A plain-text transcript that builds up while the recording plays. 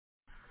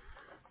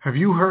Have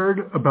you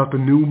heard about the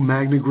new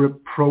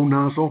MagnaGrip Pro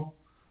nozzle?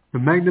 The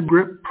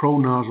MagnaGrip Pro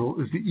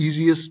nozzle is the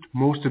easiest,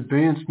 most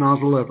advanced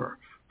nozzle ever,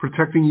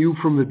 protecting you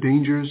from the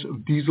dangers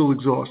of diesel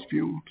exhaust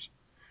fumes.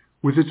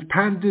 With its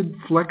patented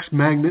flex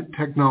magnet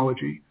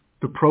technology,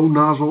 the Pro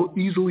nozzle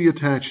easily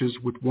attaches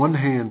with one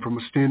hand from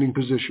a standing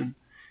position,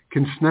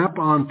 can snap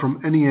on from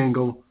any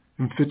angle,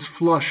 and fits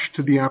flush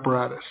to the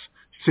apparatus,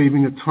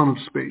 saving a ton of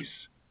space.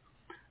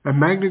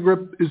 And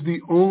MagnaGrip is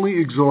the only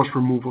exhaust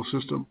removal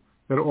system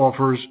that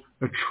offers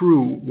a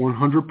true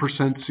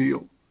 100%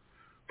 seal.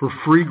 For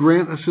free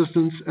grant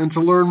assistance and to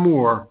learn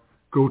more,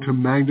 go to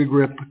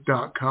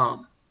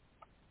magnagrip.com.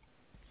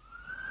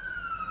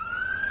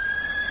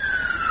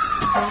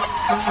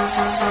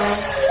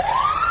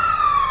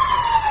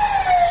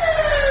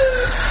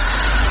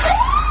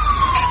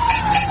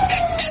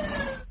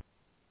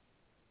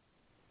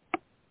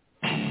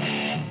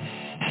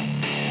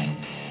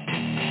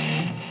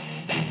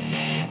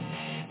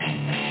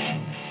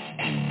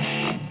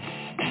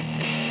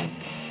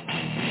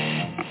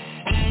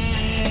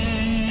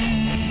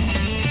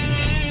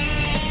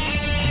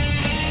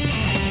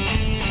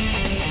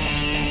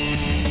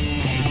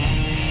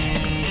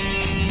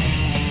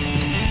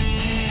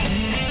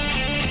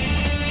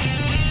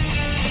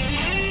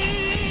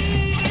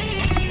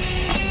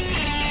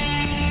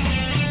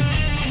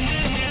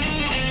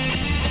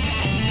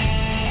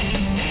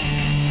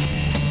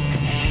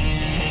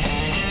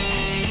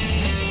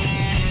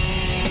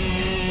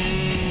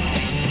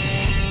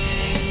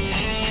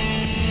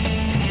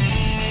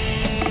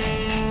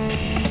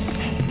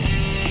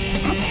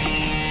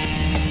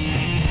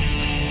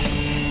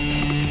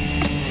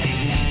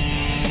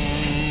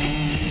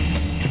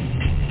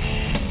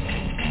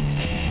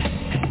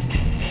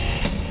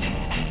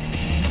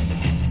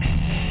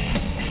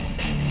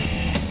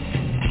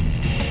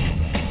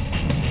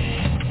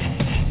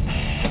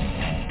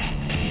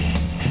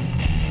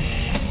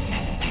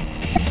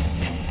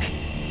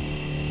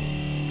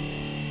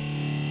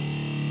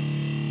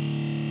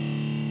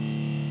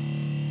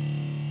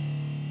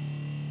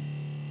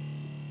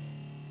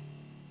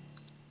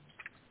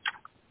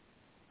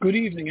 Good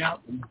evening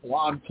out in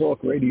Blog Talk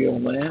Radio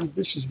land.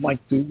 This is Mike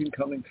Dugan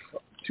coming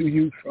to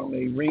you from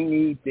a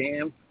rainy,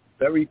 damp,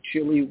 very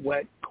chilly,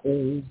 wet,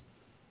 cold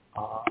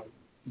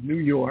New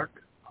York.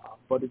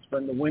 But it's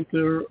been the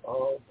winter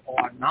of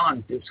our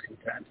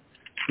non-discontent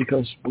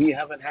because we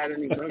haven't had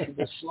any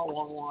measurable snow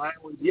on Long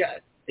Island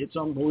yet. It's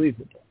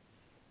unbelievable.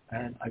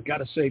 And I've got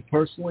to say,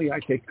 personally, I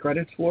take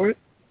credit for it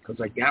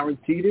because I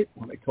guaranteed it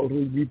when I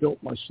totally rebuilt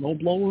my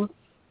snowblower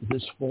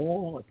this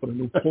fall. I put a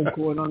new pull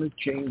cord on it,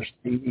 changed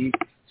the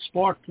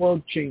spark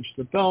plug, changed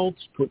the belts,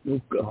 put new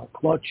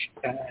clutch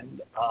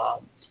and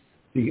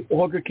the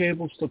auger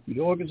cables, took the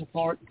augers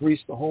apart,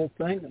 greased the whole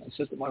thing. And I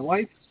said to my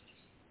wife,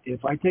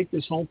 if I take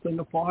this whole thing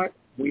apart,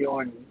 we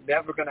are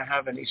never going to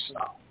have any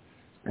snow.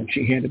 And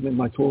she handed me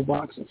my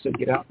toolbox and said,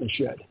 get out in the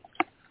shed.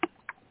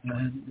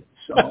 And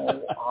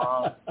so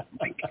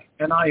Mike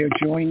and I are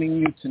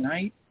joining you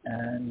tonight.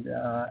 And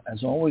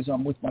as always,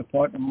 I'm with my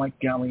partner, Mike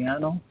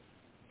Galliano,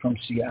 from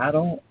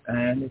Seattle,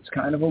 and it's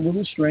kind of a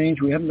little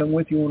strange. We haven't been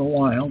with you in a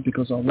while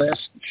because our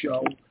last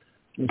show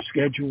was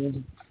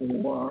scheduled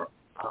for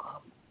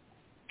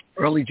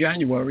early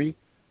January,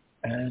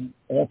 and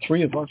all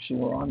three of us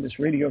who are on this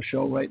radio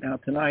show right now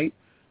tonight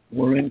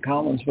were in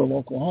Collinsville,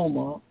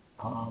 Oklahoma,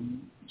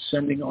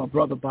 sending our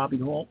brother Bobby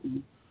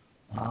Halton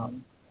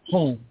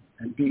home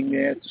and being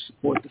there to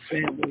support the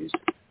families.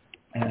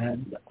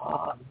 And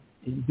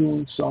in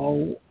doing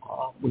so,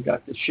 we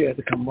got to share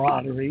the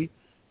camaraderie,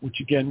 which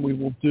again we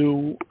will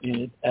do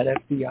at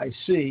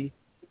FDIC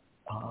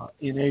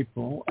in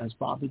April as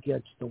Bobby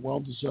gets the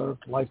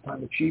well-deserved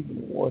Lifetime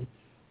Achievement Award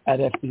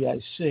at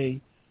FDIC.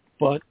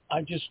 But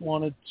I just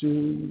wanted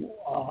to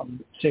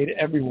say to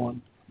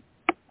everyone,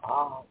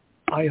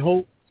 I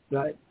hope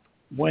that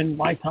when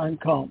my time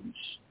comes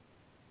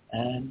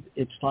and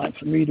it's time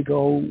for me to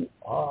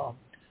go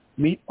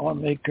meet our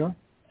Maker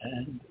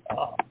and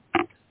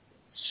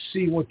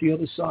see what the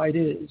other side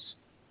is,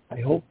 I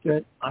hope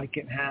that I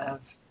can have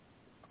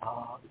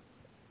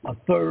a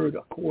third,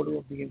 a quarter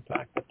of the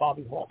impact that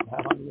Bobby Halton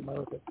had on the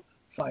American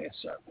Fire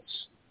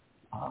Service.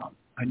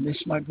 I miss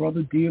my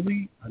brother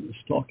dearly. I miss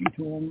talking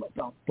to him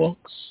about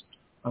books.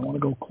 I want to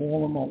go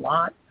call him a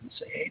lot and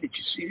say, hey, did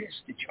you see this?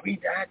 Did you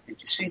read that? Did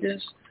you see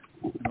this?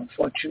 And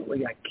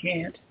unfortunately, I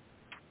can't.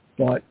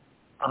 But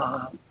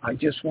I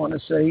just want to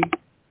say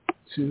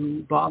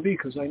to Bobby,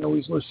 because I know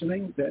he's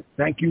listening, that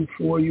thank you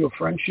for your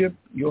friendship,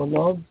 your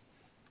love,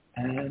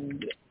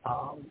 and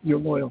your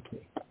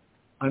loyalty.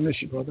 I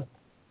miss you, brother.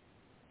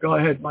 Go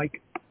ahead,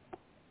 Mike.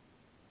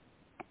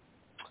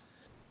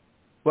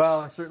 Well,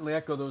 I certainly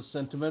echo those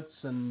sentiments,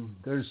 and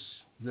there's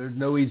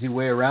no easy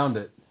way around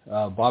it.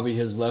 Bobby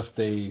has left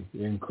an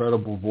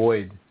incredible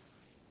void,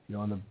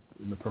 in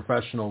the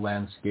professional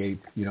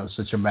landscape.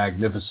 Such a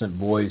magnificent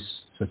voice,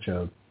 such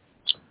a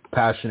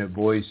passionate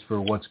voice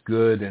for what's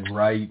good and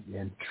right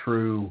and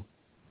true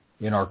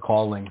in our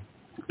calling,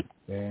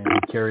 and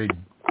he carried,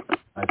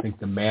 I think,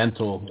 the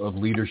mantle of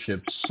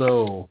leadership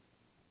so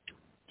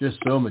just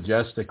so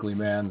majestically,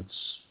 man.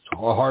 It's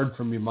hard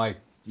for me, Mike.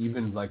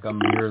 Even like I'm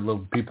here,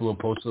 little people will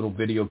post little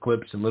video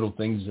clips and little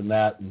things and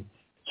that, and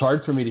it's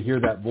hard for me to hear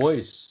that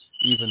voice,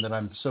 even that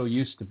I'm so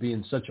used to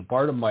being such a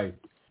part of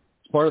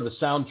it's part of the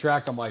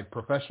soundtrack of my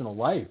professional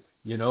life,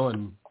 you know.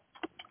 And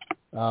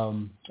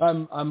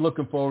I'm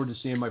looking forward to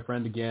seeing my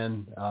friend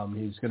again.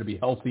 He's going to be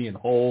healthy and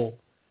whole,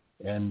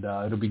 and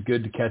it'll be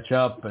good to catch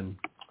up. And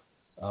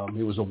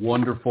it was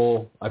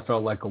I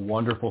felt like a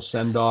wonderful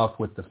send-off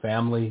with the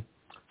family.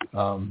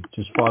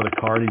 Just Father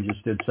Carney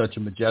just did such a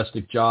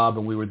majestic job,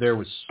 and we were there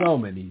with so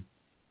many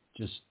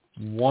just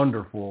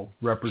wonderful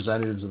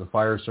representatives of the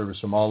fire service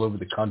from all over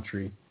the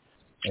country.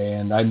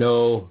 And I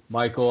know,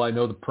 Michael,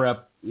 the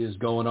prep is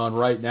going on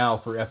right now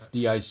for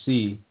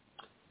FDIC.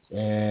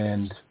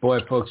 And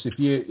boy, folks, if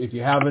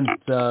you haven't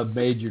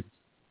made your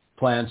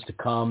plans to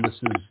come, this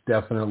is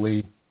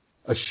definitely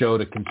a show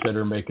to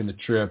consider making the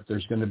trip.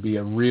 There's going to be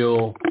a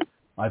real,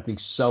 I think,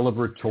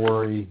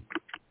 celebratory,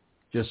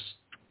 just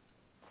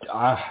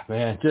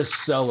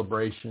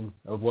celebration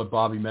of what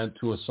Bobby meant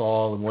to us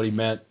all and what he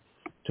meant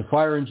to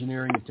fire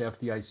engineering and to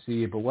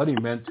FDIC, but what he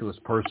meant to us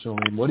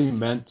personally and what he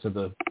meant to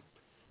the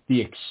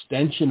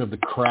extension of the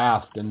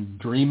craft and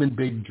dreaming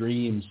big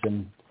dreams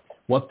and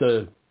what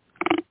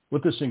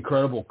this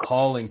incredible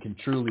calling can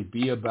truly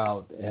be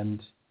about.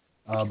 And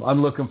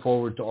I'm looking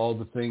forward to all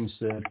the things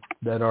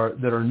that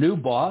our new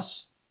boss,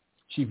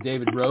 Chief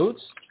David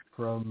Rhodes,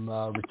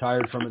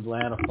 retired from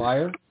Atlanta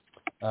Fire.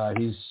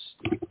 He's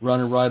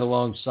running right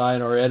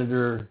alongside our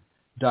editor,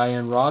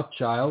 Diane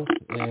Rothschild,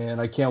 and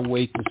I can't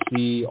wait to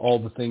see all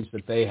the things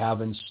that they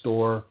have in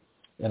store.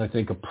 And I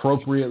think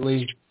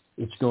appropriately,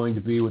 it's going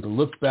to be with a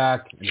look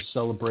back and a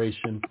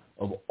celebration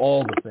of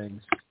all the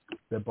things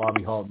that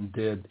Bobby Halton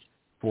did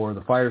for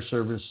the fire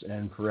service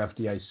and for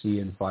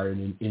FDIC and fire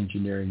and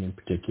engineering in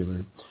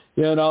particular.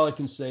 Yeah, and all I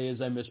can say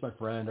is I miss my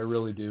friend. I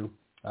really do.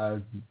 I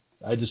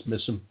just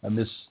miss him. I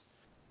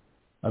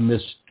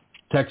miss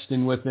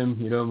texting with him.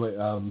 You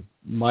know,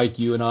 Mike,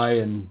 you and I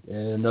and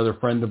another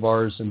friend of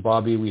ours and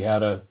Bobby, we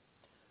had a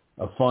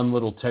fun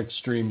little text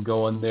stream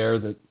going there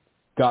that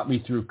got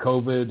me through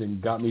COVID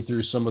and got me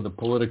through some of the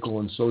political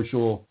and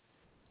social,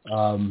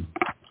 how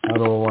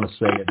do I want to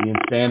say it, the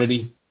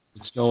insanity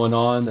that's going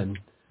on. And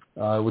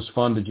it was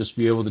fun to just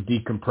be able to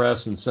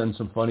decompress and send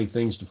some funny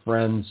things to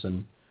friends.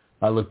 And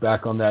I look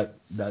back on that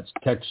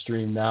text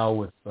stream now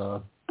with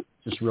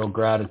just real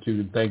gratitude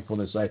and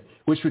thankfulness. I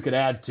wish we could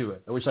add to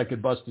it. I wish I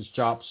could bust his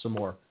chops some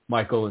more,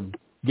 Michael, and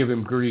give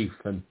him grief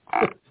and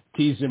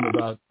tease him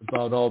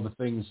about all the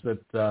things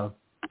that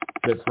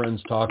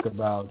friends talk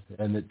about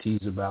and that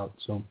tease about.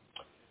 So,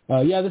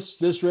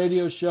 this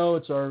radio show,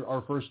 it's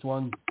our first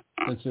one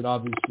since it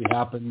obviously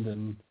happened,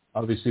 and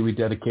obviously we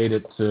dedicate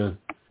it to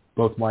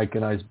both Mike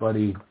and I's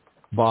buddy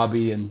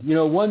Bobby. And you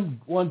know,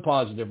 one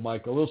positive,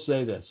 Michael, we'll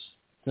say this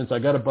since I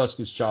got to bust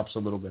his chops a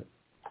little bit.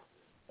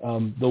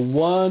 The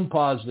one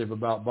positive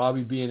about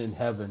Bobby being in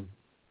heaven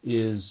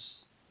is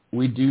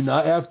we do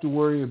not have to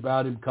worry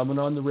about him coming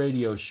on the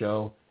radio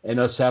show and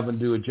us having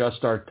to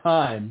adjust our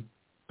time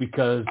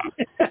because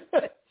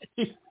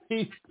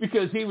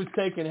because he was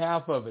taking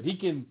half of it. He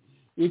can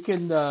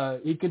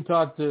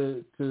talk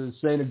to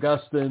St.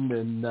 Augustine,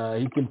 and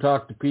he can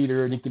talk to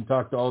Peter, and he can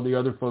talk to all the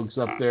other folks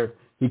up there.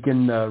 He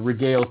can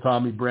regale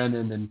Tommy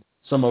Brennan and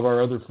some of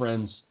our other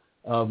friends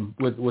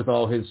with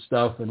all his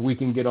stuff, and we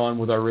can get on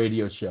with our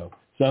radio show.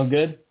 Sound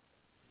good?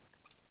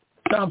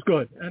 Sounds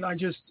good. And I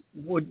just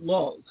would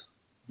love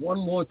one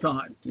more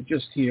time to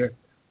just hear,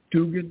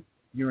 Dugan,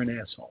 you're an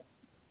asshole.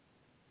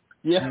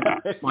 Yeah.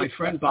 My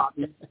friend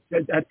Bobby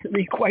said that to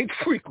me quite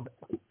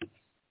frequently.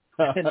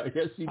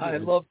 Yes, he did. I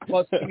love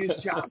busting his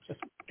chops.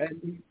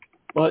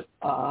 But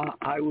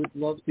I would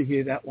love to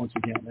hear that once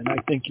again. And I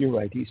think you're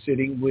right. He's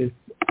sitting with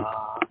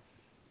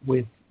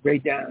Ray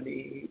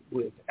Downey,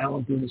 with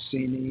Alan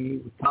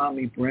Dumasini, with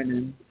Tommy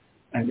Brennan,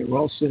 and they're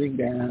all sitting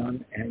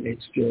down, and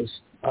it's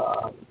just,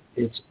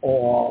 it's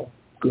all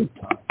good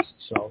times.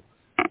 So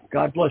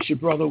God bless you,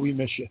 brother. We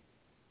miss you.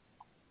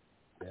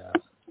 Yeah.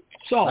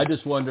 So I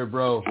just wonder,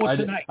 bro.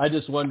 I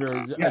just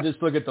wonder. Yeah. I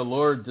just look at the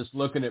Lord, just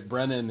looking at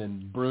Brennan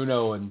and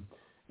Bruno and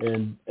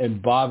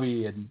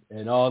Bobby and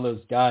all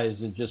those guys,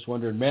 and just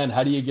wondering, man,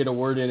 how do you get a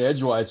word in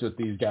edgewise with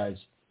these guys?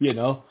 You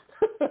know?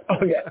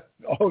 Oh yeah.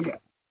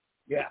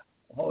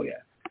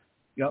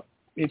 Yep.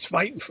 It's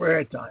fighting for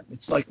airtime.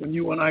 It's like when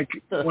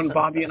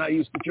Bobby and I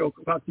used to joke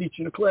about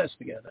teaching a class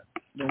together.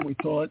 When we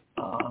taught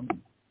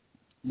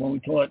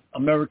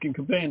American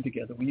Command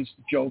together, we used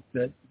to joke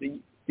that the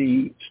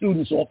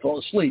students all fell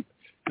asleep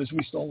because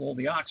we stole all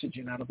the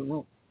oxygen out of the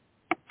room.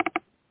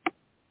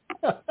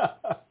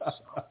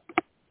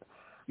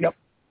 Yep.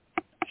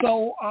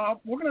 So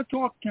we're going to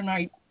talk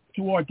tonight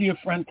to our dear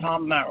friend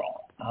Tom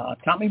Merrill.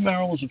 Tommy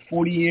Merrill is a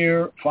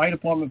 40-year fire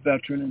department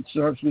veteran and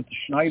serves with the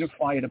Schneider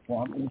Fire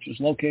Department, which is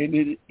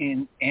located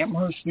in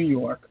Amherst, New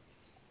York,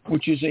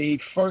 which is a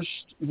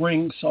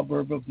first-ring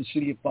suburb of the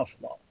city of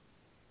Buffalo.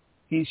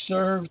 He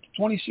served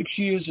 26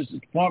 years as a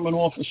department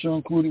officer,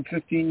 including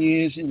 15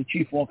 years in the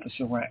chief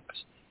officer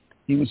ranks.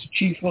 He was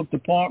chief of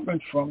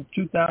department from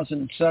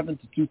 2007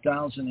 to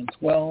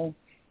 2012,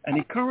 and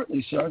he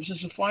currently serves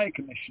as a fire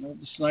commissioner of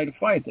the Snyder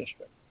Fire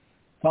District.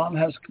 Tom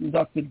has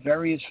conducted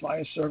various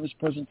fire service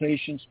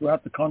presentations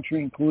throughout the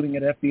country, including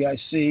at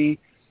FDIC,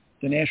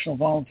 the National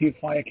Volunteer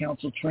Fire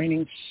Council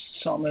Training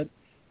Summit,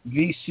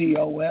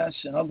 VCOS,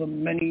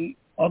 and many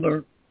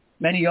other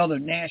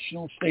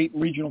national, state,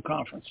 and regional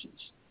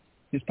conferences.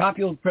 His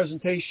popular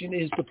presentation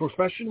is the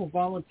Professional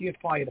Volunteer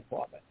Fire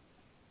Department,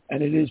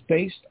 and it is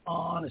based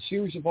on a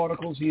series of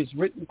articles he has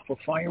written for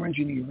fire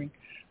engineering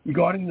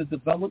regarding the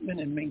development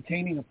and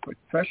maintaining a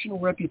professional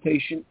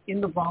reputation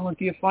in the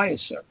volunteer fire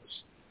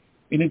service.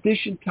 In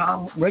addition,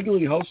 Tom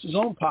regularly hosts his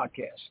own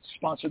podcast,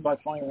 sponsored by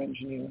Fire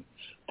Engineering,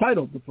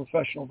 titled The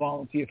Professional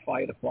Volunteer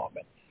Fire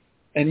Department.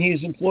 And he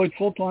is employed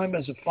full-time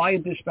as a fire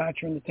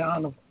dispatcher in the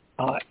town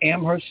of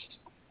Amherst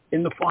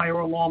in the fire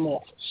alarm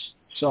office.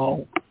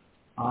 So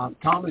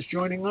Tom is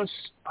joining us.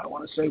 I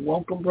want to say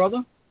welcome,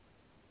 brother.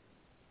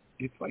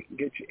 If I can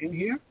get you in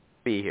here.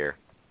 Be here.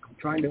 I'm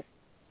trying to.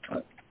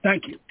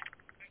 Thank you.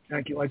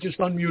 Thank you. I just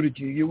unmuted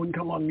you. You wouldn't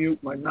come on mute.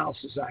 My mouse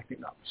is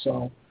acting up.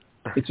 So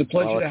it's a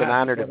pleasure to have you. It's an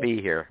honor to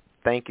be here.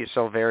 Thank you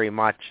so very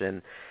much.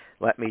 And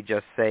let me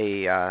just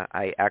say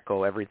I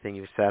echo everything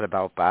you said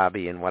about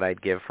Bobby and what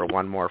I'd give for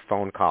one more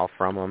phone call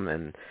from him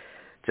and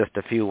just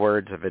a few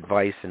words of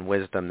advice and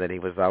wisdom that he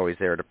was always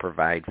there to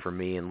provide for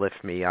me and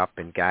lift me up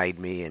and guide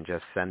me and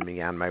just send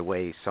me on my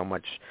way so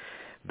much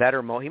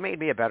better. He made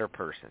me a better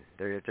person.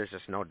 There's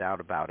just no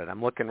doubt about it.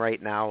 I'm looking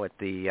right now at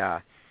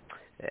the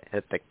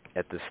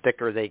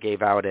sticker they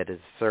gave out at his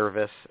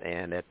service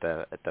and at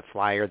the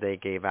flyer they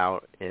gave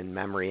out in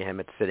memory of him.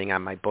 It's sitting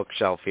on my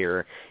bookshelf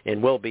here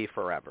and will be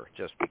forever,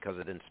 just because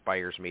it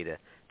inspires me to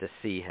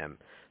see him.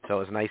 So it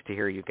was nice to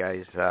hear you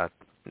guys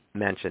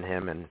mention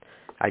him, and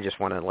I just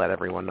want to let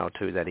everyone know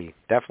too that he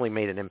definitely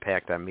made an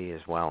impact on me as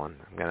well, and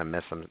I'm going to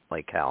miss him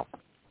like hell.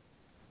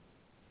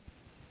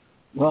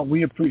 Well,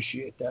 we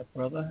appreciate that,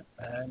 brother,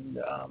 and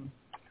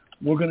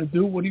we're going to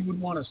do what he would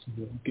want us to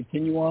do,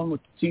 continue on with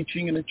the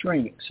teaching and the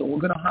training. So we're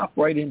going to hop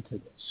right into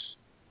this.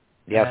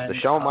 Yes, and, the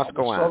show must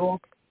go on.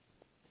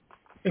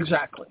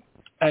 Exactly,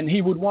 and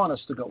he would want us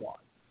to go on.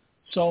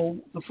 So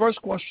the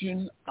first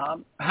question,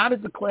 how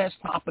did the class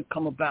topic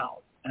come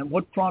about, and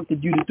what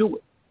prompted you to do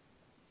it?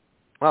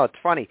 Well, it's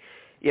funny.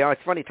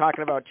 It's funny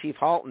talking about Chief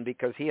Halton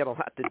because he had a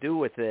lot to do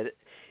with it.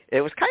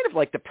 It was kind of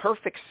like the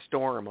perfect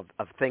storm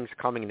of things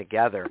coming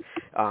together.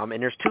 And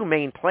there's two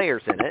main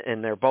players in it,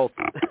 and they're both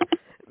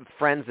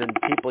friends and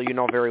people you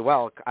know very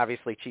well,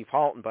 obviously Chief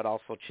Halton, but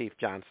also Chief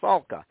John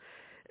Salka.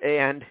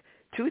 And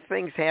two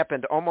things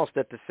happened almost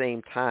at the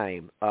same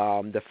time.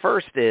 The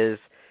first is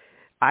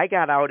I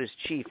got out as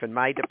chief. In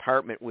my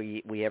department,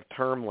 we have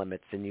term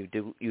limits, and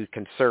you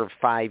can serve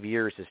 5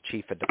 years as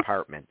chief of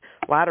department.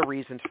 A lot of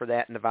reasons for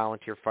that in the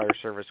volunteer fire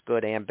service,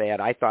 good and bad.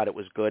 I thought it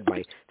was good.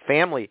 My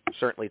family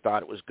certainly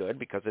thought it was good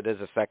because it is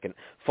a second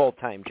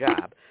full-time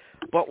job.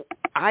 But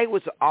I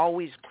was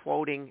always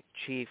quoting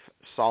Chief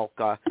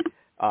Salka,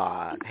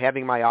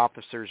 having my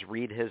officers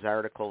read his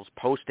articles,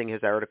 posting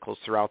his articles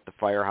throughout the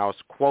firehouse,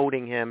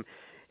 quoting him.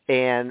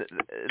 And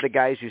the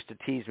guys used to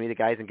tease me. The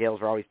guys and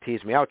gals were always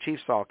teasing me, oh, Chief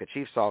Salka,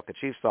 Chief Salka,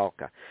 Chief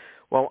Salka.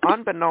 Well,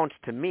 unbeknownst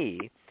to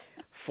me,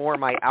 for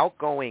my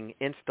outgoing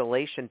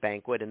installation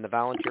banquet in the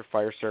volunteer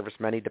fire service,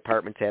 many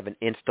departments have an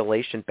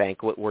installation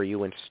banquet where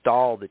you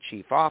install the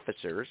chief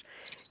officers.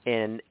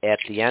 And at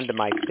the end of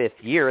my 5th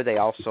year, they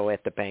also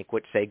at the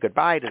banquet say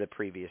goodbye to the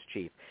previous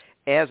chief.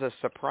 As a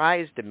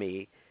surprise to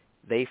me,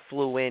 they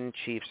flew in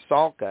Chief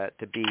Salka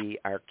to be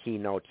our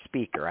keynote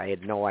speaker. I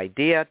had no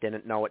idea,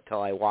 didn't know it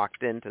till I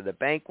walked into the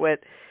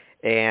banquet,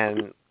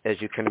 and as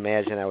you can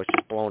imagine, I was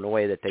just blown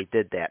away that they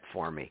did that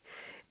for me.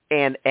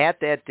 And at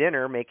that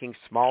dinner, making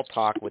small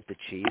talk with the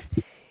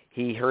chief,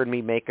 he heard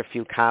me make a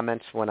few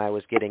comments when I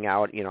was getting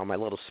out, my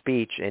little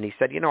speech, and he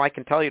said, I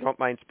can tell you don't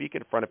mind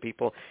speaking in front of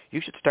people. You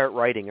should start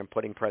writing and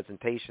putting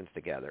presentations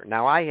together.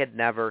 Now, I had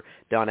never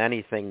done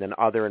anything than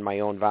other in my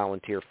own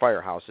volunteer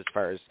firehouse as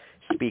far as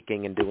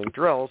speaking and doing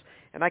drills,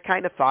 and I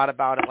kind of thought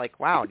about it like,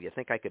 wow, do you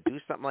think I could do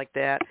something like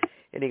that?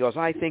 And he goes,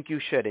 I think you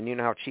should, and you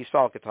know how Chief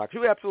Salka talks.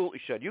 You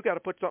absolutely should. You got to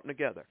put something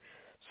together.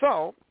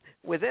 So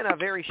within a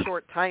very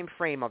short time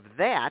frame of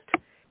that,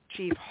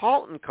 Chief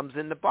Halton comes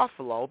into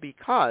Buffalo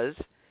because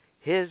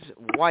his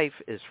wife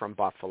is from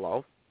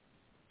Buffalo,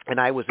 and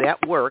I was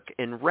at work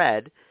and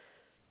read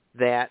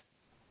that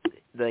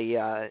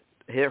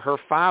her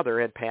father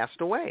had passed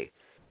away,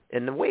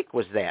 and the wake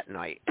was that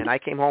night. And I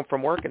came home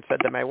from work and said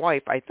to my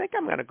wife, I think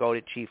I'm going to go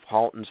to Chief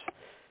Halton's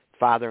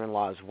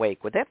father-in-law's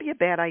wake. Would that be a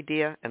bad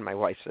idea? And my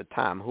wife said,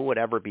 Tom, who would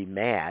ever be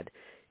mad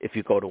if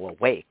you go to a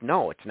wake?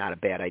 No, it's not a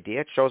bad idea.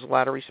 It shows a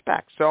lot of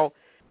respect. So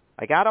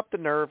I got up the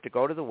nerve to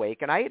go to the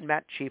wake, and I had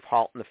met Chief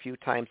Halton a few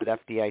times at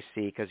FDIC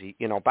because,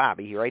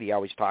 Bobby, he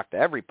always talked to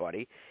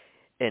everybody,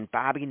 and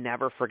Bobby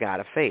never forgot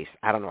a face.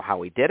 I don't know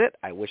how he did it.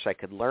 I wish I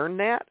could learn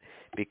that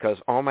because,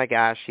 oh, my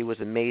gosh, he was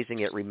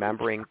amazing at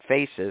remembering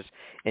faces,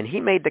 and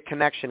he made the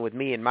connection with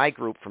me and my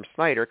group from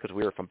Snyder because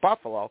we were from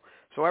Buffalo,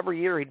 so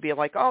every year he'd be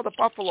like, oh, the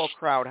Buffalo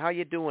crowd, how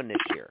you doing this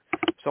year?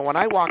 So when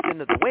I walked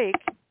into the wake,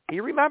 he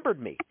remembered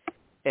me.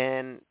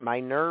 And my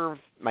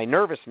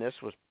nervousness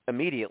was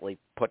immediately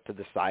put to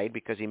the side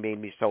because he made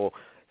me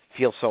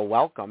feel so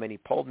welcome, and he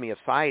pulled me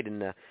aside in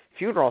the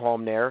funeral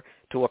home there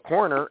to a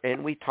corner,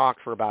 and we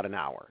talked for about an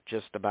hour,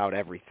 just about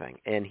everything.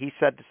 And he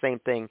said the same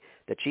thing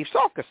that Chief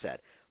Salka said.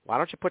 Why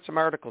don't you put some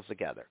articles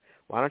together?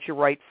 Why don't you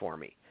write for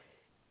me?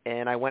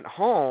 And I went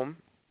home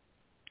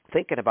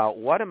thinking about,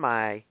 what am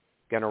I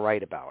going to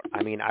write about?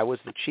 I mean, I was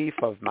the chief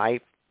of my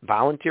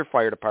volunteer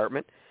fire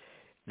department.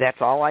 That's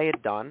all I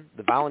had done.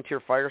 The volunteer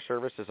fire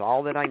service is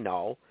all that I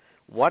know.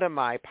 What am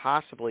I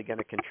possibly going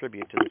to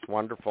contribute to this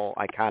wonderful,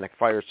 iconic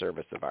fire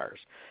service of ours?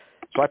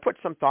 So I put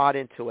some thought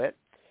into it,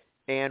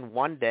 and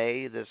one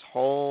day this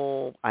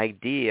whole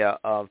idea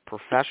of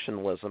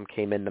professionalism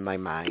came into my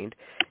mind,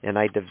 and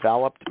I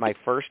developed my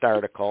first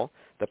article,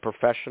 The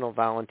Professional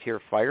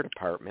Volunteer Fire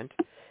Department,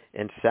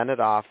 and sent it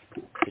off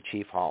to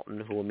Chief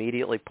Halton, who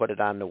immediately put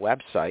it on the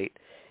website.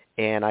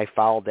 And I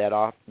followed that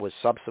off with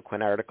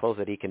subsequent articles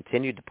that he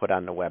continued to put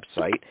on the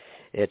website.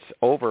 It's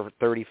over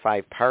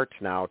 35 parts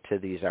now to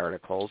these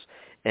articles.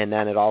 And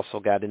then it also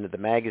got into the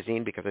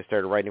magazine because I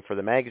started writing for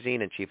the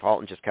magazine, and Chief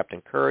Halton just kept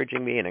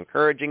encouraging me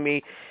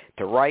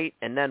to write.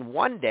 And then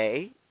one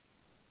day,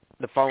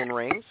 the phone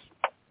rings.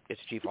 It's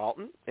Chief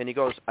Halton, and he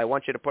goes, I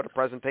want you to put a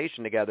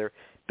presentation together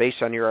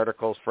based on your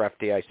articles for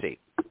FDIC.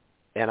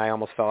 And I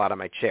almost fell out of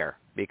my chair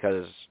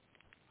because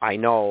I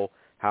know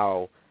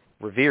how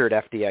revered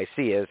FDIC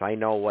is. I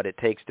know what it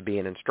takes to be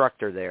an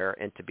instructor there,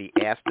 and to be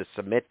asked to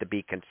submit to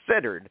be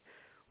considered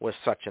was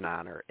such an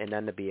honor, and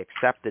then to be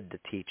accepted to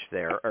teach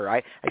there, or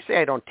I say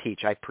I don't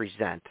teach, I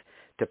present.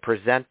 To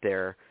present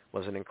there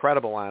was an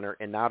incredible honor,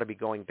 and now to be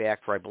going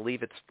back for, I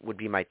believe it would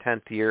be my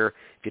 10th year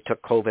if you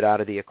took COVID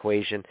out of the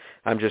equation.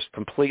 I'm just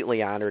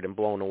completely honored and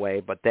blown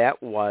away, but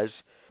that was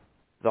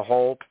the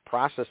whole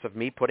process of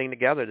me putting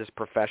together this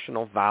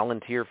professional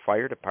volunteer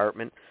fire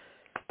department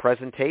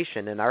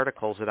presentation and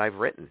articles that I've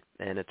written,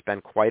 and it's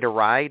been quite a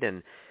ride,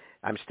 and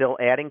I'm still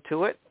adding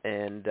to it.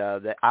 And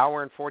the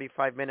hour and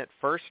 45-minute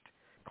first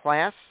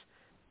class,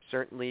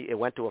 certainly it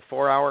went to a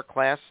 4-hour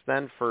class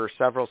then for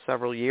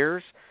several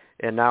years,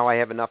 and now I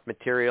have enough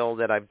material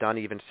that I've done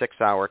even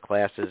 6-hour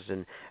classes,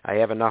 and I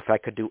have enough I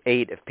could do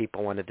 8 if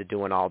people wanted to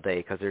do an all day,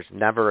 because there's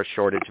never a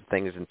shortage of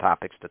things and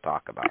topics to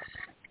talk about.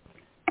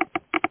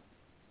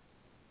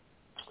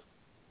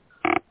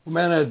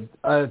 Man,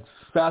 it's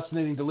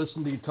fascinating to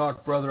listen to you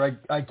talk, brother.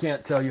 I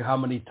can't tell you how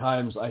many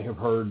times I have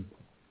heard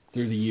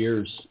through the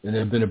years, and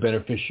have been a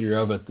beneficiary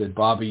of it, that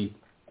Bobby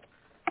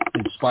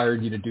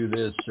inspired you to do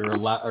this,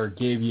 or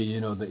gave you,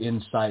 the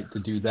insight to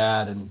do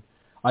that. And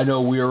I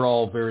know we are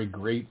all very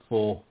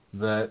grateful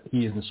that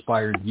he has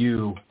inspired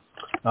you.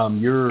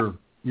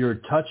 You're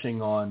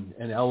touching on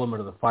an element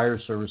of the fire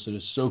service that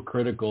is so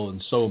critical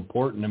and so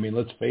important. I mean,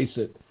 let's face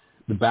it,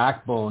 the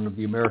backbone of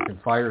the American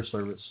fire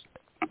service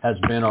has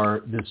been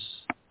this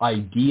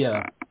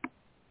idea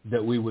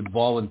that we would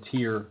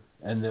volunteer,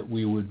 and that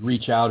we would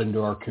reach out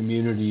into our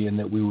community, and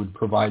that we would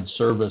provide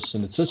service.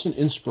 And it's just an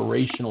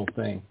inspirational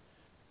thing.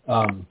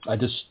 I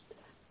just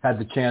had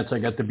the chance, I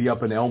got to be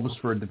up in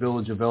Elmsford, the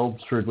village of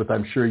Elmsford, with,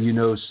 I'm sure you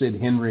know,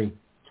 Sid Henry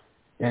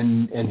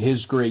and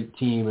his great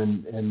team.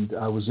 And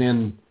I was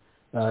in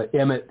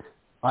Emmett,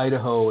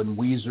 Idaho, and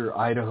Weiser,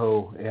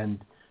 Idaho, and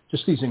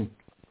just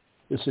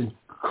this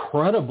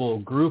incredible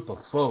group of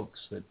folks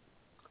that,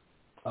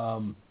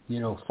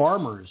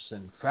 farmers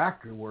and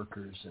factory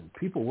workers and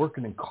people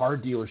working in car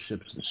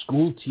dealerships and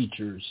school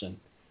teachers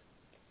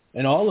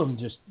and all of them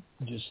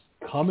just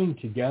coming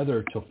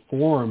together to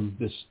form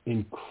this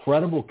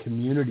incredible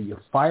community of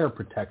fire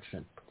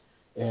protection.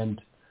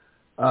 And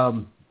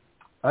Tom,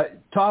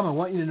 I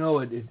want you to know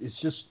it's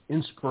just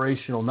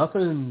inspirational.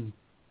 Nothing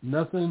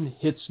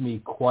hits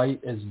me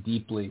quite as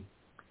deeply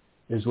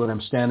as when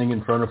I'm standing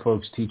in front of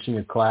folks teaching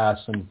a class,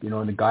 and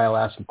and the guy will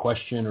ask a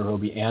question, or he'll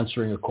be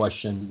answering a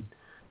question.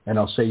 And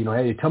I'll say,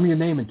 hey, tell me your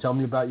name and tell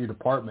me about your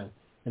department.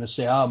 And I'll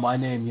say, my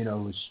name,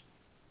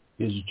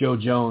 is Joe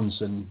Jones,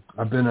 and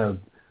I've been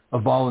a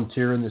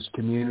volunteer in this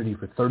community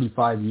for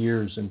 35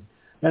 years. And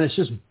it's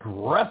just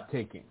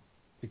breathtaking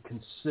to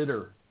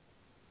consider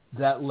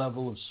that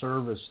level of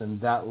service and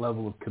that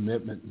level of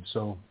commitment. And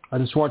so I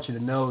just want you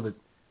to know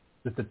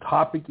that the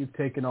topic you've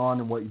taken on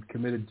and what you've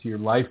committed to your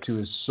life to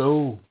is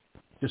so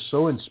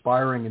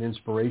inspiring and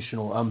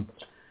inspirational.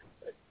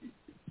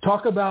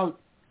 Talk about,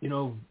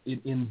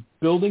 in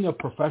building a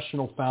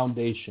professional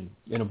foundation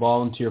in a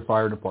volunteer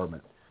fire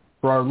department.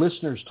 For our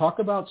listeners, talk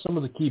about some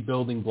of the key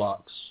building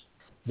blocks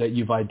that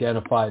you've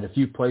identified, a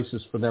few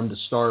places for them to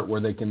start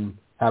where they can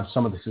have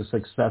some of the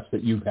success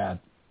that you've had.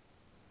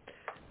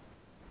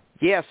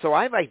 Yeah, so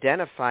I've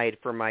identified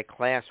for my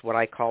class what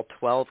I call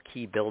 12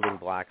 key building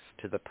blocks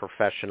to the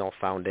professional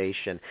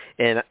foundation.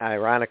 And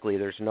ironically,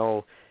 there's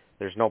no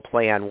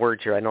play on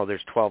words here. I know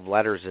there's 12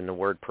 letters in the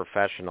word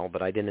professional,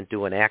 but I didn't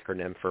do an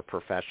acronym for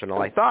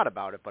professional. I thought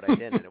about it, but I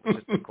didn't. It was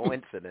just a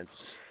coincidence.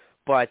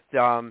 But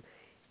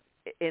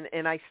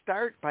and I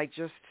start by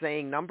just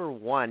saying, number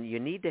one, you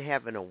need to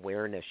have an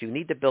awareness. You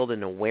need to build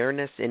an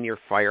awareness in your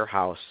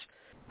firehouse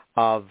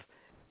of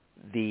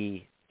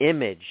the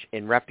image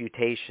and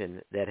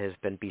reputation that has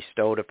been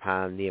bestowed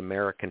upon the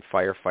American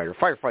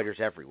firefighters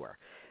everywhere,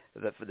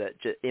 the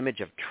image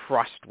of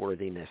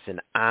trustworthiness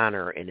and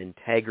honor and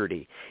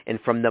integrity. And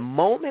from the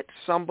moment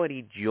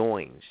somebody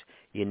joins,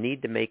 you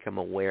need to make them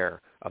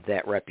aware of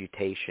that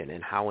reputation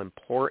and how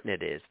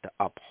important it is to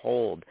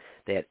uphold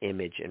that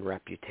image and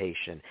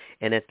reputation.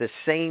 And at the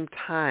same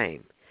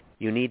time,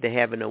 you need to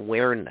have an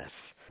awareness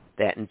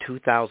that in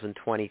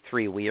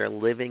 2023, we are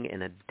living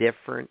in a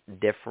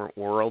different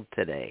world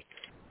today.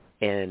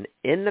 And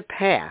in the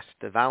past,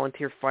 the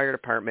volunteer fire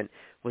department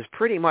was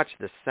pretty much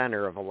the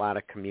center of a lot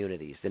of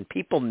communities. And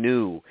people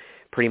knew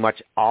pretty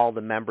much all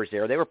the members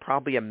there. They were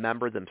probably a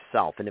member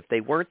themselves. And if they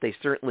weren't, they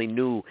certainly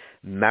knew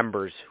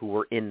members who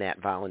were in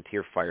that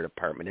volunteer fire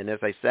department. And as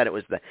I said, it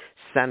was the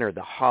center,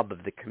 the hub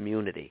of the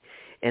community.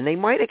 And they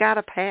might have got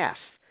a pass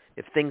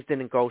if things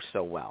didn't go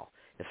so well,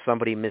 if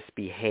somebody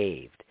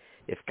misbehaved,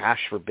 if, gosh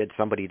forbid,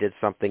 somebody did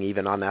something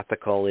even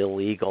unethical,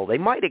 illegal. They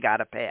might have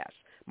got a pass.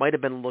 Might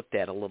have been looked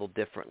at a little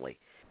differently.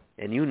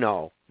 And you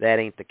know that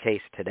ain't the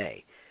case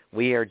today.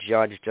 We are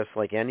judged just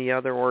like any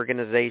other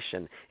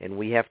organization, and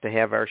we have to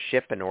have our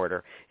ship in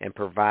order and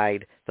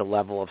provide the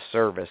level of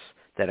service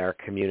that our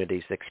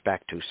communities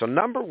expect to. So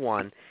number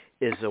one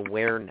is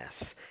awareness,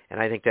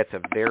 and I think that's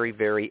a very,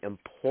 very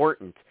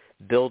important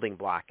building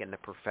block in the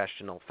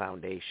professional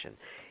foundation.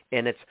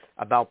 And it's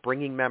about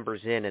bringing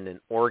members in an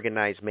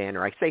organized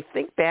manner. I say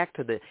think back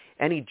to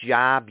any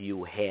job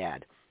you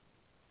had.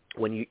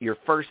 When your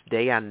first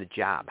day on the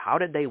job, how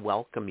did they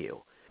welcome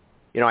you?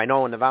 You know, I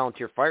know in the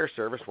volunteer fire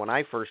service, when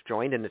I first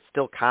joined, and it's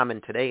still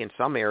common today in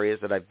some areas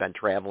that I've been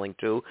traveling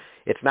to,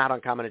 it's not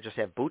uncommon to just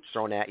have boots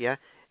thrown at you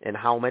and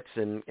helmets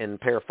and a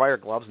pair of fire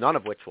gloves, none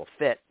of which will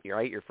fit,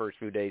 right, your first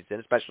few days in,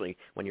 especially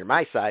when you're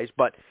my size.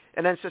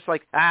 And then it's just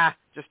like,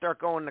 just start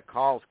going to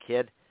calls,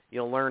 kid.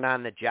 You'll learn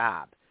on the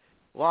job.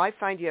 Well, I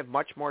find you have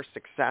much more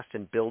success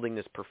in building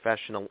this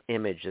professional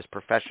image, this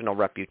professional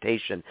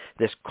reputation,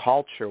 this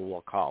culture,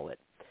 we'll call it,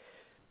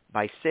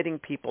 by sitting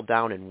people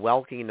down and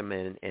welcoming them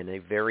in a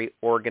very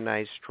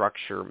organized,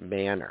 structured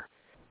manner.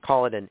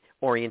 Call it an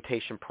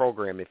orientation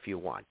program if you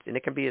want. And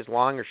it can be as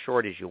long or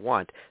short as you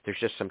want. There's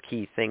just some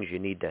key things you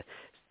need to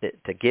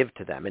give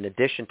to them, in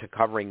addition to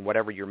covering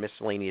whatever your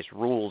miscellaneous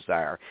rules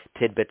are,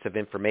 tidbits of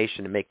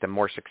information to make them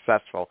more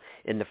successful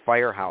in the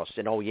firehouse.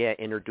 And,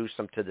 introduce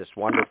them to this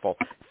wonderful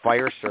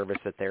fire service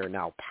that they're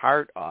now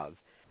part of.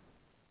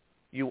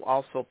 You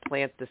also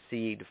plant the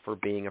seed for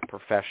being a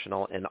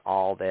professional in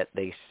all that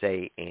they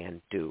say and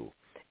do.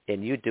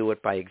 And you do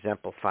it by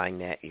exemplifying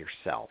that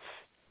yourself.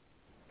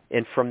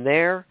 And from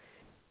there,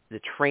 the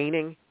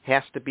training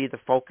has to be the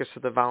focus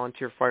of the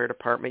volunteer fire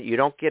department. You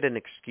don't get an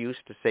excuse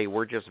to say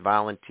we're just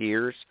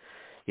volunteers.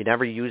 You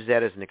never use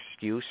that as an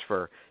excuse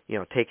for,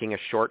 taking a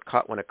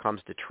shortcut when it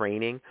comes to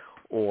training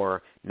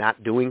or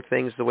not doing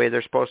things the way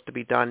they're supposed to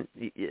be done.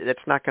 That's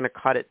not going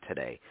to cut it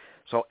today.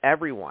 So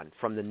everyone,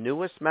 from the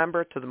newest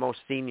member to the most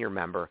senior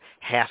member,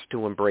 has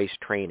to embrace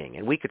training.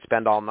 And we could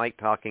spend all night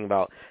talking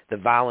about the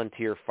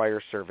volunteer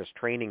fire service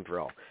training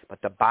drill.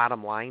 But the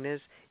bottom line is,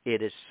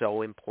 it is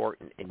so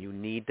important, and you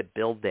need to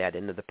build that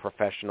into the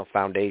professional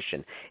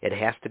foundation. It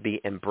has to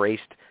be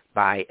embraced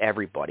by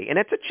everybody. And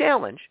it's a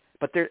challenge,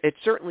 but it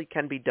certainly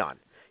can be done.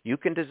 You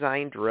can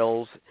design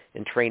drills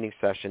and training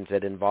sessions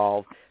that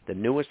involve the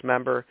newest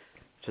member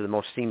to the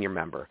most senior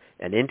member,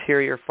 an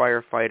interior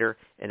firefighter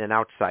and an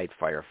outside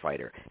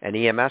firefighter, an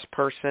EMS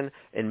person,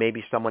 and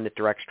maybe someone that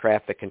directs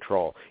traffic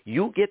control.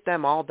 You get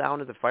them all down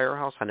to the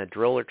firehouse on a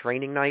drill or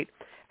training night,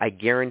 I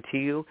guarantee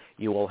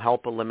you will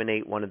help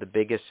eliminate one of the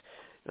biggest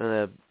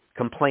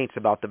complaints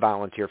about the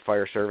volunteer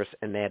fire service,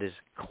 and that is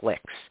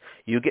cliques.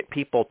 You get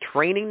people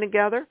training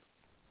together,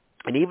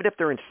 and even if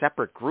they're in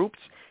separate groups,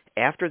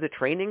 after the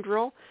training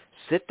drill,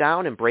 sit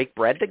down and break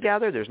bread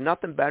together. There's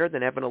nothing better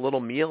than having a little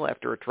meal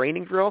after a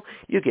training drill.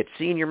 You get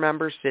senior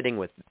members sitting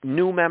with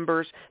new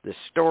members. The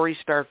stories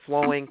start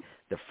flowing.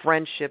 The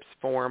friendships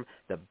form.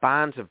 The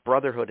bonds of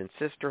brotherhood and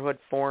sisterhood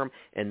form,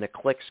 and the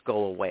cliques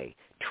go away.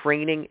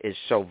 Training is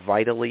so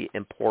vitally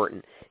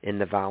important in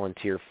the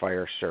volunteer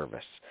fire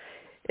service.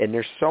 And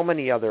there's so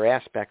many other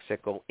aspects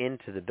that go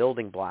into the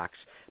building blocks,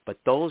 but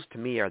those to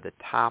me are the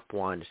top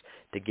ones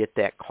to get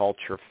that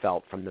culture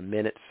felt from the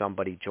minute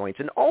somebody joins.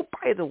 And oh,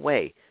 by the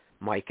way,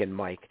 Mike and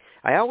Mike,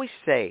 I always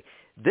say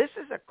this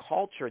is a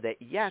culture that,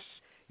 yes,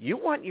 you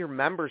want your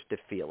members to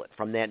feel it,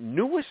 from that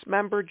newest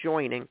member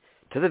joining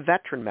to the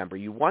veteran member.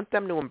 You want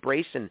them to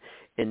embrace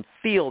and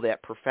feel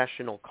that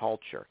professional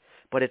culture.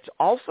 But it's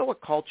also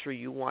a culture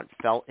you want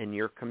felt in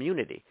your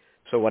community.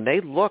 So when they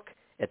look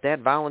at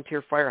that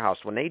volunteer firehouse,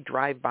 when they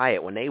drive by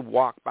it, when they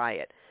walk by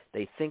it,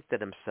 they think to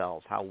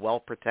themselves how well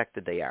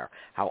protected they are,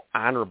 how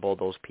honorable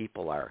those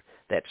people are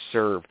that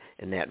serve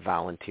in that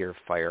volunteer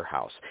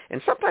firehouse.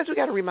 And sometimes we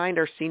got to remind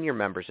our senior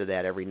members of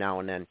that every now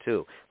and then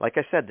too. Like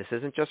I said, this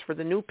isn't just for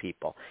the new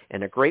people.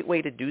 And a great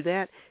way to do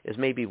that is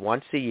maybe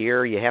once a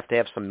year you have to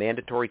have some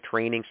mandatory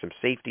training, some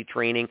safety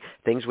training,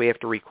 things we have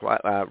to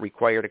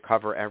require to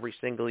cover every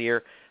single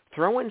year.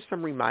 throw in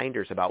some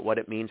reminders about what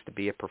it means to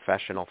be a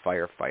professional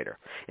firefighter.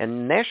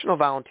 And National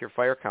Volunteer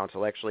Fire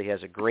Council actually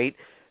has a great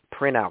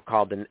printout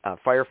called the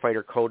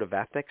Firefighter Code of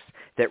Ethics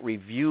that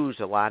reviews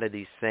a lot of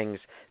these things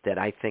that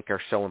I think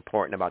are so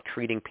important about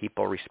treating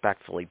people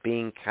respectfully,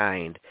 being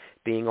kind,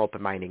 being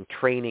open-minded,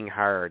 training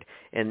hard.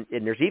 And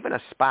there's even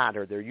a spot,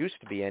 or there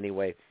used to be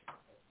anyway,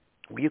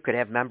 where you could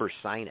have members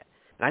sign it.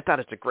 And I thought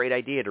it's a great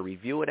idea to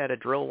review it at a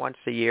drill once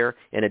a year.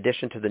 In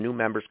addition to the new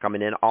members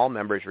coming in, all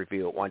members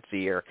review it once a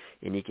year,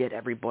 and you get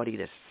everybody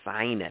to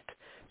sign it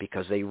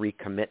because they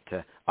recommit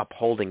to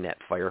upholding that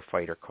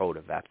firefighter code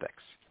of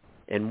ethics.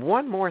 And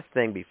one more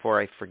thing before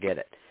I forget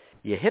it.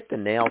 You hit the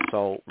nail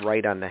so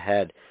right on the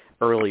head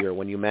earlier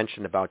when you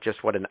mentioned about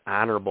just what an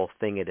honorable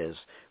thing it is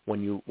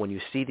when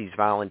you see these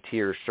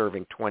volunteers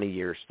serving 20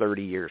 years,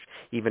 30 years,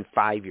 even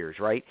 5 years,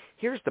 right?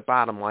 Here's the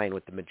bottom line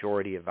with the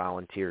majority of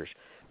volunteers.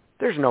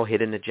 There's no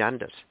hidden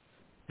agendas.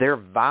 They're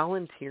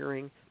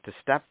volunteering to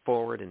step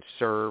forward and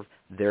serve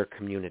their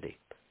community.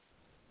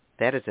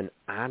 That is an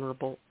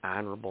honorable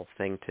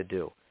thing to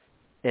do.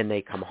 And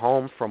they come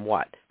home from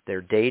what?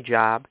 Their day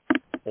job,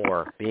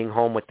 or being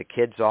home with the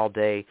kids all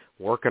day,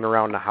 working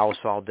around the house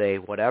all day,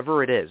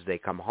 whatever it is. They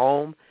come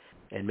home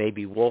and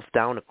maybe wolf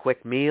down a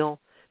quick meal,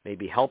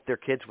 maybe help their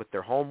kids with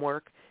their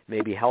homework,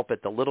 maybe help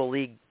at the Little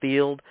League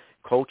field,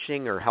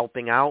 coaching or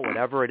helping out,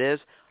 whatever it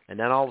is. And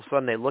then all of a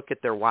sudden they look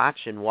at their watch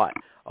and what?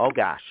 Oh,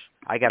 gosh,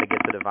 I got to get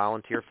to the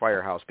volunteer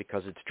firehouse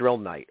because it's drill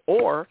night.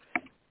 Or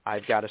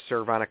I've got to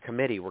serve on a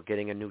committee. We're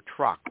getting a new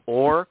truck.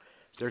 Or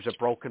there's a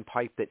broken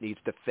pipe that needs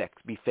to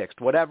be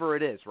fixed, whatever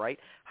it is, right?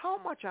 How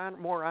much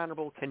more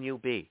honorable can you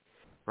be,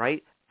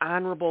 right?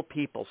 Honorable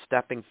people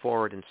stepping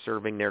forward and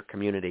serving their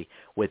community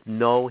with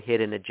no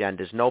hidden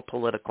agendas, no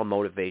political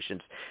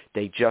motivations.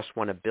 They just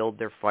want to build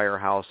their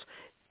firehouse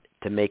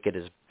to make it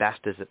as best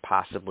as it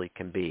possibly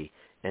can be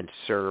and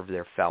serve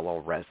their fellow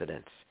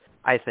residents.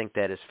 I think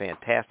that is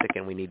fantastic,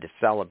 and we need to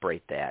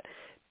celebrate that,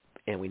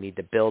 and we need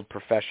to build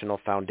professional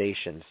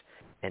foundations,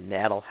 and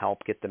that'll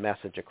help get the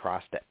message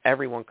across to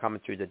everyone coming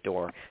through the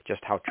door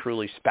just how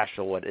truly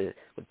special what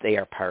they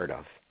are part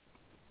of.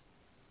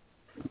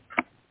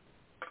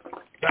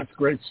 That's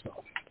great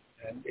stuff.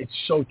 And it's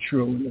so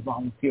true in the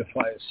volunteer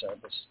fire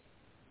service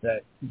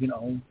that,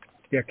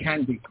 there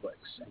can be cliques,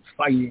 and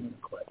fighting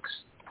the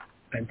cliques,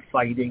 and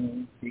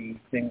fighting the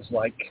things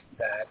like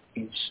that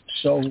is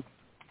so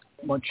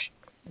much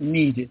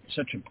needed,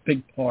 such a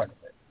big part of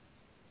it.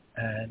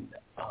 And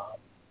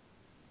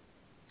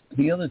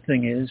the other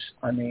thing is,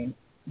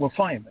 we're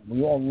firemen.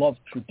 We all love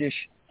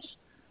traditions.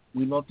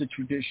 We love the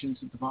traditions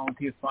that the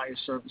volunteer fire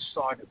service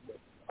started with.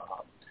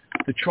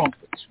 The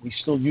trumpets. We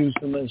still use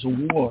them as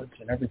awards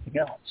and everything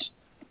else.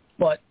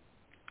 But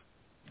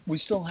we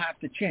still have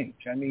to change.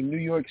 New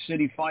York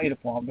City Fire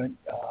Department,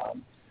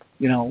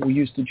 we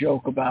used to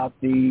joke about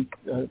the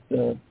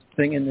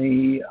thing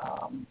in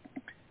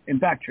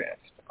Backdraft,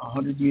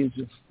 100 years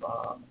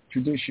of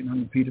tradition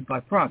unimpeded by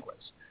progress.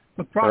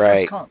 But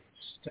progress comes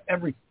to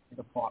every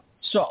department.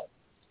 So,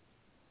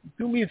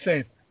 do me a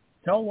favor.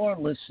 Tell our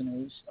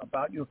listeners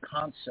about your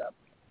concept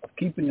of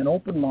keeping an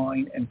open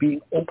mind and being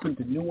open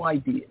to new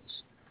ideas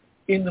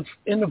in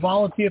the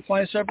volunteer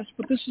fire service,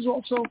 but this is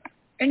also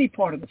any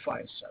part of the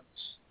fire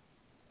service.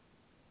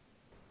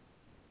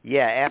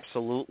 Yeah,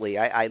 absolutely.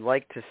 I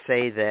like to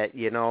say that,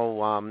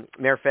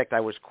 matter of fact,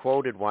 I was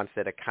quoted once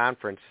at a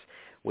conference.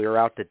 We were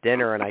out to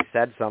dinner, and I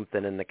said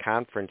something in the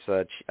conference.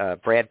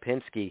 Brad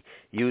Pinsky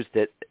used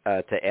it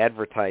to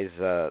advertise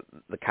the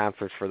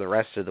conference for the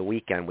rest of the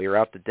weekend. We were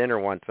out to dinner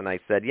once, and I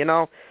said,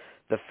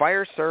 the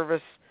fire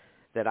service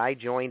that I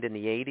joined in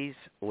the 80s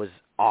was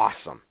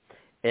awesome.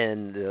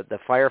 And the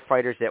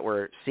firefighters that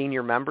were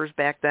senior members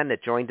back then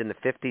that joined in the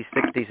 50s,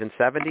 60s, and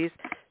 70s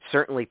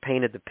certainly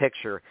painted the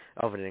picture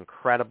of an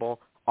incredible,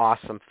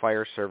 awesome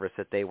fire service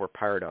that they were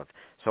part of.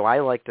 So I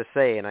like to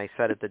say, and I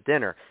said at the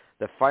dinner,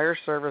 the fire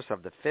service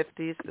of the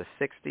 50s, the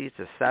 60s,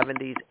 the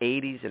 70s,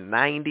 80s, and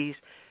 90s,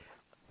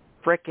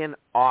 frickin'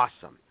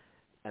 awesome.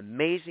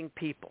 Amazing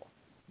people,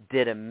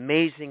 did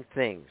amazing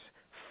things,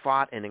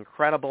 fought an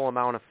incredible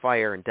amount of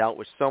fire and dealt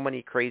with so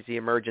many crazy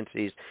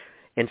emergencies,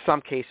 in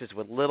some cases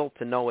with little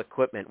to no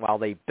equipment, while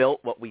they built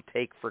what we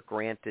take for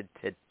granted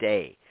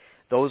today.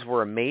 Those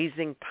were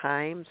amazing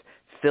times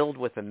filled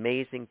with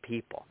amazing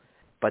people.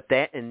 But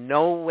that in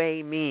no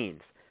way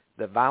means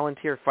the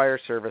volunteer fire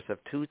service of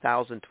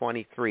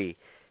 2023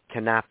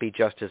 cannot be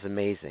just as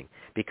amazing,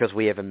 because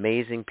we have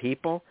amazing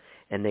people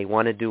and they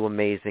want to do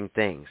amazing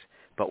things.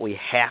 But we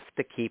have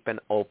to keep an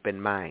open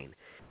mind.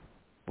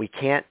 We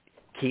can't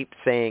keep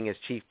saying, as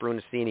Chief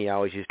Brunacini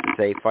always used to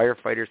say,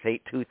 firefighters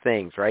hate two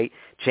things, right?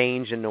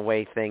 Change in the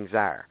way things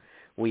are.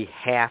 We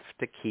have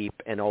to keep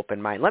an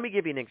open mind. Let me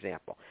give you an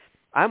example.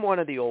 I'm one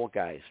of the old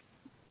guys.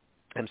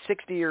 I'm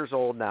 60 years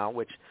old now,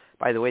 which,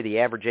 by the way, the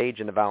average age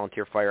in the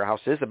volunteer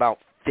firehouse is about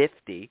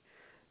 50.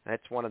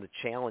 That's one of the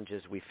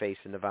challenges we face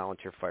in the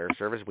volunteer fire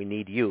service. We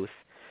need youth.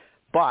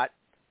 But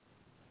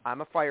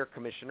I'm a fire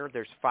commissioner.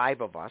 There's 5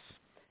 of us.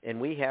 and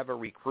we have a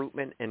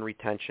recruitment and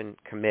retention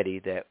committee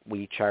that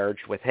we charge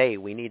with, hey,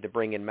 we need to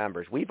bring in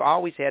members. We've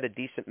always had a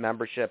decent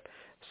membership,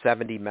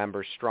 70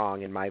 members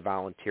strong in my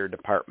volunteer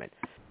department.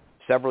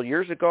 Several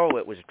years ago,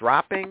 it was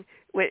dropping,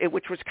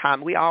 which was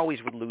common. We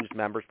always would lose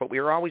members, but we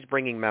were always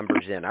bringing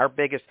members in. Our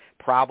biggest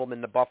problem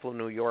in the Buffalo,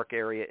 New York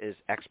area is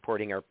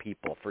exporting our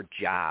people for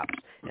jobs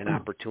and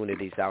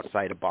opportunities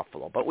outside of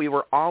Buffalo. But we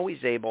were always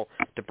able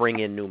to bring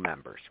in new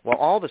members. Well,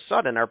 all of a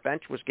sudden, our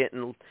bench was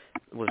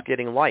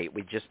getting light.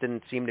 We just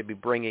didn't seem to be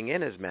bringing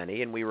in as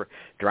many, and we were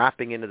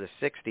dropping into the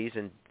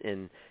 60s,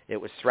 and it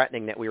was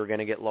threatening that we were going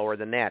to get lower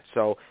than that.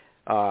 So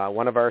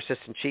one of our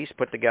assistant chiefs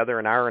put together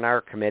an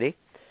R&R committee,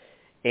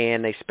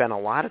 and they spent a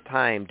lot of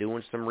time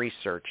doing some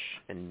research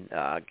and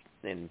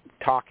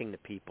talking to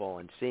people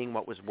and seeing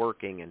what was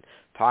working and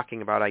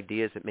talking about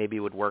ideas that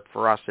maybe would work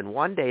for us. And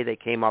one day they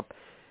came up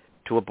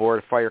to a Board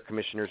of Fire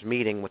Commissioners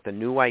meeting with a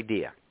new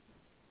idea.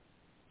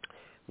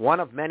 One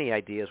of many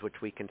ideas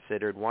which we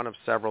considered, one of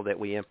several that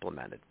we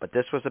implemented. But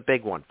this was a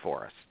big one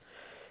for us.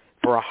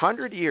 For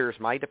 100 years,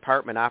 my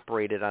department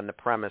operated on the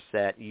premise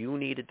that you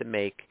needed to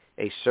make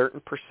a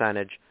certain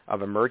percentage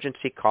of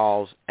emergency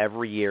calls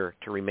every year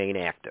to remain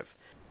active.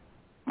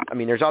 I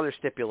mean, there's other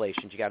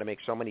stipulations. You got to make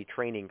so many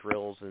training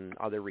drills and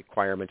other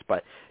requirements,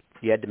 but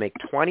you had to make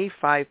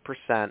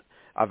 25%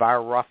 of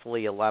our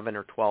roughly 11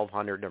 or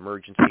 1,200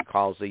 emergency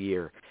calls a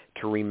year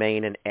to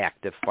remain an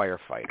active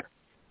firefighter.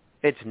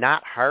 It's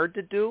not hard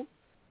to do,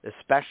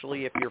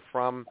 especially if you're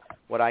from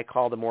what I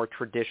call the more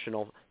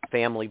traditional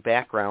family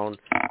background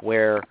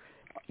where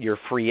you're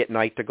free at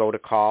night to go to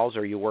calls,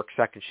 or you work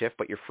second shift,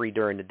 but you're free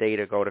during the day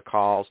to go to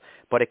calls.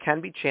 But it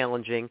can be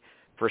challenging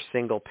for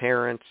single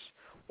parents,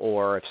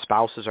 or if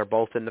spouses are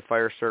both in the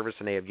fire service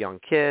and they have young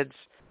kids,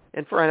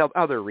 and for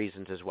other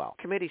reasons as well.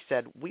 The committee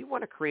said, we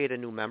want to create a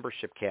new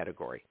membership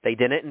category. They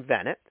didn't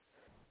invent it.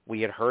 We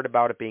had heard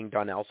about it being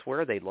done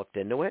elsewhere. They looked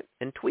into it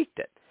and tweaked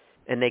it.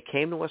 And they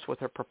came to us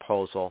with a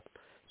proposal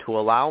to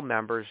allow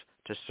members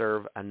to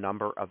serve a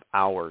number of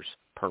hours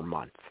per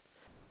month.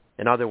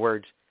 In other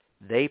words,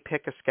 they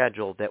pick a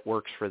schedule that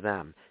works for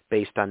them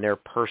based on their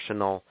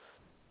personal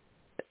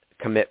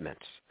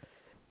commitments.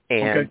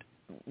 And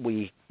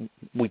we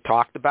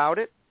talked about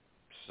it.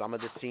 Some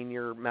of the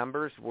senior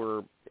members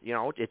were,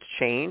 it's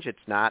change. It's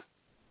not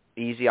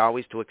easy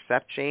always to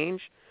accept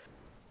change.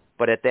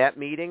 But at that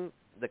meeting,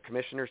 the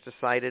commissioners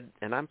decided,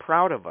 and I'm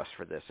proud of us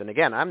for this. And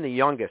again, I'm the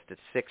youngest at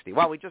 60.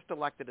 Well, we just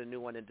elected a new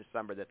one in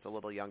December that's a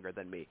little younger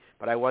than me,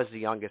 but I was the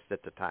youngest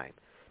at the time.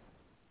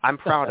 I'm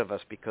proud of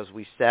us because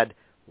we said,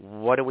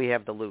 what do we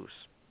have to lose?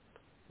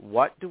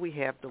 What do we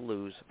have to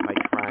lose by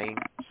trying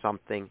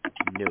something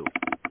new?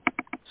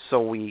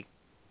 So we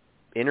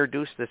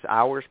introduced this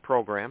hours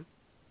program,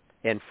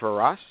 and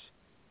for us,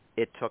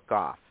 it took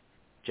off.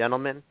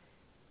 Gentlemen,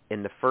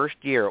 in the first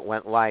year, it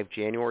went live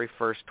January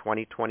 1st,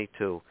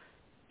 2022,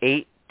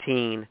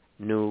 18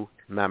 new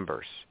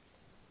members.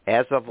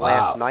 As of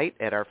last night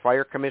at our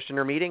fire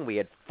commissioner meeting, we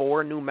had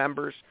 4 new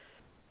members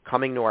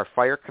coming to our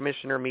fire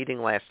commissioner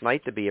meeting last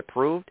night to be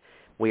approved.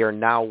 We are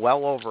now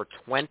well over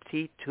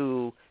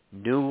 22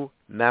 new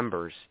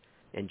members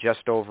in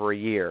just over a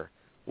year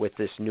with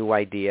this new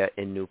idea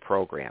and new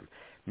program.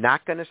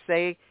 Not going to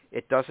say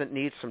it doesn't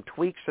need some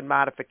tweaks and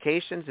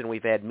modifications, and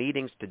we've had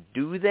meetings to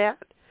do that.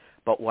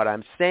 But what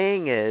I'm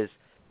saying is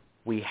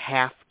we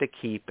have to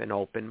keep an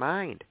open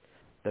mind.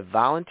 The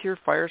volunteer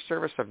fire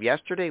service of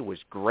yesterday was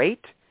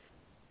great,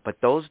 but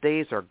those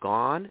days are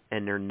gone,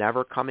 and they're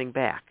never coming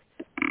back.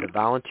 The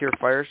volunteer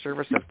fire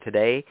service of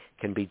today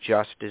can be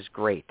just as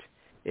great.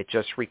 It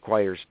just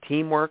requires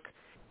teamwork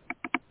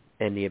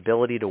and the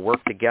ability to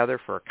work together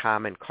for a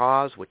common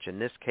cause, which in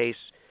this case,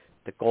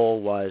 the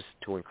goal was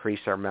to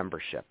increase our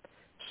membership.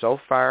 So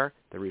far,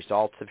 the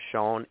results have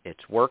shown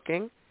it's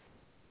working.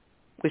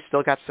 We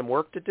still got some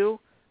work to do,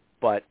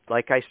 but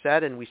like I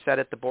said, and we said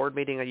at the board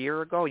meeting a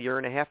year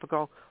and a half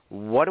ago,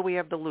 what do we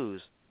have to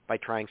lose by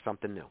trying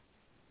something new?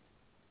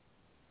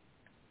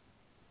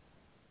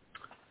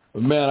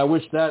 Man, I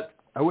wish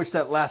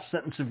that last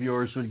sentence of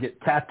yours would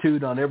get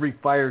tattooed on every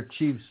fire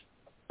chief's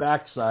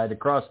backside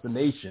across the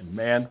nation,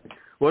 man.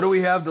 What do we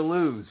have to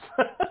lose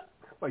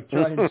by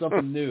trying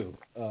something new?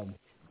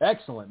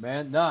 Excellent,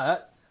 man. No,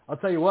 I'll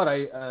tell you what,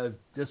 I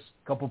just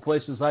a couple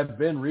places I've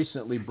been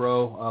recently,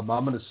 bro. I'm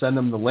going to send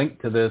them the link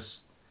to this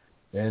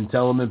and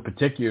tell them in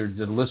particular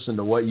to listen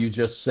to what you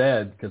just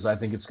said, because I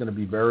think it's going to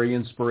be very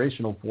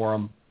inspirational for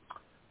them.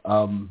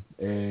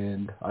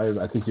 And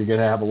I think you're going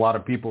to have a lot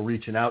of people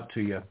reaching out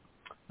to you.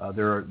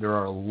 There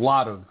are a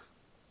lot of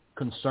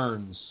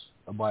concerns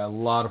by a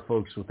lot of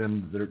folks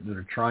within that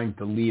are trying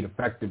to lead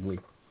effectively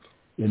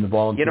in the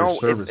volunteer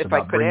service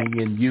about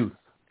bringing in youth.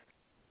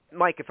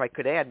 Mike, if I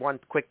could add one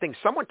quick thing.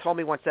 Someone told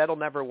me once that'll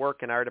never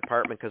work in our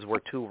department because we're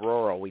too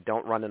rural. We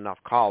don't run enough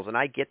calls, and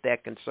I get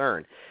that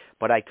concern.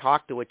 But I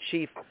talked to a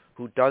chief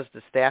who does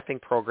the staffing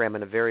program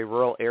in a very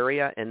rural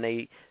area, and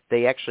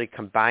they actually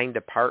combine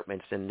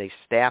departments, and they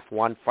staff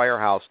one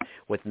firehouse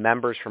with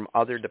members from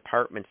other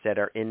departments that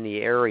are in the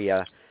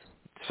area,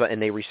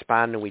 and they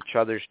respond to each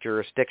other's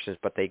jurisdictions,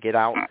 but they get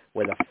out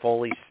with a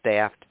fully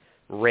staffed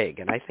rig,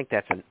 and I think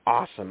that's an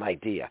awesome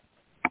idea.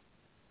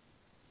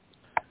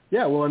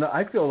 Yeah, well, and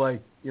I feel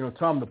like,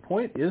 Tom, the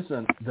point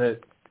isn't that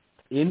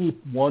any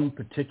one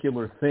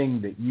particular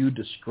thing that you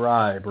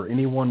describe or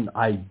any one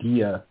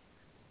idea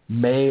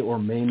may or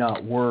may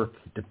not work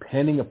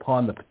depending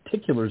upon the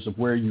particulars of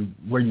where you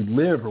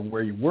live or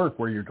where you work,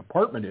 where your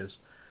department is.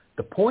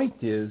 The point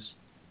is,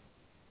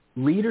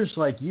 leaders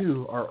like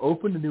you are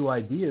open to new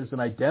ideas and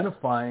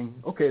identifying,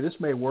 okay, this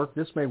may work,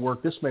 this may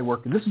work, this may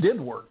work, and this did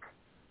work.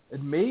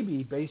 And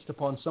maybe based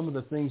upon some of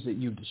the things that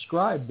you've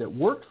described that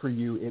worked for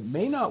you, it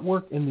may not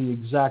work in the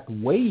exact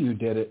way you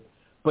did it,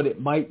 but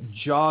it might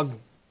jog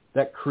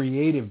that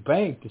creative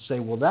bank to say,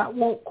 well, that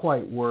won't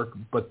quite work,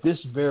 but this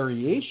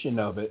variation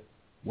of it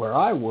where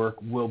I work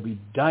will be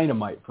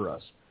dynamite for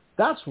us.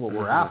 That's what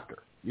we're after,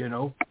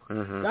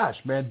 Gosh,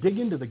 man, dig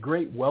into the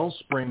great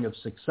wellspring of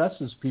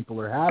successes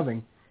people are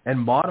having and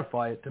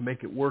modify it to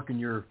make it work in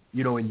your,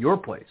 in your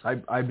place.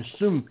 I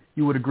assume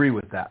you would agree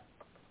with that.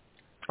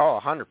 Oh,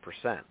 100%.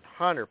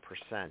 100%.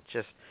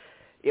 Just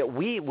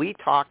we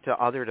talk to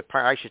other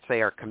departments. I should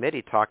say our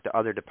committee talked to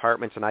other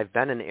departments, and I've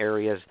been in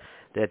areas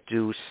that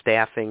do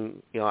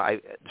staffing.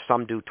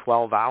 Some do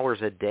 12 hours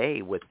a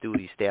day with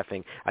duty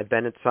staffing. I've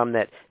been in some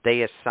that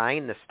they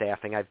assign the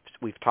staffing.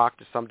 We've talked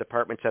to some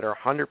departments that are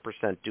 100%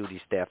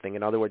 duty staffing.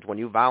 In other words, when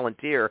you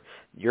volunteer,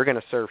 you're going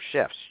to serve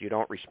shifts. You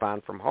don't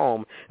respond from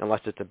home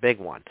unless it's a big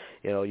one.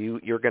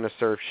 You're going to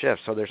serve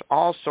shifts. So there's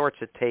all sorts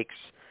of takes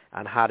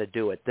on how to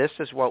do it. This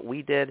is what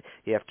we did.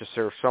 You have to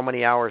serve so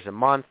many hours a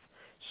month.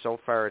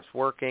 So far it's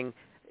working,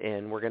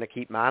 and we're going to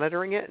keep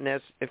monitoring it,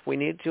 and if we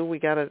need to, we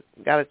got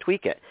to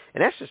tweak it.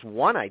 And that's just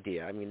one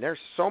idea. I mean, there's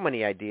so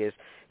many ideas.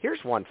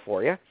 Here's one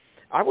for you.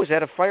 I was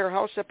at a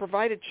firehouse that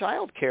provided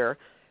child care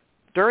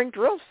during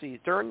drill season,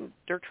 during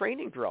their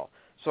training drill.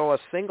 So a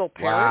single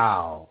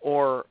parent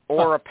or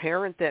a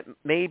parent that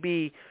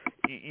maybe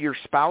your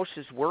spouse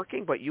is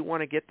working, but you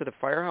want to get to the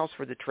firehouse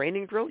for the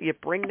training drill, you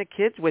bring the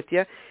kids with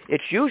you.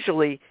 It's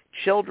usually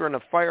children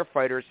of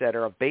firefighters that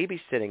are of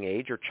babysitting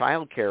age or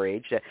child care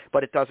age,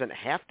 but it doesn't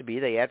have to be.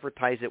 They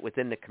advertise it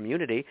within the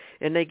community,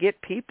 and they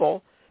get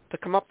people to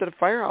come up to the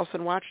firehouse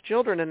and watch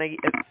children, and they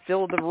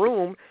fill the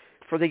room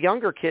for the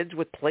younger kids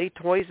with play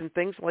toys and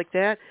things like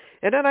that.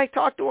 And then I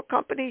talked to a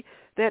company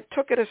that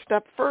took it a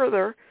step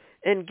further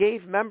and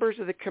gave members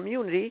of the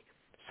community,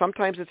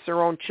 sometimes it's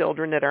their own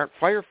children that aren't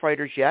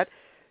firefighters yet,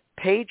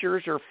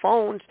 pagers or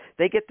phones.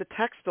 They get the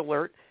text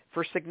alert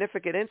for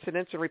significant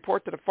incidents and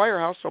report to the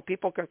firehouse so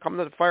people can come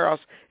to the firehouse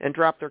and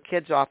drop their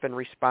kids off and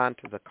respond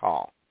to the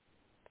call.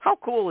 How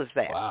cool is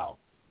that? Wow.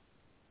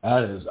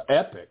 That is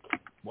epic.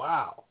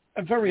 Wow.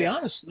 And very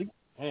honestly,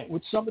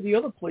 with some of the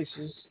other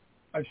places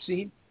I've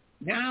seen,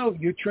 now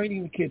you're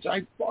training the kids.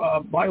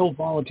 My old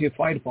volunteer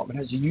fire department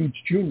has a huge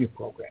junior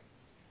program.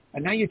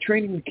 And now you're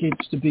training the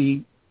kids to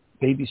be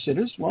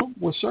babysitters. Well,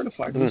 we're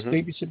certified as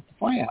babysitter at the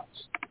firehouse.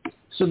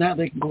 So now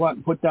they can go out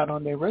and put that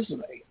on their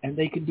resume, and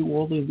they can do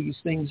all of these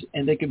things,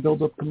 and they can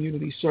build up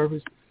community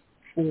service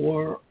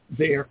for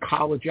their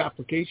college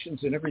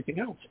applications and everything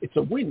else. It's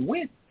a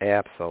win-win.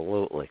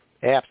 Absolutely.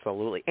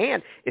 Absolutely.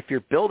 And if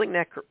you're building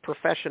that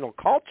professional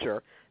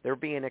culture, they're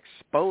being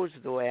exposed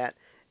to that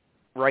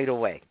right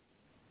away.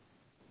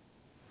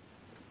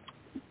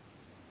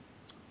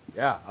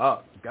 Yeah,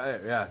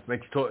 it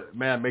makes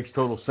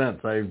total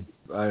sense.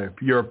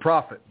 You're a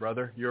prophet,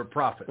 brother. You're a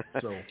prophet.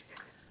 So,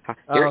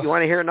 you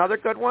want to hear another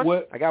good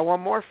one? I got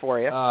one more for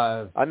you.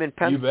 I'm in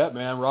You bet,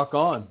 man. Rock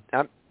on.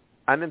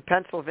 I'm in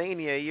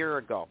Pennsylvania a year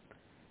ago.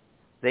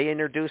 They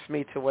introduced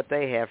me to what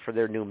they have for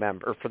their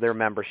for their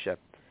membership.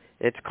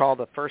 It's called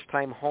a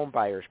First-Time Home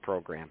Buyers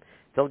Program.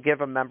 They'll give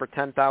a member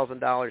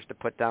 $10,000 to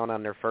put down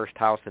on their first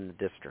house in the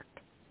district.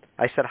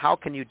 I said, how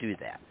can you do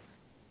that?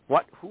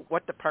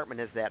 What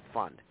department has that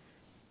fund?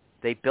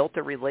 They built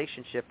a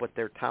relationship with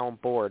their town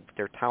board,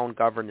 their town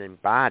governing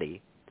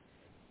body,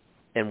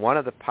 and one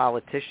of the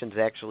politicians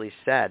actually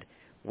said,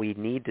 we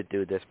need to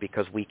do this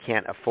because we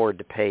can't afford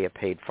to pay a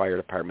paid fire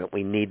department.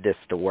 We need this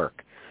to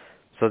work.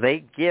 So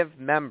they give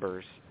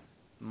members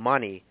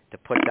money to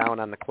put down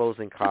on the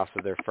closing costs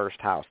of their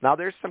first house. Now,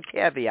 there's some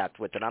caveats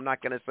with it. I'm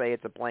not going to say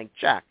it's a blank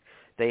check.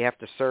 They have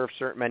to serve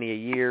certain many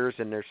years,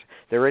 and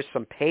there is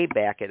some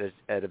payback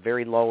at a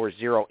very low or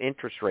zero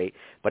interest rate,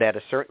 but at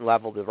a certain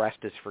level, the rest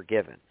is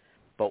forgiven.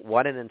 But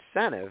what an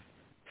incentive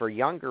for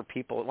younger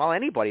people, well,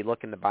 anybody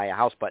looking to buy a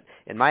house, but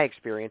in my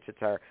experience,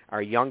 it's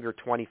our younger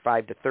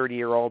 25 to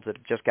 30-year-olds that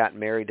have just gotten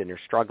married and they're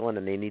struggling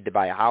and they need to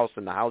buy a house,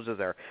 and the houses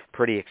are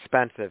pretty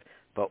expensive.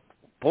 But,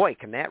 boy,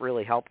 can that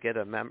really help get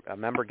a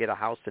member get a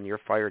house in your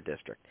fire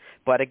district.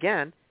 But,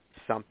 again,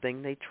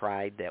 something they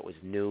tried that was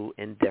new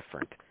and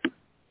different.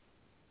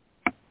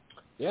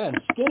 Yeah,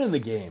 and skin in the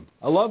game.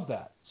 I love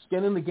that.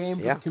 Skin in the game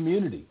for the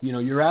community.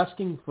 You're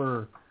asking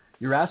for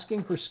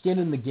skin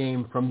in the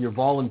game from your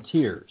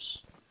volunteers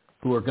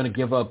who are going to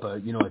give up a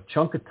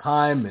chunk of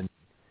time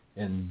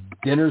and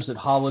dinners at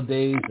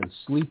holidays and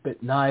sleep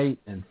at night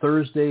and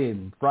Thursday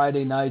and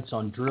Friday nights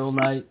on drill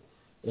night,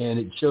 and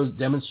it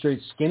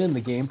demonstrates skin in the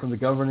game from the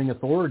governing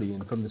authority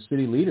and from the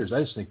city leaders.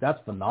 I just think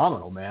that's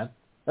phenomenal, man.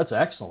 That's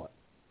excellent.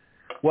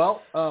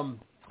 Well,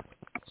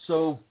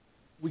 so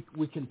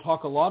we can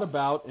talk a lot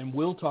about, and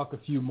we'll talk a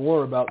few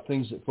more about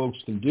things that folks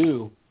can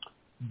do.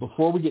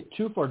 Before we get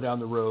too far down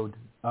the road,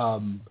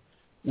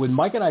 when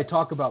Mike and I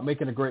talk about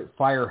making a great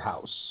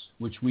firehouse,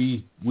 which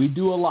we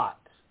do a lot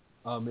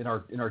in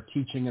our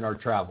teaching and our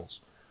travels,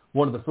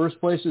 one of the first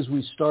places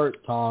we start,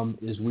 Tom,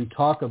 is we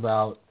talk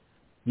about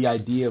the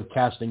idea of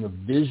casting a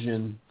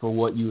vision for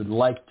what you would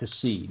like to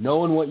see,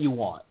 knowing what you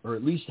want, or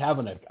at least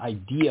having an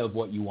idea of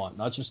what you want,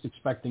 not just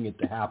expecting it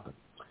to happen.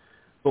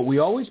 But we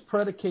always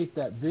predicate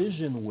that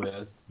vision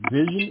with,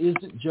 vision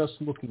isn't just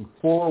looking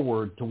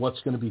forward to what's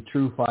going to be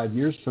true 5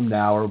 years from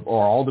now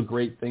or all the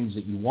great things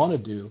that you want to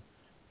do,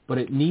 but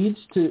it needs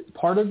to,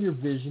 part of your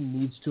vision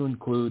needs to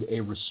include a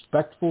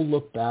respectful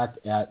look back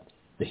at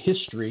the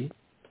history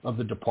of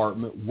the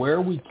department,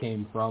 where we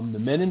came from, the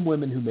men and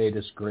women who made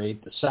us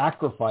great, the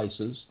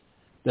sacrifices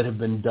that have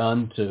been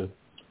done to,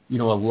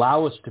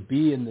 allow us to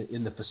be in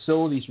the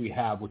facilities we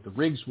have, with the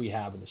rigs we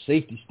have, and the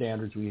safety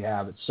standards we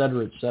have, et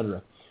cetera, et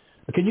cetera.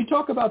 Can you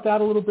talk about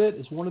that a little bit?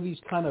 As one of these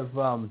kind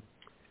of,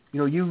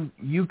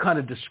 you kind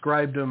of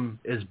described them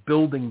as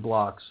building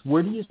blocks.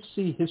 Where do you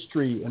see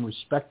history and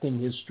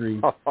respecting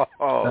history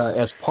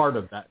as part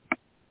of that?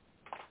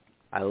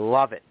 I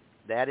love it.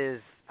 That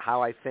is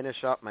how I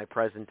finish up my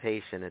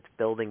presentation. It's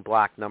building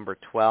block number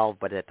 12,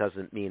 but it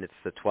doesn't mean it's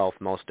the 12th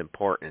most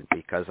important,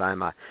 because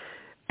I'm a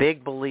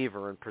big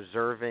believer in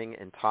preserving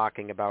and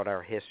talking about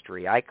our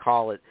history. I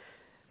call it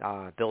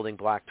building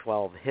block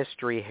 12,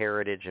 history,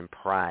 heritage, and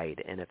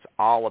pride, and it's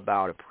all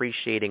about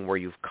appreciating where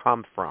you've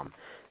come from,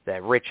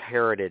 that rich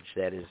heritage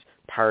that is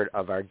part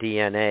of our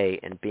DNA,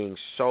 and being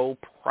so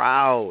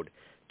proud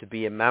to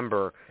be a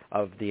member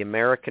of the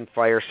American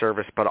Fire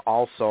Service, but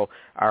also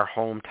our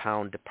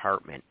hometown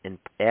department. And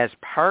as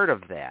part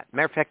of that,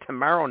 matter of fact,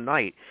 tomorrow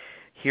night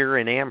here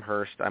in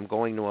Amherst, I'm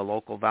going to a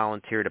local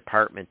volunteer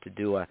department to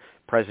do a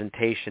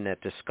presentation that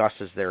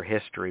discusses their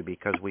history,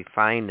 because we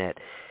find that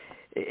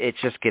it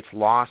just gets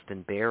lost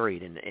and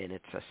buried, and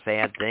it's a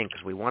sad thing,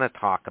 because we want to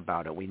talk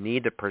about it. We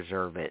need to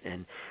preserve it.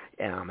 And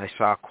I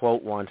saw a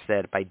quote once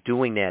that by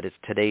doing that, it's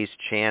today's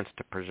chance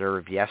to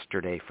preserve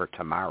yesterday for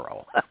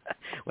tomorrow,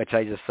 which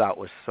I just thought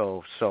was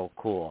so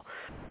cool.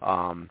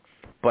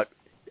 But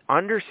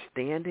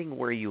understanding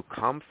where you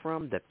come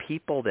from, the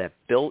people that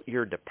built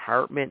your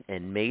department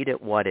and made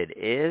it what it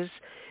is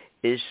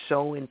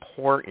so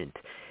important.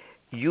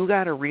 You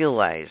got to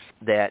realize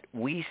that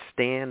we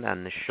stand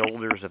on the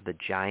shoulders of the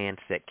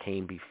giants that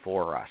came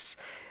before us.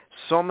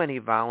 So many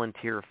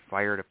volunteer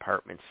fire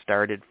departments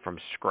started from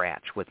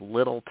scratch with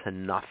little to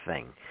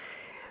nothing.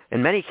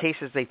 In many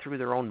cases, they threw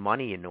their own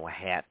money into a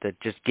hat to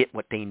just get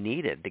what they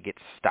needed to get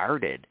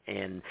started,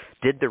 and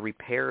did the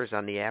repairs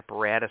on the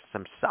apparatus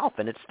themselves,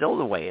 and it's still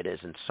the way it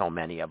is in so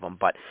many of them.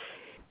 But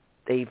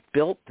they've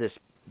built this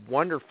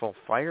wonderful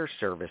fire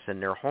service in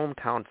their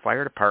hometown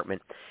fire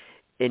department,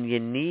 and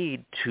you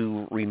need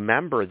to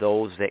remember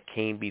those that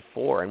came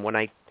before. And when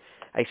I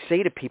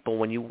say to people,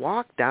 when you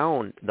walk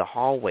down the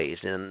hallways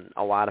in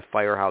a lot of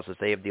firehouses,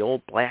 they have the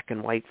old black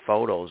and white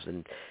photos,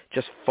 and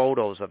just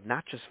photos of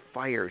not just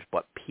fires,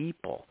 but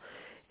people.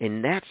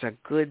 And that's a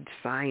good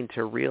sign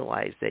to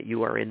realize that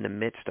you are in the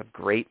midst of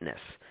greatness.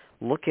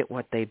 Look at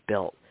what they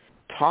built.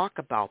 Talk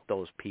about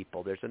those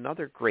people. There's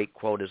another great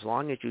quote: as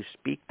long as you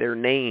speak their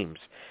names,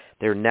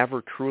 they're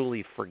never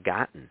truly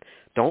forgotten.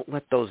 Don't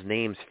let those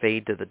names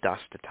fade to the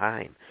dust of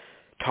time.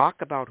 Talk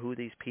about who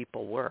these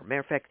people were.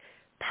 Matter of fact,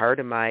 part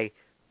of my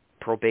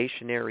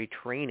probationary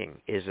training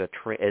is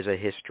a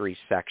history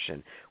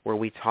section where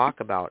we talk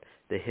about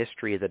the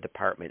history of the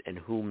department and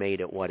who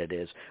made it what it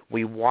is.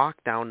 We walk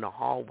down the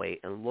hallway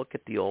and look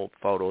at the old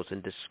photos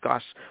and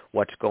discuss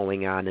what's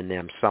going on in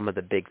them, some of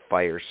the big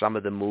fires, some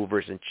of the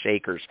movers and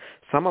shakers,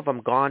 some of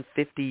them gone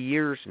 50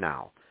 years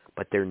now,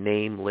 but their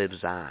name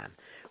lives on.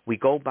 We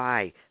go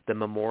by the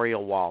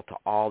memorial wall to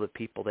all the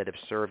people that have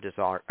served as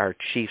our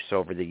chiefs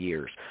over the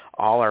years.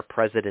 All our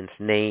presidents'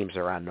 names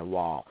are on the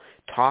wall.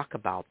 Talk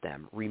about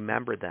them.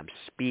 Remember them.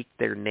 Speak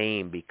their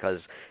name, because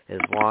as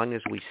long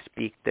as we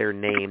speak their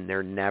name,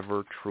 they're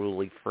never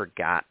truly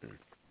forgotten.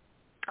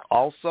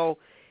 Also,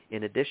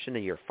 in addition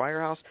to your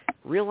firehouse,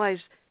 realize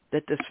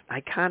that this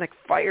iconic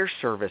fire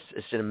service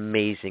is an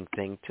amazing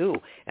thing too.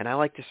 And I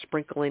like to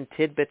sprinkle in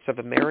tidbits of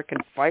American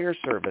fire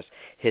service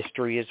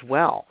history as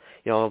well.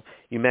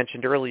 You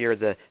mentioned earlier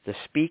the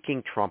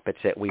speaking trumpets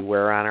that we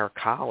wear on our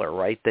collar,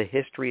 right? The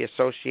history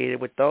associated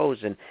with those.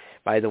 And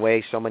by the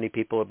way, so many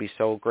people would be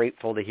so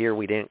grateful to hear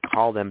we didn't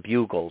call them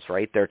bugles,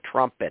 right? They're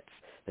trumpets.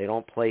 They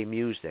don't play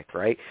music,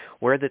 right?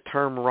 Where the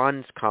term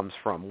runs comes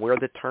from, where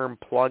the term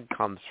plug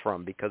comes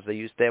from, because they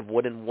used to have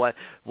wooden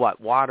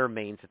water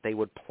mains that they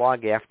would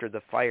plug after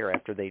the fire,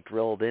 after they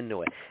drilled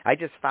into it. I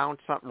just found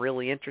something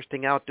really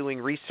interesting out doing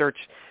research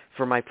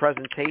for my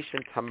presentation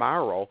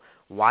tomorrow.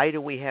 Why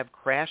do we have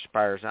crash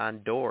bars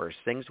on doors?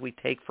 Things we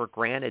take for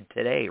granted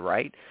today,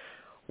 right?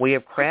 We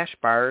have crash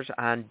bars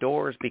on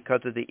doors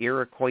because of the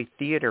Iroquois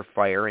Theater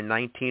fire in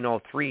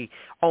 1903.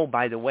 Oh,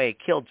 by the way, it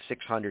killed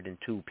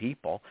 602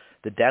 people,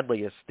 the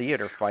deadliest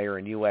theater fire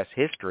in U.S.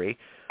 history.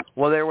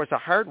 Well, there was a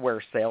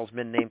hardware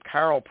salesman named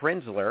Carl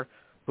Prinzler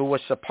who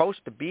was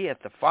supposed to be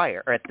at the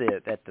fire,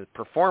 at the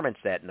performance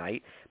that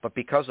night, but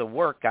because of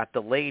work got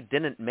delayed,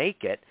 didn't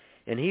make it,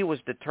 and he was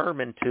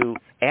determined to,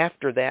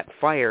 after that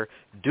fire,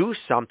 do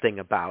something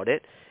about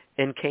it,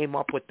 and came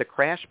up with the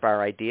crash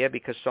bar idea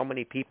because so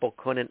many people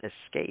couldn't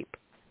escape.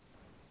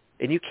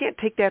 And you can't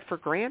take that for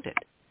granted.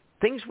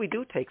 Things we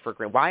do take for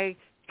granted. Why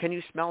can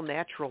you smell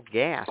natural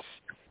gas?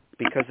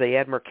 Because they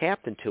add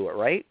mercaptan to it,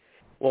 right?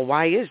 Well,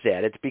 why is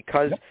that? It's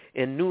because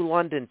in New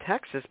London,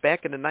 Texas,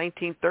 back in the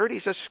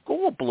 1930s, a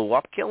school blew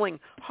up, killing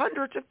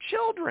hundreds of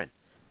children.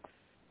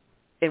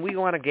 And we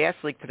go on a gas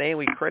leak today and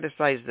we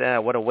criticize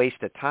what a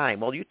waste of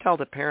time. Well, you tell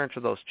the parents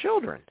of those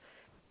children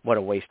what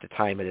a waste of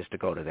time it is to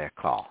go to that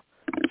call.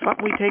 It's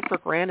something we take for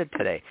granted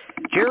today.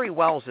 Jerry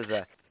Wells is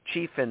a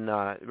chief and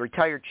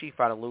retired chief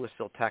out of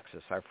Louisville,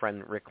 Texas, our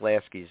friend Rick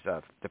Lasky's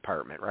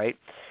department, right?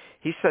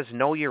 He says,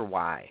 know your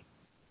why.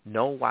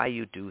 Know why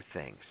you do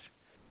things.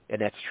 And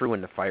that's true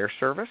in the fire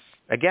service.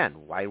 Again,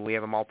 why do we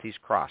have a Maltese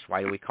cross?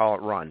 Why do we call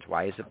it runs?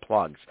 Why is it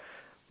plugs?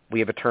 We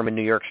have a term in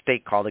New York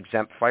State called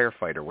exempt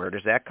firefighter. Where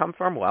does that come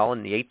from? Well,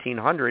 in the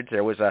 1800s,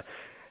 there was a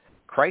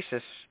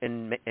crisis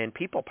in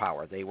people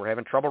power. They were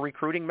having trouble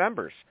recruiting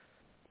members.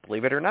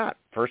 Believe it or not,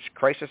 first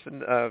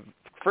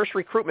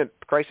recruitment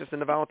crisis in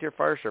the volunteer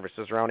fire service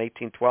was around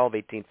 1812,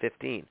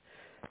 1815.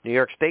 New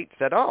York State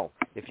said,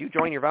 if you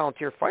join your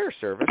volunteer fire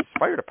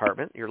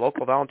department, your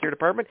local volunteer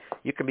department,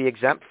 you can be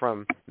exempt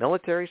from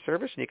military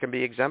service and you can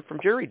be exempt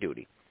from jury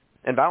duty.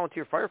 And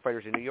volunteer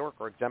firefighters in New York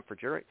are exempt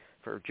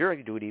for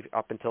jury duty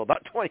up until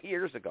about 20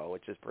 years ago,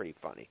 which is pretty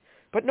funny.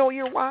 But know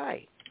your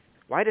why.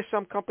 Why do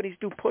some companies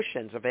do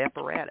push-ins of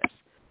apparatus?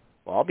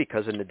 Well,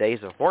 because in the days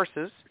of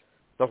horses,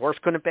 the horse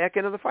couldn't back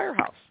into the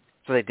firehouse.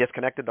 So they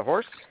disconnected the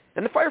horse,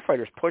 and the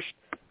firefighters pushed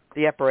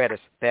the apparatus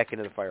back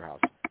into the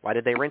firehouse. Why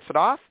did they rinse it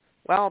off?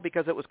 Well,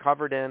 because it was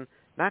covered in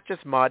not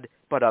just mud,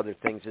 but other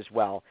things as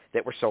well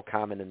that were so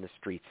common in the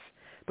streets.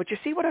 But you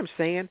see what I'm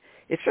saying?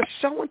 It's just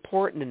so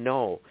important to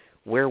know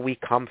where we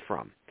come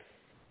from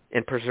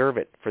and preserve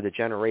it for the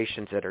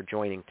generations that are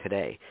joining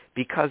today.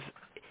 Because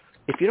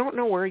if you don't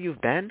know where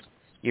you've been,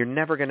 you're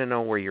never going to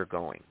know where you're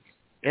going.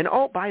 And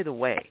by the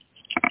way,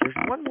 there's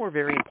one more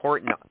very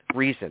important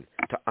reason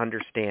to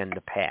understand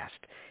the past.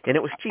 And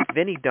it was Chief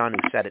Vinnie Dunn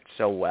who said it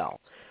so well.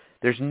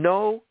 There's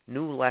no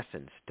new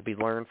lessons to be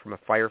learned from a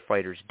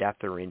firefighter's death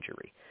or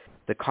injury.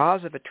 The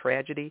cause of a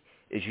tragedy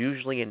is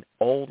usually an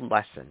old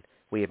lesson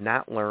we have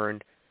not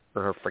learned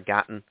or have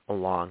forgotten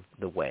along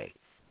the way.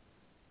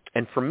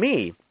 And for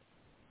me,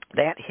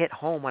 that hit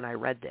home when I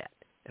read that,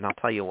 and I'll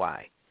tell you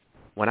why.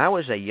 When I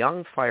was a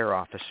young fire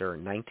officer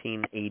in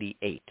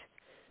 1988,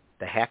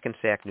 the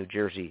Hackensack, New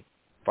Jersey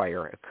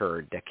fire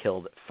occurred that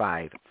killed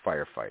 5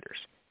 firefighters.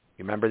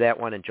 You remember that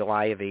one in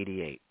July of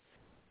 88?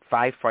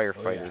 5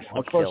 firefighters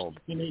were killed.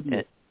 And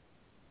it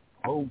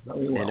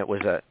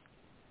was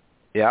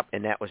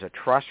and that was a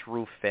truss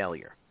roof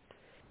failure.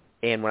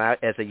 And when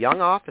as a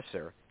young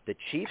officer, the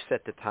chiefs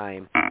at the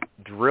time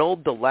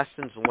drilled the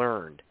lessons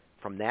learned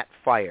from that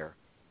fire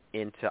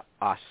into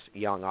us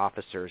young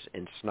officers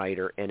in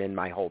Snyder and in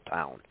my whole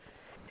town.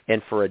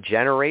 And for a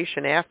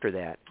generation after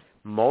that,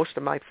 most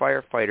of my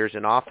firefighters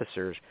and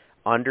officers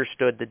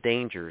understood the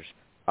dangers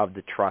of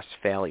the truss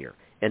failure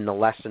and the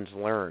lessons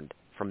learned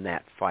from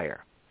that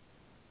fire.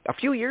 A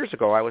few years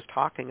ago, I was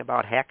talking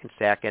about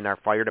Hackensack in our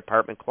fire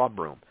department club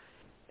room,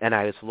 and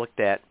I was looked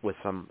at with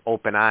some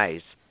open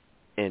eyes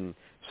and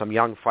some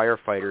young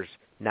firefighters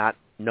not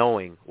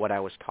knowing what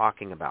I was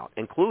talking about,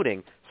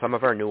 including some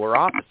of our newer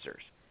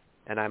officers.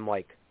 And I'm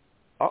like,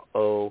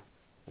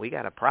 we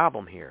got a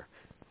problem here.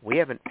 We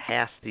haven't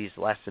passed these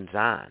lessons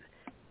on.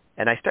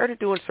 And I started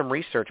doing some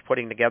research,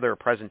 putting together a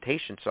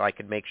presentation so I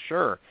could make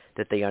sure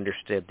that they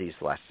understood these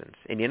lessons.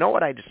 And you know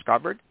what I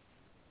discovered?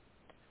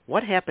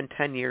 What happened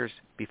 10 years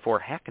before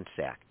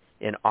Hackensack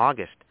in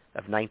August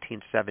of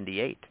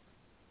 1978?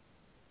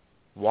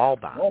 Wall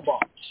bombs.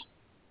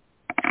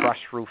 Truss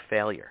roof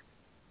failure.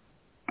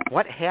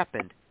 What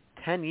happened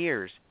 10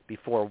 years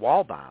before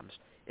wall bombs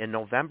in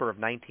November of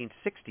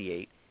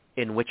 1968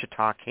 in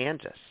Wichita,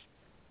 Kansas?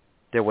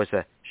 There was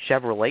a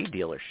Chevrolet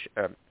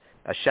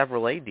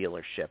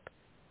dealership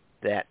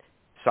that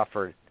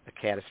suffered a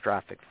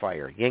catastrophic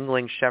fire,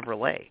 Yingling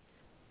Chevrolet,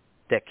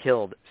 that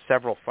killed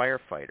several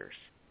firefighters,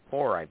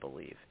 4, I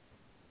believe,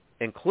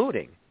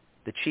 including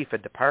the chief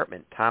of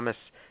department, Thomas,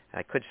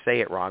 I could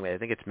say it wrong, I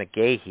think it's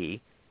McGahee,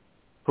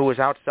 who was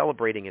out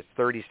celebrating his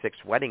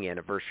 36th wedding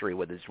anniversary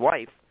with his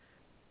wife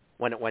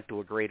when it went to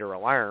a greater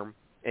alarm,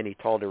 and he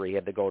told her he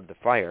had to go to the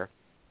fire,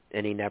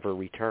 and he never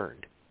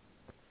returned.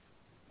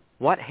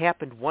 What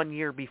happened 1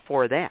 year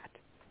before that?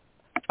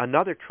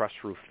 Another truss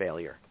roof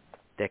failure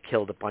that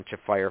killed a bunch of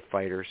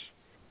firefighters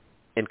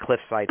in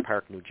Cliffside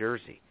Park, New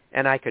Jersey.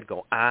 And I could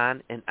go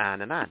on and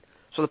on and on.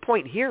 So the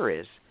point here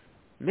is,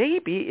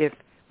 maybe if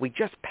we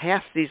just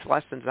passed these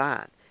lessons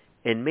on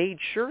and made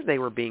sure they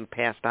were being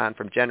passed on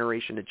from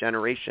generation to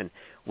generation,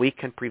 we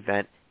can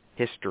prevent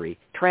history,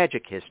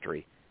 tragic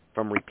history,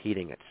 from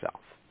repeating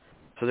itself.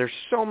 So there's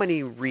so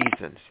many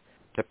reasons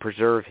to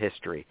preserve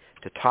history,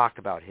 to talk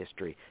about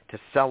history, to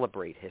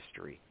celebrate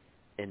history,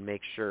 and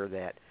make sure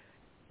that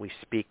we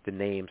speak the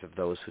names of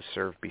those who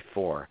served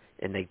before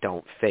and they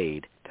don't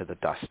fade to the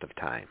dust of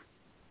time.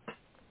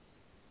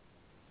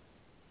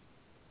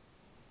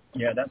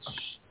 Yeah, that's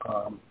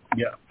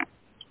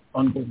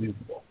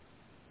unbelievable.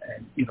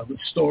 And the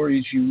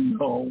stories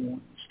the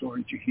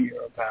stories you hear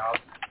about,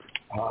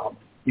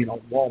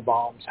 wall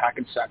bombs,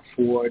 Hackensack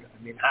Ford.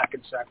 I mean,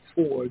 Hackensack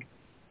Ford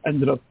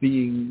ended up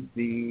being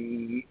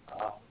the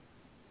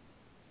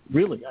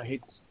really, I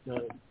hate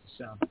the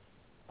sound.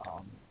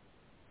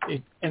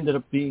 It ended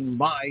up being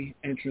my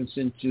entrance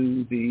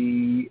into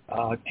the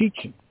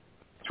teaching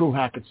through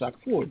Hackensack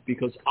Ford,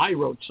 because I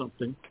wrote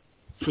something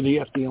for the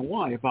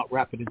FDNY about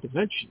rapid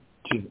intervention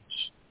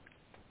teams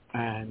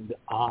and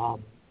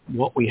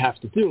what we have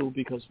to do,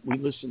 because we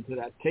listen to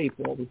that tape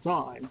all the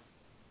time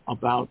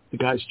about the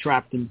guys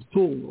trapped in the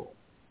tool room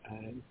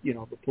and,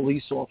 the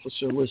police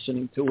officer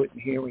listening to it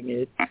and hearing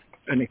it,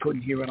 and they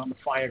couldn't hear it on the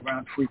fire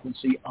ground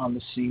frequency on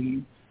the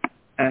scene.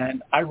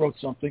 And I wrote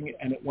something,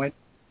 and it went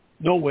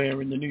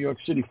nowhere in the New York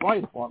City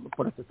Fire Department.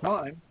 But at the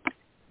time,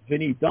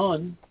 Vinny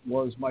Dunn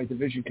was my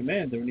division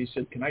commander, and he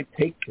said, "Can I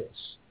take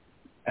this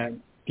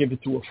and give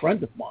it to a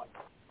friend of mine?"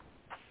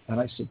 And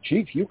I said,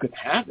 "Chief, you can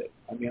have it.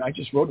 I mean, I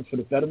just wrote it for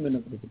the betterment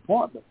of the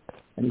department."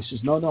 And he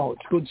says, no,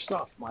 it's good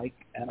stuff, Mike,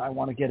 and I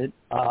want to get it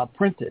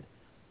printed.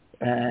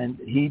 And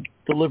he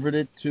delivered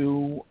it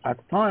at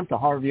the time, to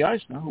Harvey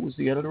Eisner, who was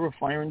the editor of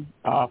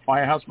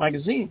Firehouse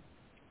Magazine.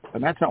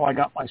 And that's how I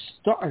got my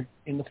start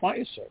in the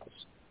fire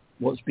service,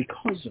 was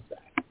because of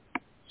that.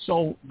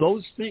 So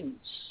those things,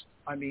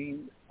 I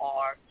mean,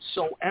 are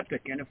so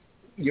epic. And if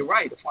you're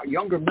right, if our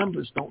younger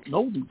members don't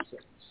know these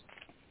things,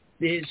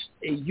 there's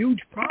a huge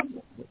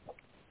problem with them.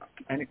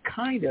 And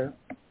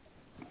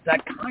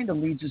that kind of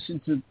leads us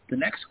into the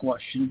next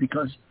question,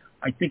 because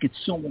I think it's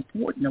so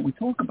important that we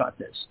talk about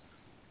this.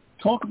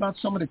 Talk about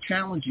some of the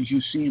challenges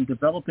you see in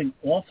developing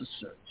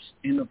officers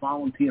in the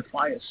volunteer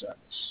fire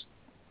service.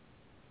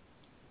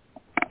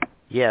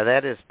 Yeah,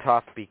 that is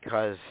tough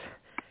because,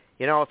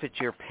 if it's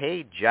your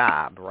paid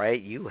job,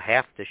 right, you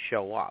have to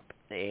show up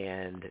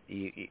and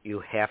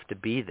you have to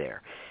be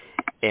there.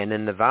 And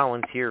in the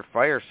volunteer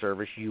fire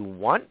service, you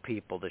want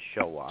people to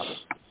show up,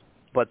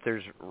 but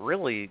there's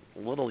really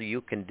little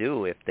you can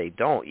do if they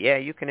don't. Yeah,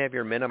 you can have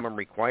your minimum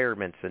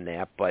requirements in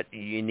that, but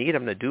you need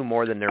them to do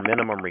more than their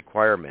minimum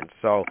requirements.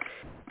 So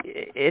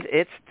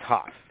it's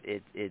tough.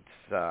 It's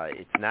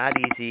not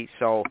easy.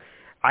 So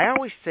I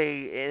always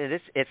say, and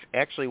it's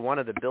actually one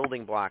of the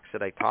building blocks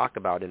that I talk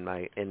about in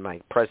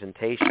my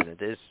presentation.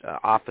 It is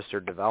officer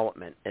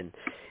development. And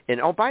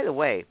oh, by the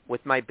way,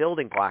 with my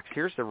building blocks,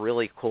 here's the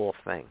really cool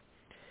thing.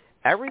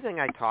 Everything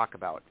I talk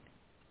about,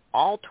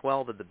 all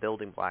 12 of the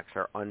building blocks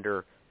are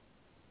under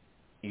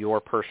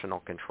your personal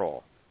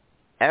control.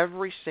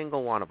 Every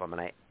single one of them.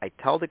 And I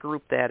tell the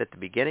group that at the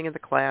beginning of the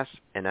class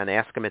and then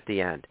ask them at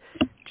the end,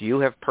 do you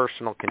have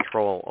personal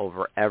control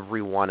over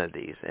every one of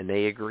these? And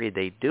they agree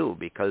they do,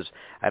 because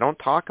I don't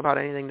talk about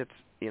anything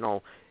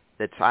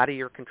that's out of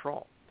your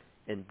control.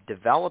 And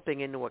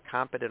developing into a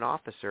competent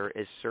officer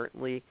is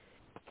certainly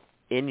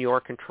in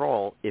your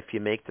control if you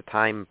make the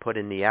time and put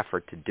in the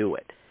effort to do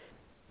it.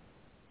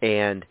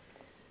 And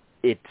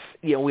it's,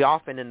 we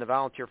often in the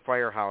volunteer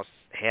firehouse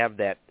have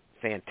that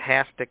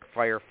fantastic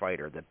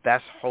firefighter, the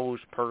best hose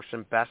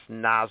person, best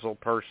nozzle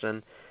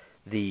person,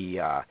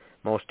 the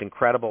most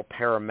incredible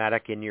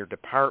paramedic in your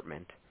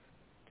department.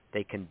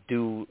 They can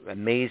do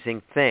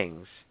amazing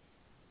things,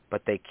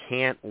 but they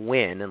can't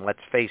win. And let's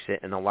face it,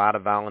 in a lot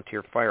of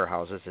volunteer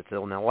firehouses, it's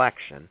an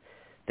election.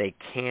 They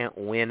can't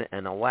win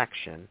an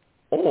election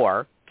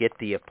or get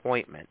the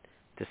appointment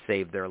to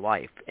save their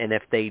life. And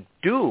if they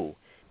do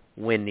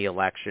win the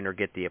election or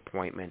get the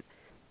appointment,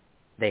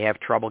 they have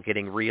trouble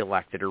getting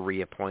reelected or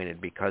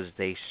reappointed because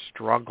they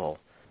struggle.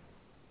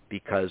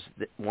 Because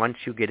once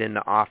you get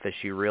into office,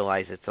 you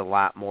realize it's a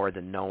lot more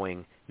than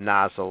knowing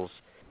nozzles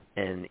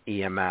and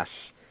EMS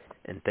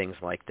and things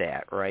like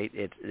that, right?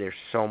 There's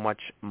so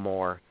much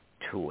more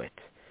to it.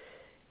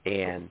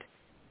 And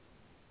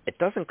it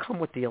doesn't come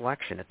with the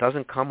election. It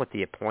doesn't come with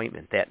the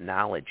appointment, that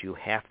knowledge. You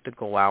have to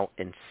go out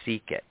and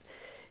seek it.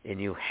 And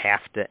you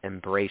have to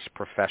embrace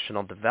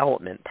professional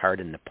development,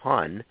 pardon the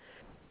pun,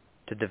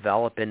 to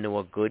develop into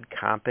a good,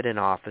 competent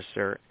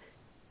officer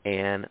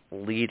and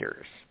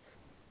leaders.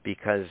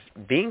 Because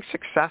being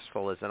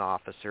successful as an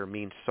officer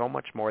means so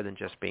much more than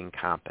just being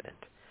competent.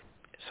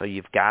 So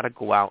you've got to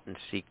go out and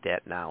seek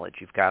that knowledge.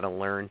 You've got to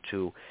learn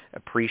to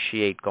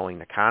appreciate going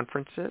to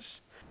conferences.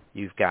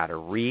 You've got to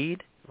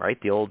read,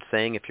 right? The old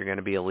saying, if you're going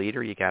to be a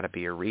leader, you got to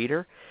be a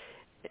reader.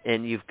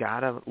 And you've got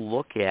to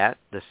look at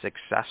the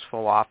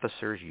successful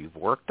officers you've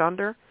worked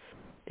under,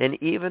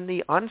 and even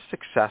the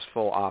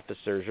unsuccessful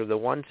officers, or the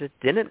ones that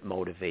didn't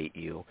motivate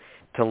you,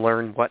 to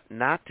learn what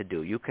not to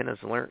do. You can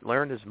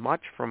learn as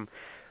much from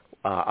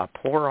a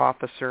poor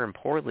officer and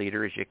poor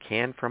leader as you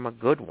can from a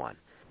good one.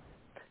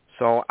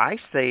 So I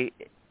say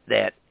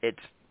that it's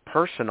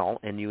personal,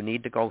 and you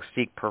need to go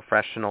seek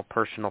professional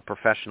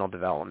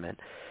development.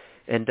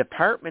 And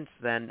departments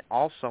then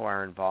also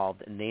are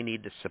involved, and they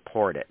need to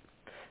support it.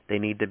 They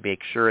need to make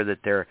sure that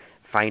they're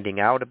finding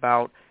out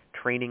about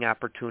training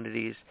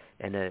opportunities,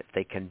 and if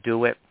they can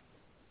do it,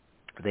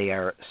 they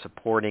are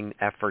supporting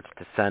efforts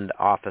to send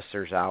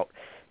officers out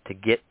to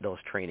get those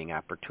training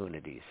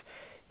opportunities,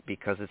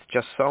 because it's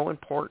just so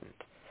important.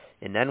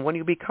 And then when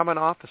you become an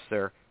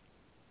officer,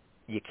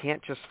 you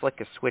can't just flick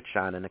a switch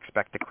on and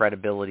expect the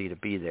credibility to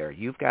be there.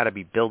 You've got to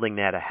be building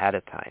that ahead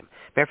of time.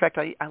 Matter of fact,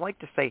 I like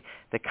to say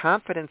the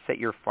confidence that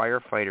your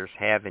firefighters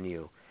have in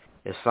you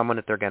as someone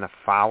that they're going to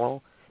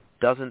follow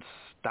doesn't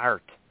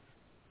start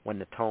when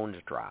the tones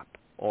drop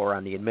or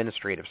on the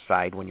administrative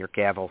side when your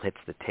gavel hits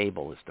the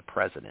table as the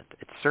president.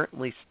 It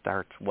certainly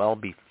starts well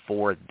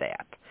before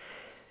that.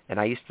 And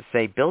I used to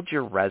say, build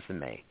your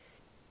resume.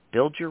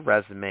 Build your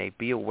resume.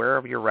 Be aware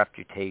of your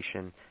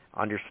reputation.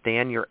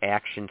 Understand your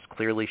actions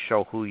clearly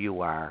show who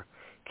you are.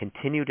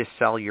 Continue to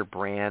sell your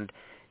brand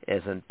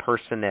as a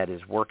person that is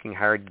working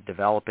hard to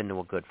develop into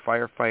a good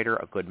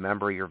firefighter, a good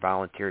member of your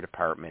volunteer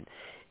department.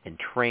 And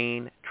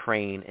train,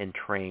 train, and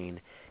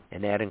train.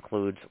 And that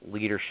includes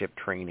leadership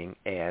training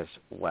as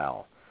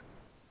well.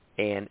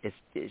 And it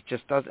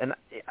just does. And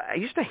I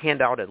used to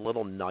hand out a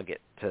little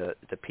nugget to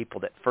the people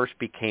that first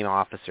became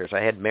officers. I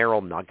had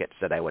Merrill nuggets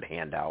that I would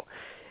hand out.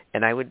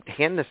 And I would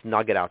hand this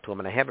nugget out to them,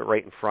 and I have it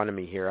right in front of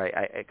me here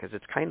because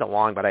it's kind of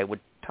long, but I would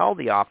tell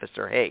the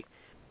officer, hey,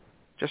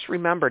 just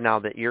remember now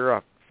that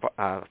you're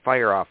a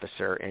fire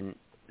officer, and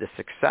the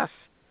success,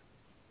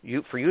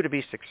 for you to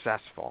be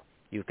successful,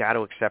 you've got to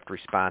accept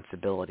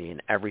responsibility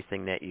in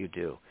everything that you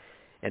do.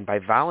 And by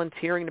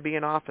volunteering to be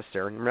an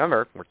officer, and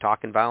remember, we're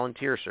talking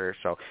volunteer, sir,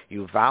 so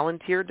you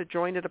volunteered to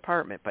join the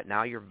department, but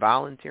now you're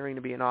volunteering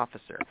to be an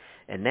officer.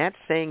 And that's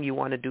saying you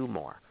want to do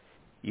more.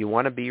 You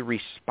want to be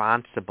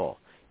responsible.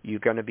 You're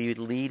going to be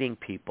leading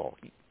people.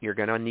 You're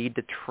going to need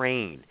to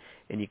train,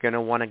 and you're going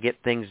to want to get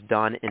things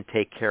done and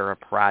take care of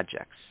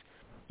projects.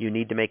 You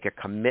need to make a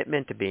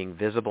commitment to being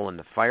visible in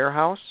the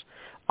firehouse,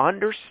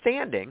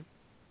 understanding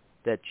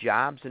that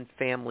jobs and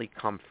family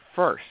come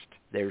first.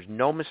 There's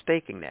no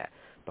mistaking that.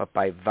 But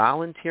by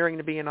volunteering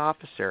to be an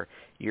officer,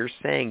 you're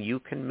saying you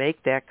can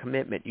make that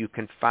commitment. You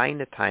can find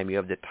the time. You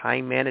have the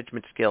time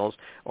management skills,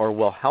 or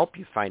will help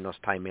you find those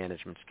time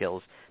management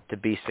skills to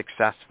be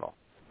successful.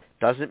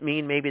 Doesn't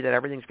mean maybe that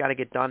everything's got to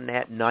get done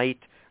that night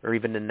or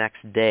even the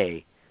next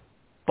day,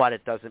 but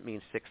it doesn't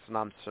mean 6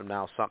 months from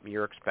now something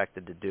you're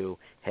expected to do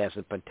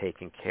hasn't been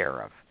taken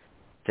care of.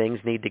 Things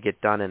need to get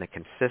done in a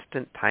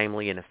consistent,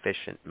 timely, and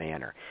efficient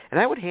manner. And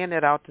I would hand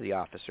that out to the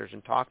officers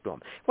and talk to them.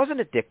 It wasn't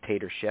a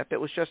dictatorship.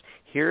 It was just,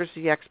 here's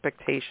the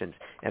expectations,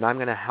 and I'm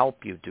going to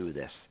help you do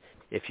this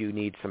if you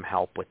need some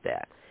help with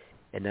that.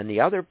 And then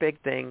the other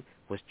big thing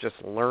was just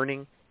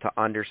learning to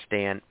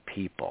understand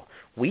people.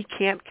 We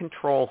can't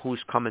control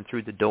who's coming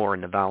through the door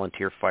in the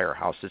volunteer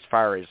firehouse as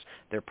far as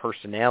their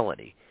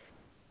personality.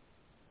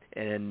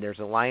 And there's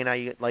a line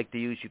I like to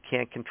use, you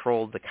can't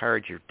control the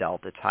cards you're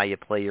dealt. It's how you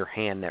play your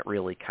hand that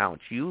really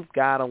counts. You've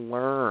got to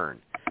learn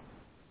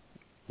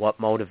what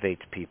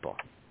motivates people,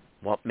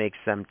 what makes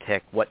them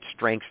tick, what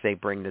strengths they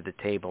bring to the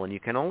table. And you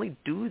can only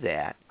do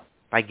that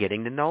by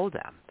getting to know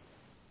them.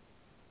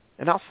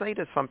 And I'll say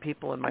to some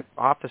people in my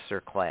officer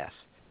class,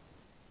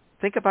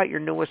 think about your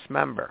newest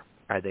member.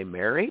 Are they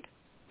married?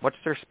 What's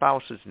their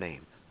spouse's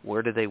name?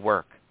 Where do they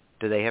work?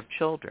 Do they have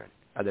children?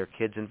 Are their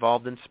kids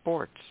involved in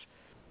sports?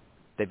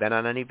 They've been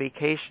on any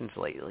vacations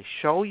lately?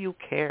 Show you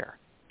care.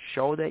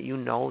 Show that you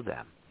know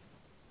them.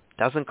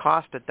 Doesn't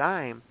cost a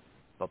dime,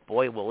 but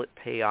boy, will it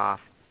pay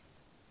off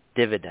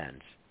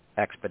dividends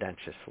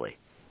exponentially.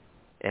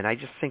 And I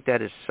just think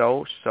that is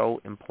so, so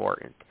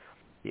important.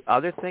 The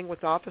other thing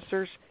with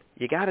officers,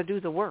 you got to do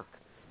the work.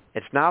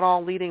 It's not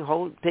all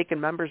taking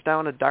members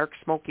down a dark,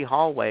 smoky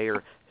hallway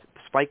or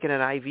spiking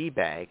an IV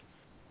bag.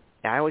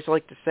 I always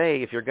like to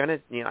say, if you're going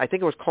to, I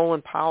think it was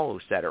Colin Powell who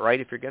said it,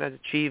 right? If you're going to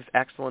achieve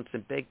excellence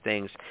in big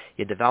things,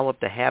 you develop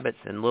the habits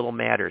in little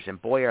matters.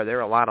 And boy, are there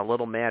a lot of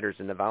little matters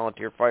in the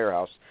volunteer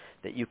firehouse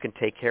that you can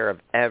take care of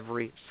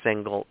every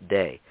single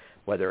day,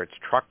 whether it's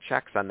truck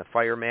checks on the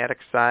firematic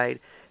side,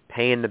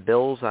 paying the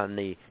bills on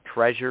the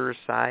treasurer's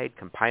side,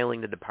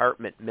 compiling the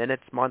department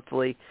minutes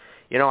monthly.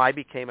 I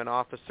became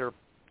a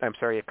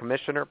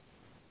commissioner.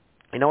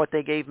 You know what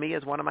they gave me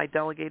as one of my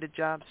delegated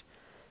jobs?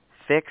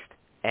 Fixed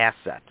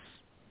assets.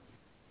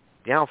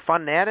 You know how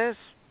fun that is?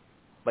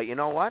 But you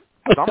know what?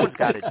 Someone's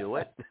got to do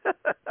it.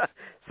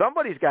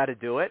 Somebody's got to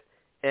do it.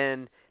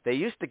 And they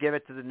used to give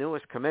it to the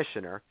newest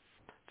commissioner,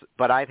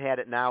 but I've had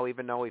it now,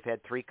 even though we've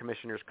had 3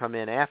 commissioners come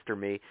in after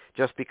me,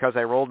 just because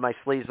I rolled my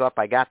sleeves up,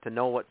 I got to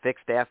know what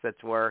fixed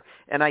assets were,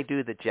 and I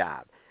do the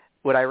job.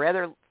 Would I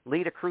rather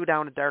lead a crew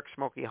down a dark,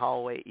 smoky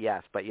hallway?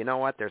 Yes. But you know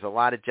what? There's a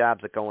lot of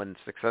jobs that go in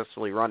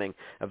successfully running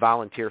a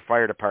volunteer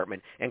fire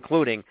department,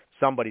 including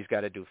somebody's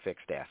got to do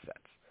fixed assets.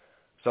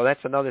 So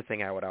that's another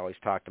thing I would always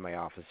talk to my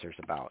officers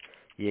about.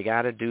 You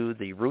got to do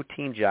the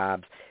routine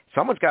jobs.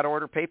 Someone's got to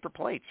order paper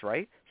plates,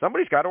 right?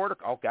 Somebody's got to order.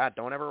 Oh, God,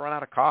 don't ever run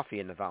out of coffee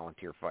in the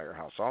volunteer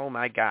firehouse. Oh,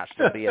 my gosh,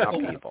 there'll be enough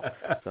people.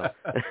 So,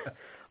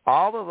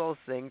 All of those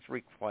things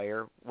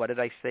require, what did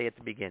I say at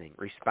the beginning?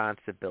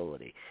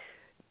 Responsibility.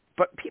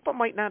 But people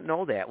might not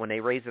know that when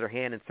they raise their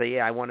hand and say,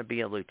 yeah, I want to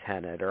be a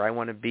lieutenant, or I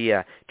want to be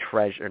a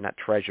not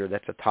treasurer,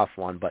 that's a tough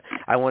one, but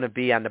I want to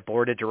be on the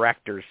board of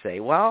directors, say.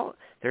 Well,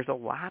 there's a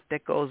lot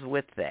that goes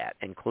with that,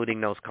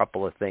 including those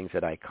couple of things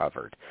that I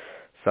covered.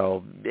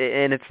 So,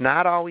 and it's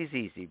not always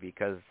easy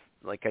because,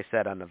 like I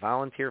said, on the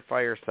volunteer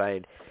fire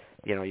side,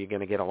 you're going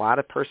to get a lot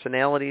of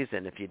personalities,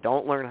 and if you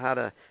don't learn how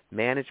to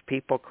manage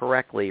people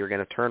correctly, you're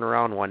going to turn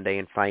around one day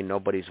and find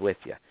nobody's with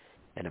you.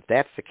 And if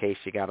that's the case,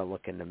 you got to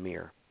look in the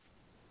mirror.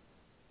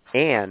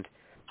 And,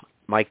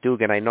 Mike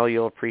Dugan, I know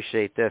you'll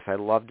appreciate this. I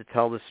love to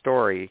tell the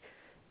story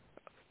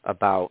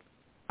about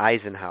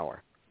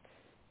Eisenhower.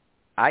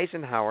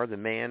 Eisenhower, the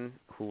man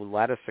who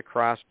led us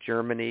across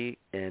Germany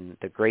in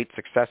the great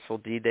successful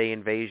D-Day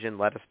invasion,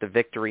 led us to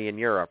victory in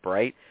Europe,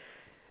 right?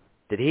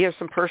 Did he have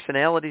some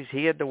personalities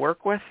he had to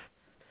work with?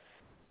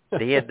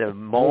 He had to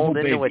mold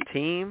into a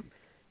team,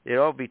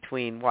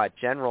 between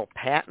General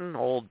Patton,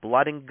 old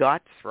blood and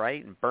guts,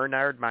 right, and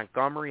Bernard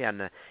Montgomery on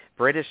the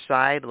British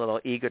side, a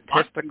little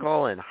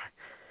egotistical, and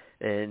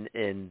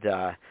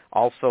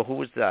also who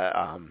was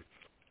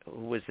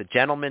the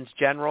gentleman's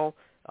general,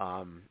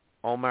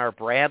 Omar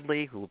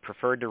Bradley, who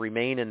preferred to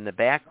remain in the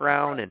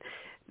background. And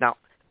now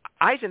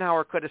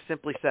Eisenhower could have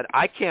simply said,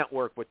 I can't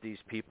work with these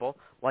people,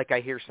 like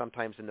I hear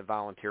sometimes in the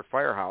volunteer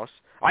firehouse.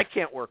 I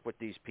can't work with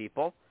these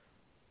people.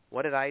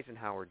 What did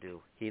Eisenhower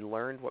do? He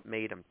learned what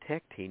made them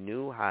tick. He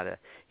knew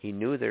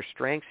their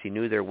strengths. He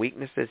knew their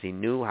weaknesses. He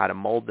knew how to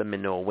mold them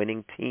into a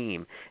winning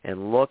team.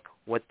 And look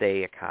what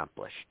they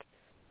accomplished.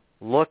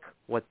 Look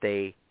what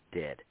they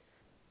did.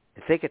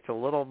 I think it's a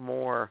little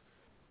more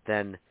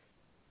than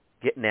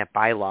getting that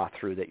bylaw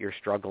through that you're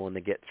struggling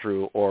to get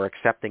through, or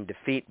accepting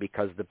defeat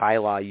because the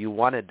bylaw you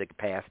wanted to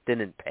pass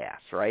didn't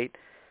pass, right?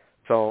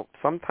 So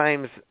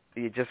sometimes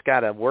you just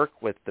got to work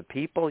with the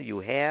people you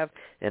have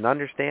and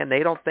understand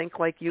they don't think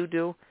like you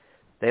do.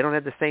 They don't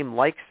have the same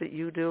likes that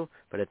you do,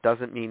 but it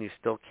doesn't mean you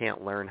still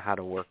can't learn how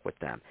to work with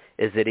them.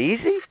 Is it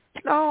easy?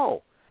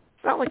 No.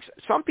 It's not like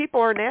some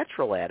people are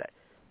natural at it.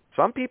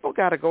 Some people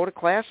got to go to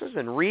classes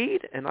and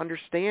read and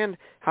understand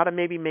how to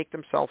maybe make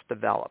themselves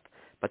develop.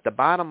 But the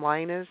bottom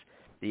line is,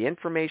 the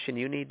information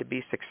you need to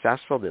be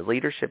successful, the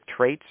leadership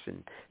traits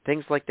and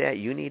things like that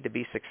you need to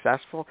be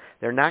successful,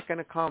 they're not going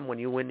to come when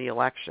you win the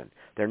election.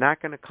 They're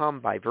not going to come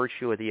by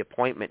virtue of the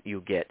appointment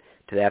you get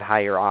to that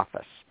higher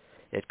office.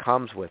 It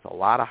comes with a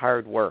lot of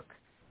hard work.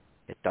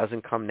 It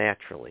doesn't come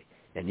naturally.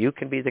 And you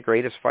can be the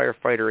greatest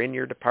firefighter in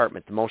your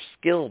department, the most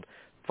skilled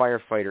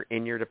firefighter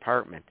in your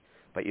department,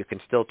 but you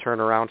can still turn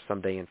around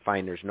someday and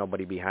find there's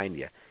nobody behind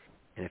you.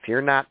 And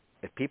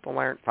if people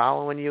aren't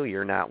following you,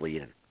 you're not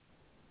leading.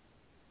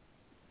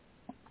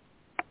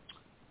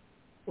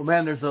 Well,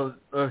 man,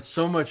 there's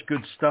so much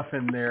good stuff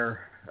in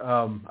there.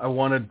 I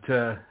wanted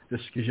to,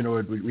 just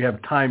because we have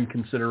time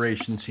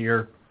considerations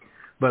here,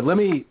 but let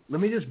me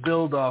just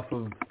build off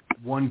of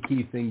one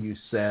key thing you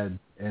said,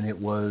 and it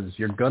was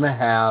you're going to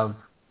have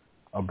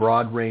a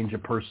broad range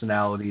of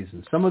personalities,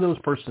 and some of those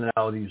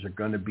personalities are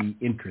going to be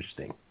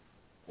interesting,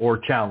 or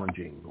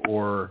challenging,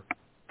 or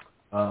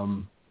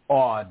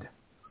odd,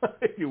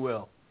 if you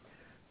will.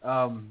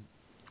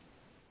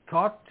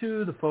 Talk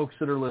to the folks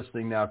that are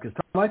listening now, because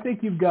Tom, I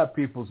think you've got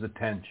people's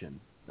attention.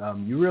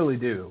 You really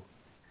do.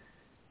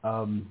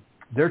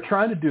 They're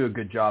trying to do a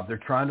good job. They're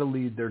trying to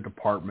lead their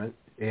department,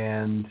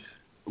 and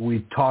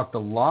we talked a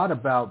lot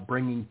about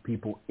bringing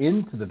people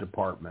into the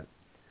department.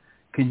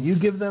 Can you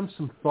give them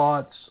some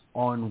thoughts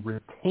on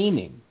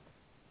retaining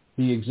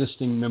the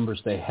existing members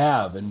they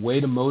have, and way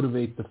to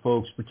motivate the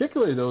folks,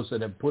 particularly those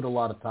that have put a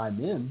lot of time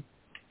in,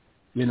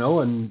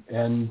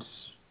 and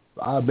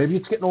maybe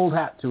it's getting old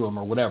hat to them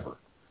or whatever.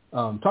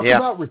 Talk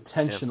about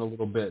retention a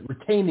little bit,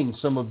 retaining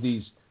some of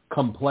these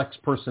complex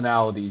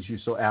personalities you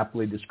so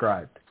aptly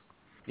described.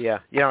 Yeah,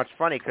 it's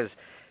funny because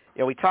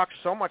we talk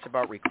so much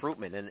about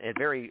recruitment, and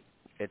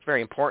it's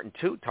very important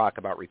to talk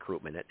about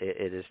recruitment.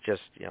 It is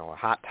just a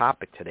hot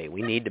topic today.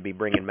 We need to be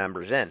bringing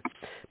members in,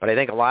 but I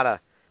think a lot of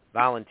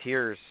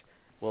volunteers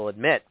will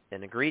admit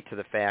and agree to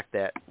the fact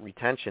that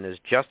retention is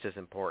just as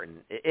important,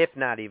 if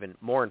not even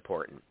more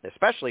important,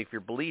 especially if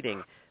you're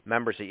bleeding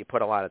members that you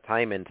put a lot of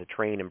time in to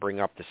train and bring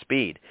up to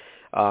speed.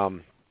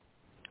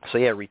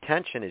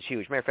 Retention is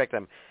huge. Matter of fact,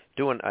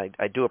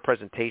 I do a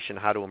presentation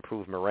how to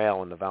improve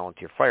morale in the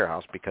volunteer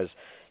firehouse, because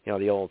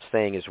the old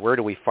saying is, where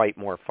do we fight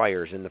more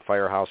fires, in the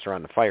firehouse or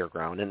on the fire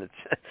ground? And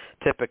it's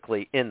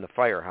typically in the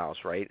firehouse,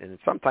 right? And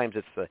sometimes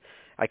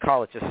I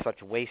call it just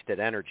such wasted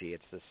energy.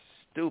 It's the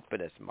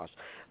stupidest, most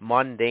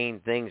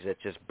mundane things that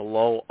just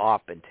blow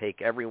up and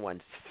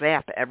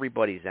sap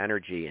everybody's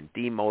energy and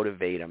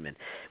demotivate them. And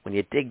when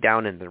you dig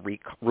down into the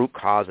root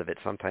cause of it,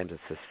 sometimes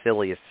it's the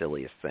silliest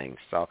things.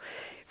 So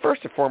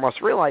first and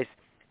foremost, realize,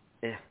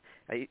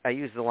 I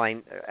use the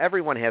line,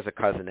 everyone has a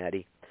Cousin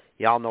Eddie.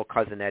 You all know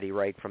Cousin Eddie,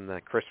 right, from the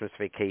Christmas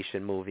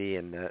Vacation movie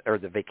or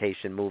the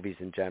vacation movies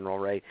in general,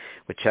 right,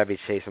 with Chevy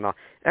Chase and all.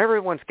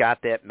 Everyone's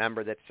got that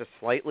member that's just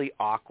slightly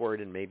awkward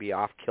and maybe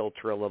off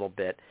kilter a little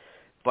bit.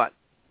 But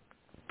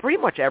pretty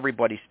much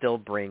everybody still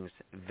brings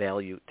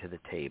value to the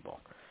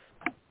table.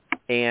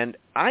 And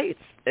as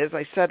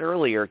I said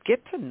earlier,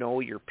 get to know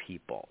your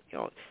people.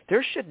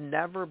 There should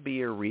never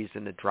be a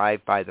reason to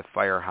drive by the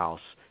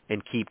firehouse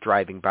and keep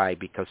driving by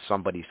because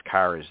somebody's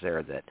car is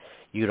there that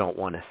you don't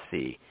want to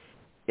see.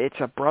 It's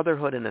a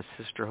brotherhood and a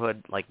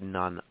sisterhood like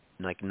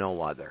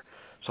no other.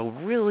 So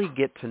really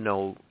get to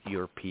know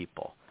your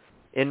people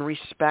and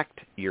respect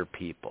your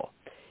people.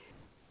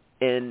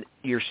 And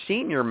your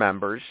senior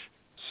members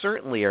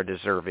certainly are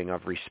deserving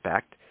of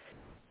respect.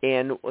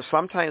 And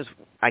sometimes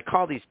I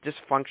call these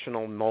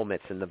dysfunctional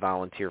moments in the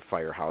volunteer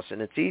firehouse,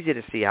 and it's easy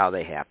to see how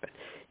they happen.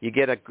 You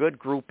get a good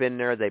group in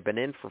there. They've been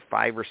in for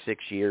 5 or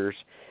 6 years.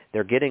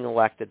 They're getting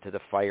elected to the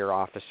fire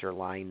officer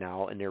line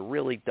now, and they're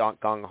really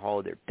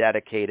gung-ho. They're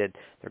dedicated.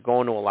 They're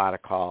going to a lot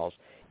of calls.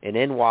 And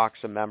in walks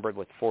a member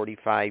with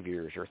 45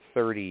 years or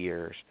 30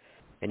 years,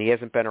 and he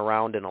hasn't been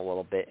around in a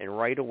little bit. And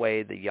right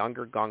away, the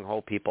younger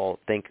gung-ho people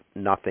think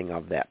nothing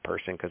of that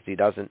person because he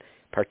doesn't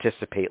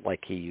participate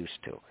like he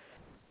used to.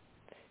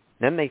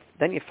 Then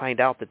you find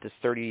out that this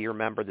 30-year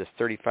member, this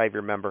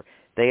 35-year member,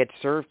 they had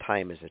served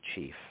time as a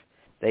chief.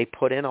 They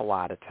put in a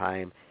lot of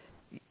time.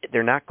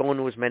 They're not going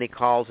to as many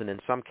calls, and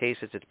in some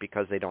cases it's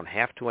because they don't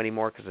have to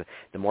anymore because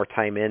the more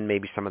time in,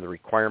 maybe some of the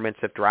requirements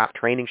have dropped.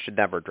 Training should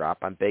never drop.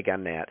 I'm big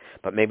on that.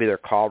 But maybe their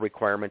call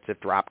requirements have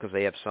dropped because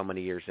they have so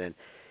many years in.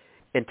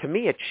 And to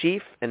me, a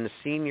chief and the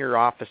senior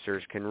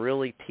officers can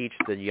really teach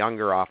the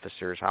younger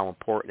officers how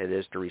important it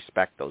is to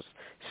respect those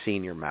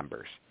senior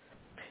members.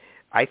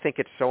 I think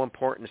it's so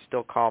important to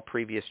still call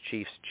previous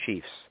chiefs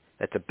chiefs.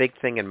 That's a big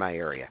thing in my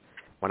area.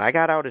 When I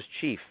got out as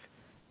chief,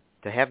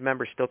 to have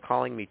members still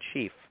calling me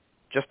chief,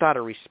 just out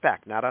of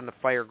respect, not on the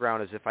fire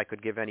ground as if I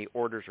could give any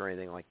orders or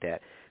anything like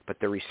that, but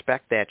the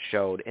respect that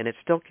showed, and it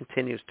still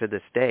continues to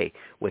this day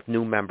with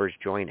new members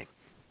joining.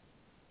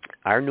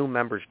 Our new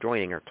members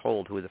joining are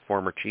told who the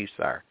former chiefs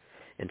are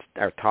and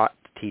are taught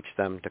to teach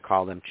them to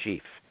call them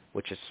chief,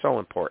 which is so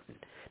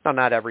important. Now,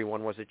 not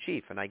everyone was a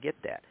chief, and I get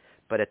that.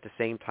 But at the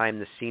same time,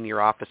 the senior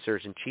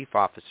officers and chief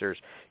officers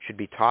should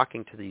be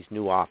talking to these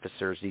new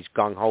officers, these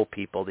gung-ho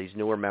people, these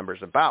newer members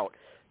about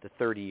the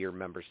 30-year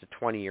members, the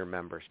 20-year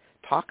members.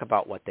 Talk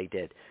about what they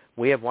did.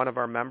 We have one of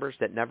our members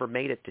that never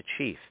made it to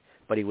chief,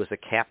 but he was a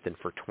captain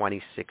for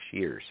 26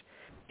 years.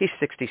 He's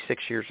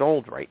 66 years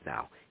old right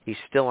now. He's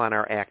still on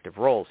our active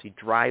rolls. He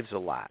drives a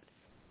lot.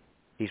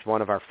 He's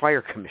one of our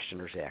fire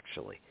commissioners,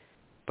 actually.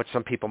 But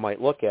some people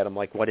might look at him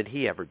like, what did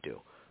he ever do?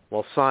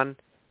 Well, son,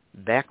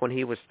 back when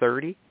he was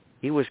 30,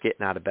 he was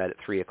getting out of bed at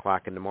 3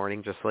 o'clock in the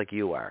morning just like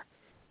you are.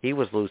 He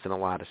was losing a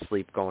lot of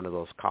sleep going to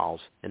those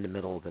calls in the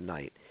middle of the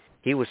night.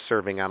 He was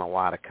serving on a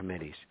lot of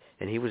committees,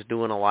 and he was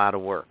doing a lot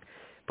of work.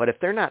 But if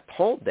they're not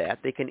told that,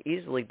 they can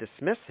easily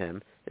dismiss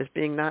him as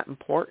being not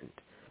important.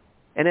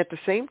 And at the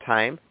same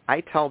time,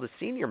 I tell the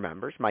senior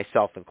members,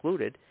 myself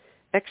included,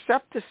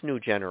 accept this new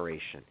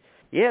generation.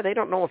 Yeah, they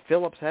don't know a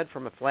Phillips head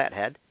from a flat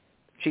head.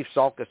 Chief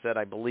Salka said,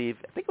 I think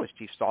it was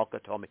Chief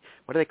Salka told me,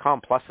 what do they call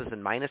them, pluses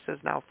and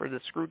minuses now for the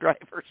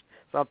screwdrivers?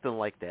 Something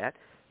like that.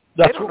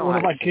 That's what one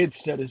of my kids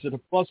said. Is it a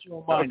plus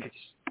or a minus?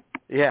 Okay.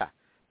 Yeah,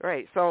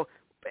 right. So,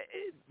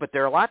 but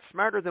they're a lot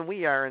smarter than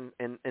we are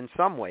in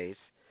some ways.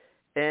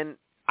 And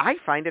I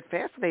find it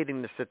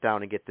fascinating to sit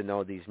down and get to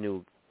know these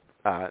new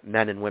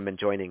men and women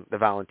joining the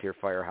volunteer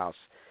firehouse.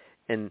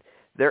 And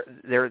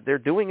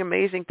they're doing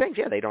amazing things.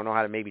 Yeah, they don't know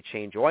how to maybe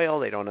change oil.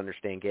 They don't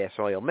understand gas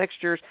oil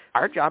mixtures.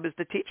 Our job is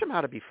to teach them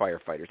how to be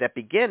firefighters. That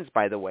begins,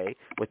 by the way,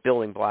 with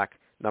building block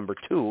number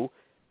 2,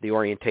 the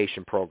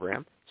orientation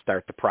program.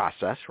 Start the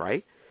process,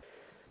 right?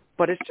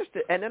 But it's just,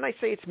 and then I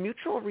say it's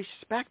mutual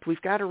respect.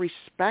 We've got to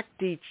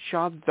respect each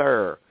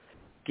other.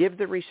 Give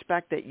the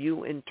respect that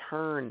you in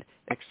turn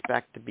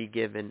expect to be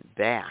given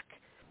back,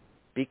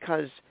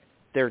 because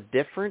they're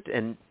different,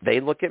 and they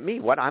look at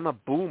me. I'm a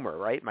boomer,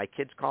 right? My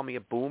kids call me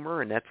a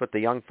boomer, and that's what the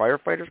young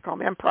firefighters call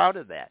me. I'm proud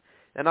of that.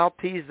 And I'll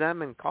tease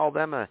them and call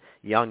them a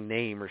young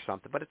name or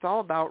something. But it's all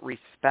about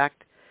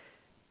respect,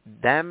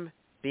 them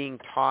being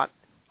taught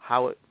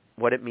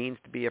what it means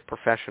to be a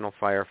professional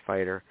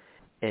firefighter,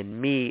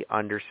 and me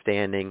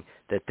understanding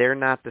that they're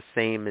not the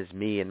same as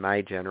me and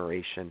my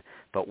generation,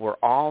 but we're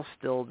all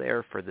still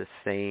there for the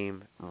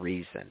same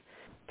reason,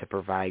 to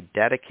provide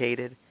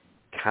dedicated,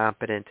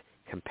 competent,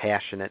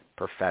 compassionate,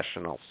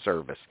 professional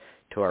service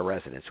to our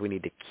residents. We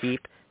need to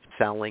keep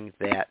selling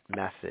that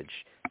message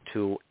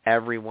to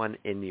everyone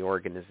in the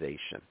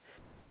organization.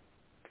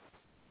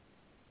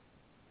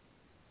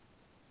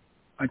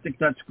 I think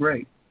that's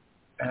great.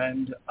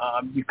 And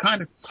you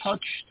kind of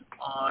touched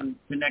on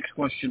the next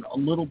question a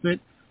little bit,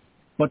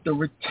 but the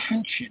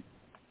retention,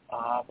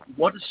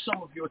 what are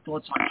some of your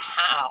thoughts on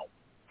how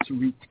to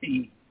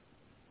retain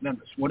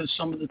members? What are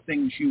some of the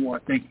things you are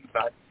thinking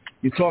about?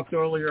 You talked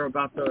earlier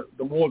about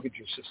the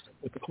mortgaging system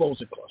with the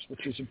closing costs,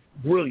 which is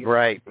brilliant.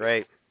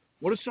 Right.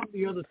 What are some of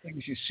the other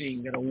things you're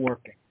seeing that are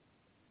working?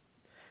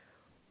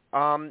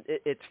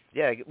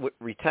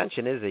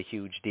 Retention is a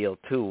huge deal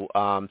too.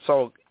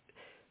 So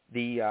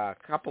the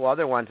couple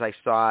other ones I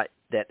saw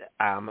that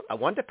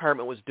one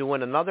department was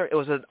doing it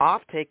was an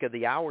off-take of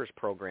the hours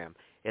program,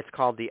 It's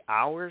called the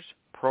Hours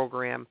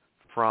Program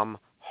from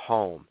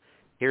Home.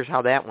 Here's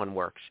how that one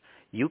works.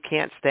 You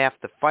can't staff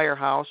the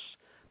firehouse,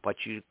 but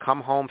you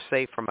come home,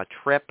 say, from a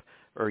trip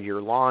or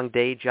your long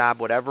day job,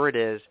 whatever it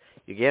is.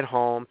 You get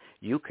home.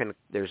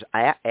 There's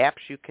apps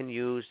you can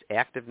use,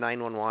 Active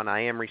 911, I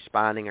Am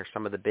Responding are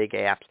some of the big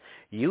apps.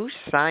 You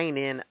sign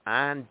in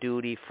on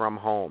duty from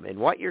home. And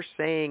what you're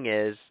saying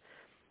is,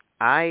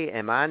 I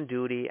am on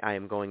duty. I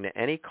am going to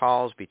any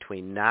calls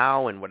between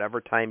now and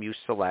whatever time you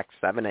select,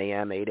 7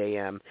 a.m., 8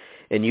 a.m.,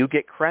 and you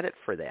get credit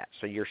for that.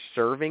 So you're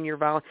serving your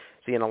volunteer.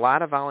 See, in a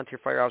lot of volunteer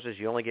firehouses,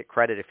 you only get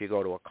credit if you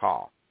go to a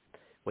call.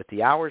 With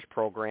the Hours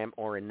program,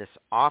 or in this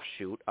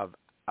offshoot of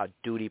a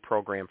duty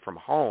program from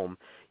home,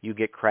 you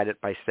get credit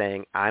by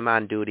saying, I'm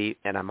on duty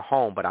and I'm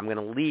home, but I'm going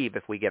to leave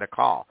if we get a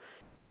call.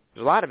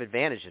 There's a lot of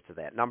advantages to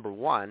that. Number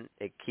one,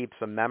 it keeps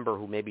a member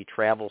who maybe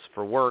travels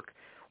for work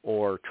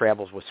or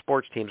travels with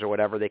sports teams or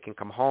whatever, they can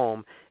come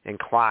home and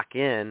clock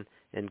in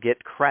and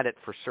get credit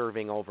for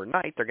serving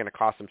overnight. They're going to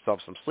cost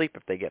themselves some sleep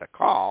if they get a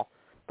call,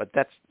 but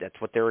that's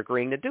what they're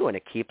agreeing to do, and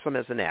it keeps them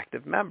as an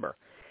active member.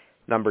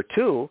 Number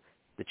two,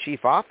 the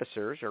chief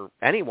officers or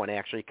anyone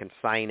actually can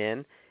sign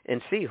in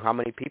and see how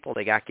many people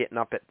they got getting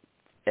up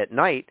at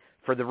night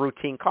for the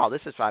routine call.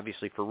 This is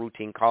obviously for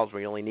routine calls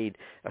where you only need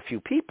a few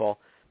people,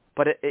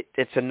 but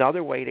it's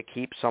another way to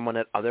keep someone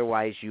that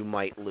otherwise you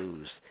might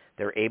lose.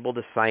 They're able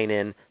to sign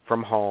in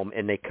from home,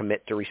 and they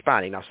commit to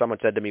responding. Now, someone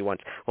said to me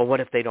once, well, what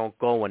if they don't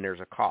go when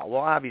there's a call?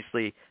 Well,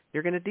 obviously,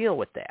 you're going to deal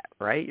with that,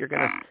 right? You're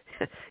going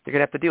to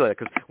have to deal with it,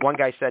 because one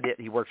guy said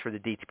he works for the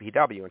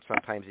DPW, and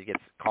sometimes he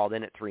gets called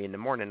in at 3 in the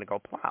morning to go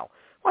plow.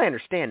 Well, I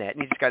understand that,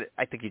 and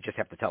I think you just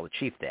have to tell the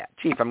chief that.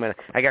 Chief,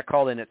 I got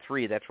called in at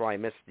 3. That's why I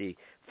missed the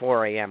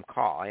 4 a.m.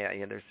 call.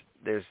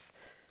 There's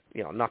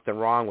nothing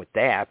wrong with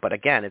that. But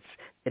again, it's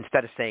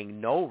instead of saying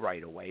no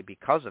right away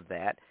because of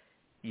that,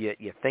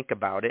 you think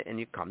about it and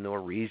you come to a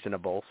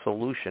reasonable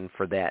solution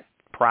for that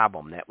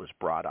problem that was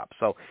brought up.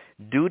 So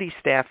duty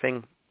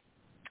staffing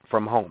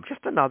from home,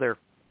 just another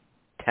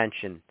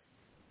tension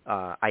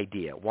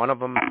idea. One of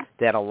them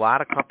that a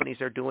lot of companies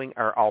are doing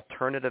are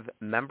alternative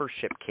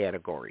membership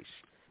categories.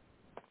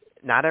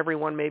 Not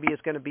everyone maybe is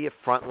going to be a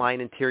frontline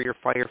interior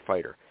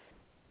firefighter.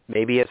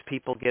 Maybe as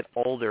people get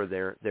older,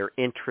 their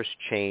interests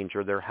change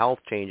or their health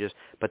changes,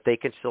 but they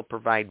can still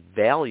provide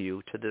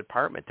value to the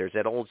department. There's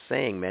that old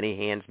saying, many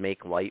hands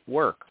make light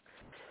work.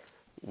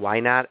 Why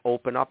not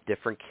open up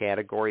different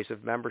categories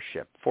of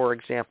membership? For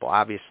example,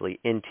 obviously,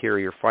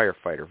 interior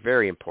firefighter,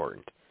 very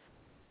important.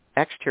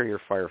 Exterior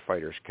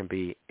firefighters can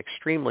be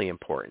extremely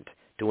important,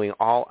 doing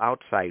all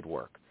outside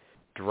work.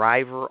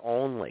 Driver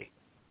only.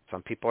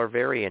 Some people are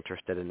very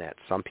interested in that.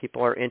 Some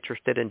people are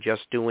interested in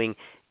just doing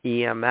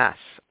EMS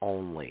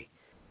only.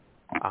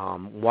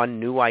 One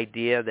new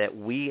idea that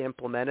we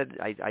implemented,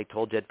 I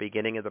told you at the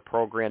beginning of the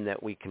program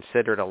that we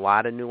considered a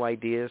lot of new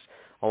ideas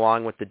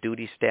along with the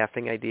duty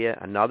staffing idea.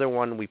 Another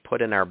one we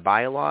put in our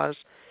bylaws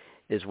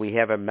is we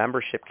have a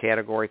membership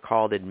category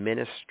called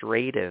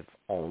administrative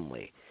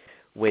only,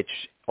 which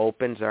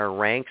opens our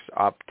ranks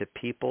up to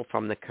people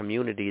from the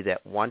community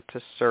that want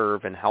to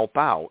serve and help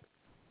out,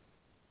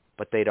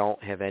 but they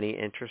don't have any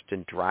interest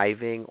in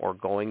driving or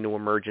going to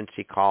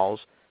emergency calls.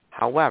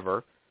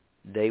 However,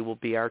 they will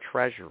be our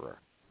treasurer,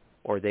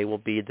 or they will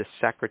be the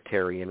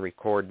secretary and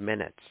record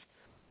minutes.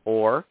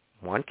 Or,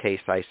 one case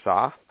I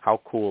saw,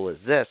 how cool is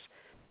this?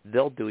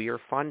 They'll do your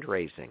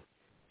fundraising.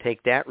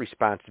 Take that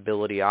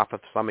responsibility off of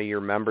some of your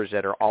members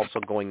that are also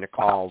going to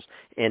calls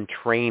and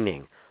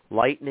training,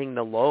 lightening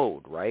the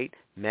load, right?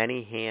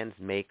 Many hands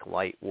make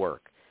light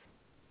work.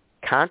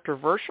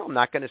 Controversial. I'm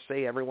not going to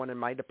say everyone in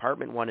my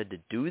department wanted to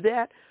do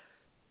that,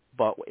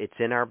 but it's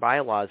in our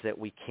bylaws that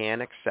we can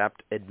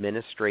accept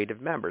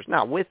administrative members.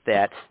 Now, with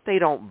that, they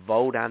don't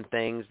vote on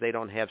things. They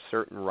don't have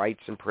certain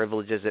rights and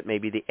privileges that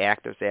maybe the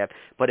actives have,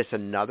 but it's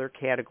another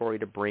category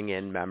to bring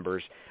in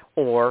members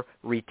or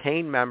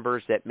retain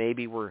members that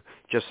maybe were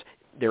just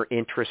their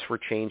interests were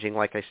changing.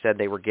 Like I said,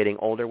 they were getting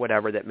older,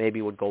 whatever, that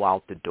maybe would go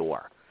out the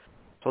door.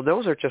 So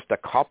those are just a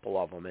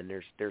couple of them, and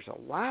there's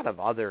a lot of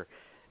other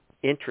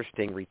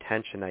interesting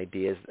retention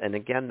ideas. And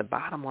again, the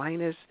bottom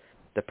line is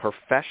the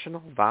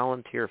professional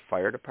volunteer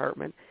fire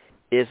department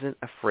isn't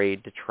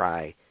afraid to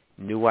try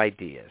new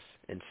ideas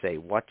and say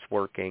what's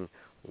working,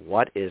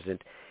 what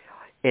isn't.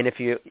 And if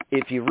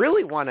you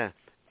really want to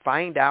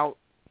find out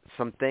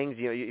some things,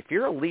 if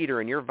you're a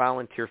leader in your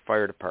volunteer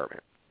fire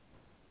department,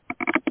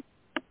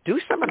 do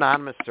some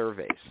anonymous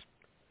surveys.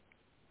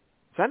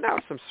 Send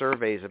out some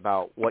surveys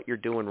about what you're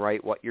doing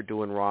right, what you're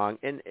doing wrong.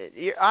 And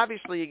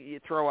obviously, you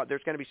throw out,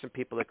 there's going to be some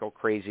people that go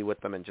crazy with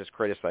them and just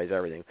criticize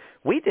everything.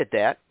 We did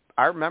that.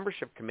 Our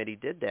membership committee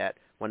did that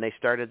when they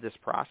started this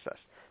process.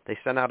 They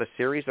sent out a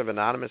series of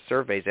anonymous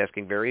surveys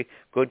asking very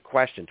good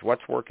questions.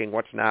 What's working,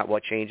 what's not,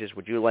 what changes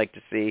would you like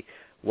to see,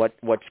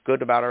 what's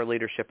good about our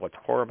leadership, what's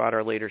poor about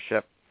our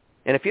leadership.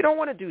 And if you don't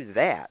want to do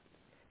that,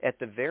 at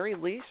the very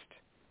least,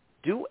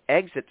 do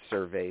exit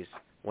surveys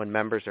when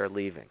members are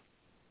leaving.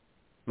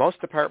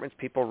 Most departments,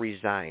 people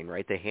resign,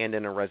 right? They hand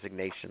in a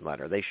resignation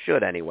letter. They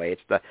should anyway.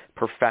 It's the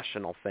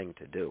professional thing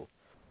to do.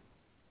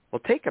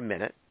 Well, take a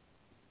minute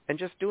and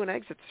just do an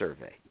exit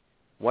survey.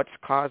 What's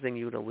causing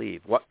you to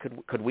leave? What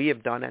could we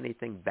have done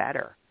anything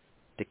better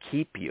to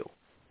keep you?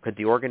 Could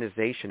the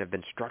organization have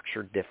been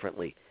structured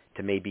differently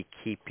to maybe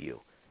keep you?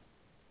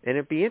 And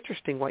it'd be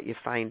interesting what you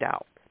find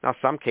out. Now,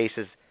 some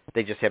cases,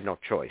 they just have no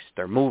choice.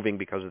 They're moving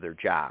because of their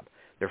job.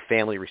 Their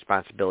family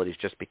responsibilities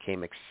just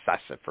became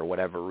excessive for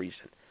whatever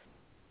reason.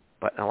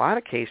 But in a lot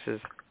of cases,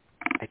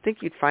 I think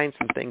you'd find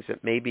some things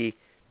that maybe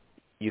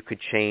you could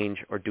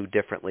change or do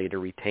differently to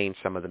retain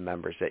some of the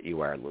members that you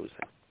are losing.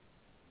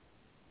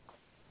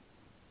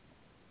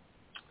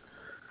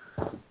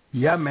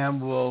 Yeah, man.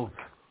 Well,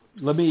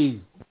 let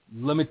me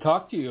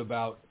talk to you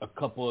about a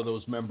couple of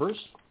those members.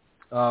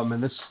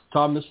 And this,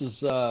 Tom, this is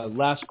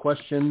last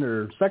question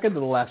or second to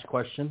the last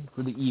question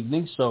for the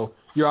evening. So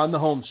you're on the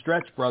home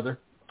stretch, brother.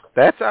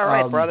 That's all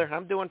right, brother.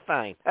 I'm doing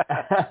fine.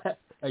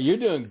 You're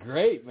doing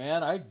great,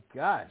 man. I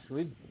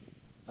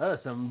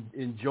am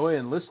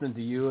enjoying listening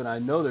to you, and I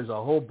know there's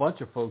a whole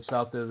bunch of folks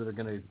out there that are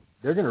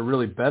gonna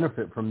really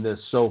benefit from this.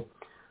 So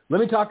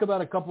let me talk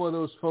about a couple of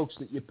those folks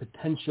that you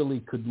potentially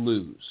could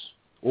lose,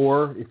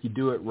 or if you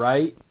do it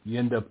right, you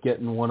end up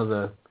getting one of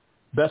the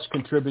best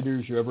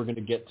contributors you're ever going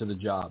to get to the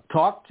job.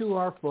 Talk to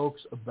our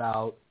folks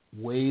about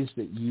ways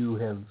that you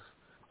have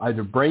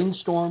either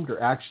brainstormed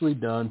or actually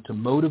done to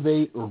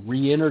motivate or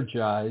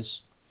re-energize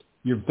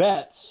your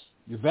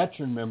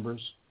veteran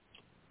members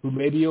who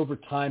maybe over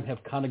time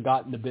have kind of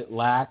gotten a bit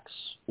lax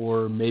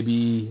or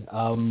maybe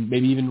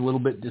even a little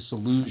bit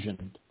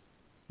disillusioned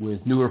with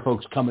newer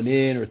folks coming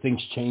in or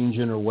things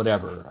changing or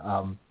whatever.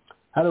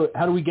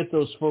 How do we get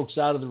those folks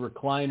out of the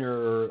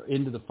recliner or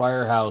into the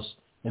firehouse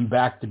and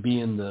back to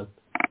being the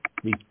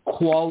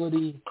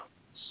quality,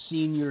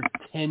 senior,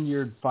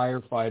 tenured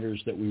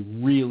firefighters that we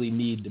really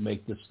need to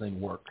make this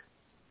thing work?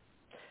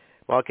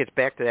 Well, it gets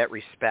back to that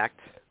respect.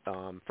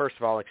 First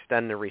of all,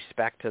 extend the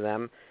respect to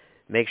them.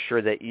 Make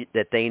sure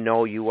that they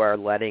know you are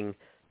letting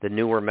the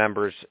newer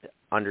members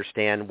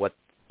understand what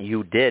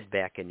you did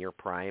back in your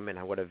prime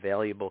and what a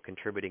valuable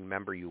contributing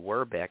member you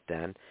were back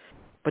then.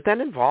 But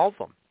then involve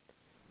them.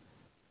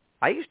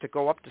 I used to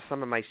go up to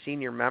some of my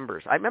senior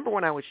members. I remember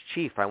when I was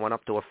chief, I went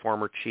up to a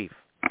former chief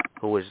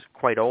who was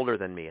quite older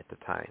than me at the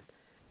time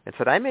and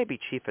said, I may be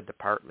chief of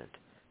department,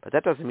 but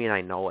that doesn't mean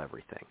I know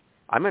everything.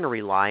 I'm going to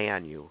rely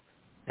on you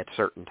at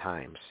certain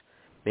times.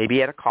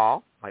 Maybe at a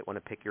call, might want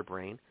to pick your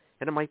brain,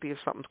 and it might be if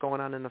something's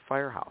going on in the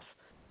firehouse.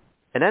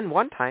 And then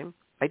one time,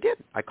 I did.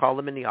 I called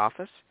him in the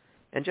office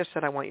and just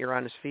said, I want your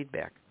honest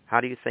feedback.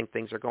 How do you think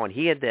things are going?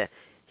 He had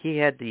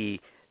the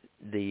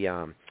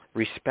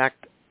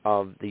respect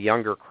of the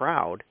younger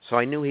crowd, so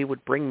I knew he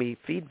would bring me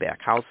feedback.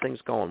 How's things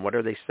going? What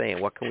are they saying?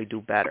 What can we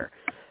do better?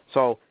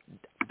 So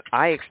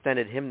I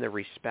extended him the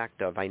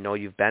respect of, I know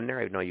you've been there,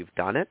 I know you've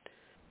done it,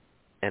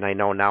 and I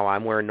know now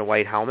I'm wearing the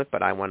white helmet,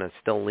 but I want to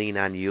still lean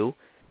on you.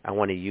 I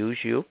want to use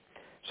you.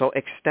 So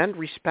extend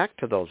respect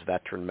to those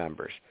veteran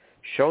members.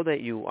 Show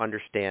that you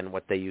understand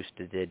what they used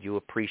to do. You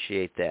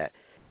appreciate that.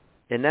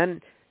 And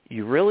then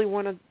you really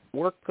want to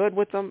work good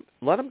with them,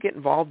 let them get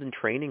involved in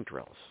training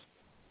drills.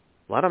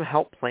 Let them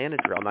help plan a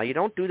drill. Now, you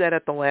don't do that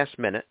at the last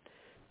minute.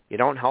 You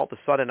don't all of a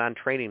sudden on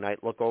training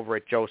night look over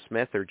at Joe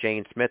Smith or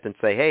Jane Smith and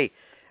say, hey,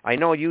 I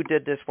know you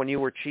did this when you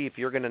were chief.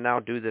 You're going to now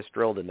do this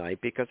drill tonight,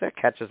 because that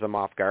catches them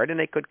off guard, and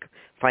they could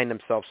find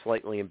themselves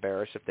slightly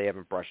embarrassed if they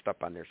haven't brushed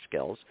up on their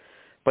skills.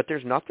 But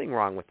there's nothing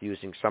wrong with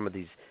using some of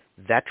these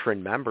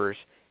veteran members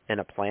in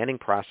a planning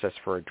process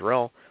for a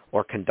drill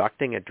or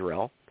conducting a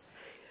drill.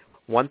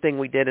 One thing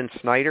we did in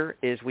Snyder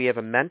is we have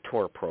a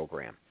mentor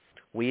program.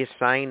 We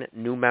assign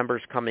new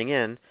members coming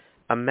in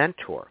a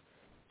mentor,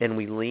 and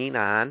we lean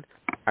on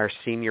our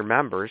senior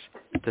members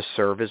to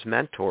serve as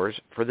mentors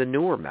for the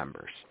newer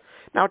members.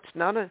 Now,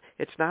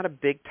 it's not a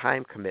big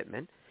time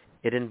commitment.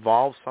 It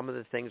involves some of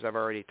the things I've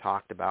already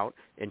talked about,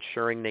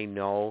 ensuring they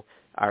know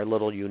our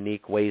little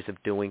unique ways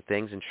of doing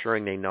things,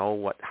 ensuring they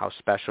know how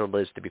special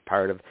it is to be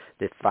part of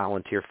the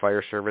volunteer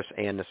fire service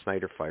and the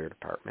Snyder Fire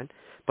Department.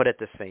 But at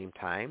the same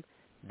time,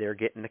 they're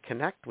getting to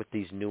connect with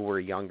these newer,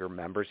 younger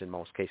members, in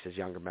most cases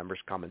younger members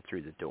coming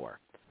through the door.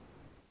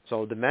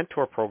 So the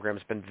mentor program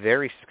has been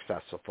very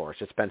successful for us.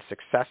 It's been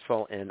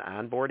successful in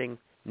onboarding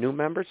new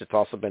members. It's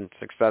also been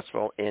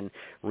successful in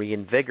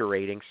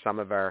reinvigorating some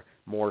of our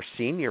more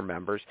senior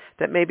members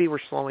that maybe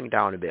were slowing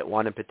down a bit.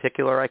 One in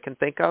particular I can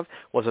think of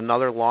was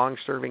another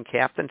long-serving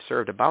captain,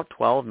 served about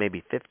 12,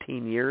 maybe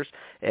 15 years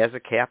as a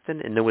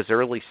captain in his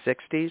early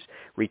 60s,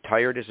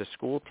 retired as a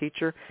school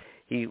teacher.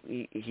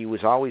 He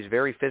was always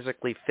very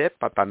physically fit,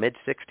 but by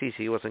mid-60s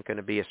he wasn't going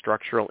to be a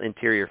structural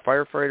interior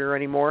firefighter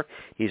anymore.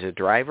 He's a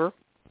driver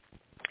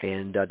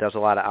and does a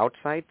lot of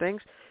outside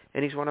things,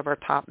 and he's one of our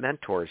top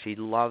mentors. He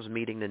loves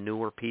meeting the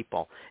newer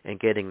people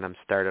and getting them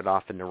started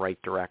off in the right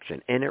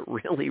direction, and it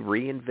really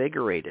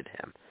reinvigorated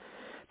him.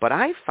 But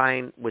I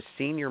find with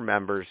senior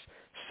members,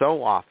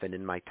 so often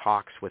in my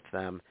talks with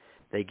them,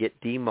 they get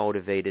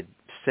demotivated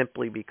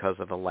simply because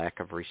of a lack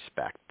of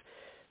respect.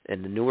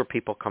 And the newer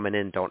people coming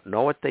in don't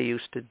know what they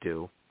used to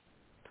do,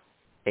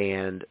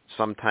 and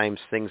sometimes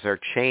things are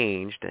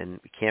changed,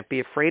 and we can't be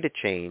afraid of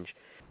change,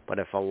 But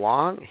if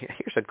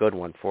here's a good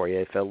one for you.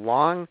 If a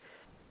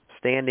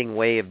long-standing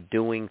way of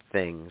doing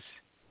things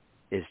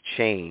is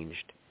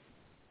changed,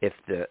 if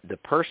the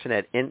person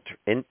that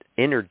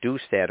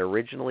introduced that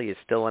originally is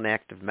still an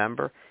active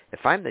member,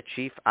 if I'm the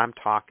chief, I'm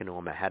talking to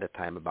them ahead of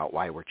time about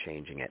why we're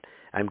changing it.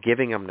 I'm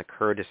giving them the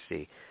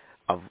courtesy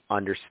of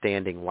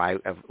understanding why,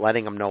 of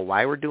letting them know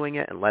why we're doing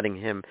it and letting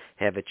him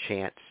have a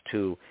chance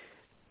to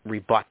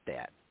rebut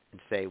that and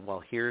say,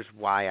 well, here's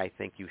why I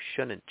think you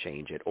shouldn't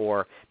change it.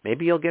 Or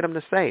maybe you'll get them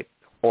to say,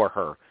 or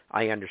her,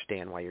 I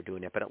understand why you're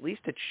doing it, but at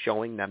least it's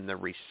showing them the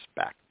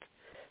respect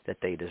that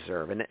they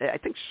deserve. And I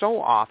think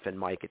so often,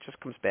 Mike, it just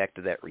comes back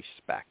to that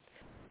respect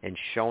and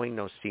showing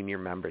those senior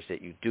members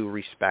that you do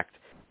respect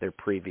their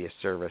previous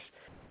service,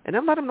 and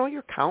then let them know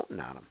you're counting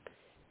on them.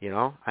 You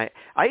know,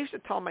 I used to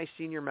tell my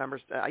senior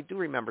members, I do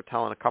remember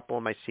telling a couple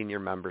of my senior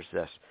members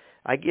this,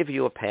 I give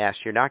you a pass.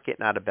 You're not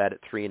getting out of bed at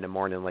 3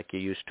 a.m. like you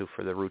used to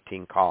for the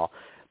routine call.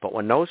 But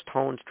when those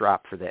tones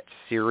drop for that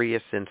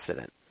serious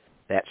incident,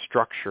 that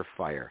structure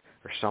fire,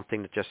 or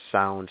something that just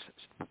sounds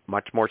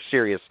much more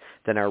serious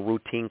than our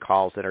routine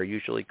calls that are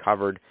usually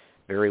covered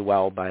very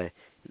well by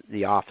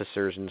the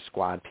officers and the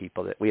squad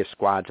people, that we have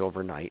squads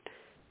overnight.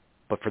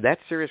 But for that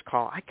serious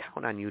call, I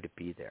count on you to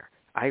be there.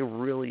 I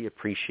really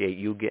appreciate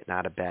you getting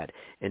out of bed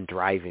and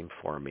driving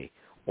for me,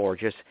 or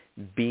just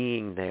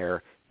being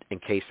there in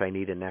case I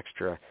need an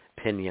extra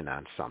opinion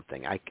on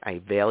something.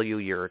 I value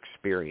your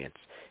experience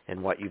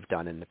and what you've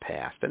done in the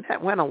past. And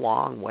that went a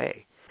long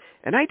way.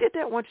 And I did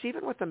that once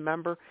even with a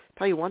member.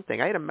 Tell you one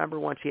thing, I had a member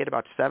once, he had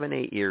about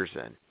 7-8 years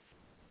in.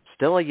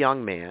 Still a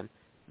young man,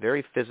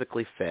 very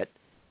physically fit,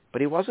 but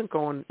he wasn't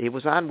going, he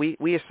was on,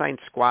 we assigned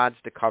squads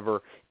to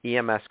cover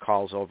EMS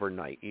calls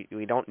overnight.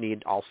 We don't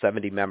need all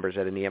 70 members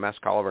at an EMS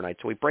call overnight,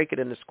 so we break it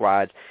into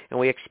squads, and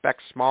we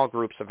expect small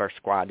groups of our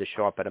squad to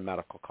show up at a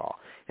medical call.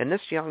 And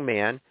this young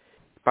man,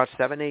 about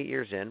 7-8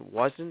 years in,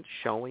 wasn't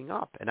showing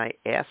up, and I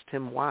asked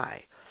him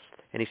why.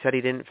 And he said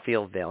he didn't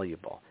feel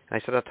valuable.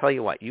 And I said, I'll tell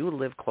you what, you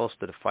live close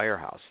to the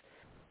firehouse.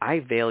 I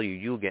value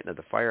you getting to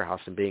the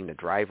firehouse and being the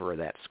driver of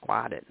that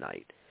squad at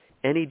night.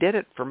 And he did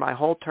it for my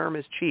whole term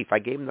as chief. I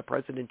gave him the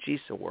President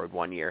Chiefs Award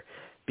one year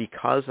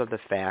because of the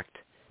fact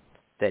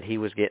that he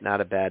was getting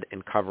out of bed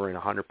and covering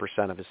 100%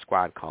 of his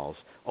squad calls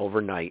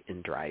overnight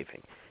and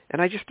driving.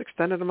 And I just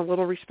extended him a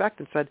little respect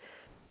and said,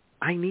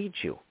 I need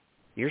you.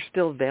 You're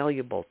still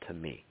valuable to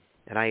me,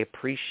 and I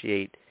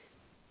appreciate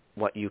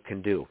what you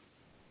can do.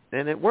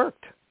 And it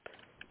worked.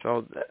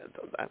 So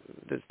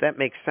that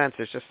makes sense.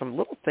 There's just some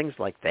little things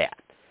like that.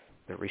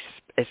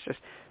 It's just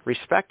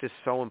respect is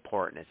so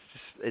important.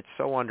 It's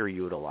so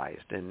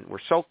underutilized, and we're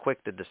so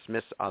quick to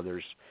dismiss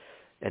others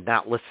and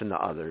not listen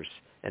to others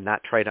and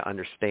not try to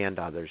understand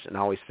others and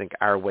always think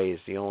our way is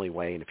the only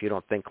way. And if you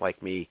don't think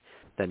like me,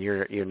 then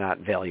you're not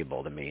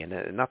valuable to me.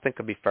 And nothing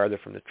could be farther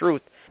from the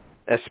truth,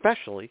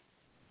 especially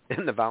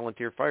in the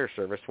volunteer fire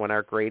service when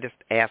our greatest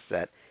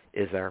asset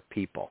is our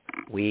people.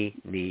 We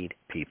need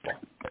people.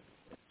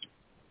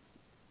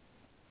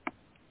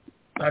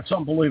 That's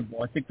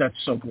unbelievable. I think that's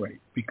so great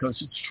because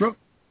it's true.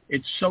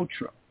 It's so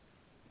true.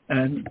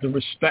 And the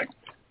respect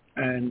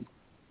and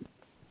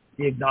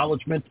the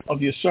acknowledgement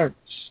of your service.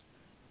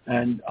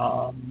 And,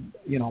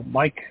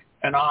 Mike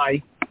and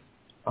I,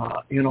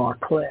 in our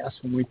class,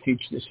 when we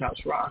teach This House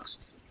Rocks,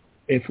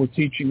 if we're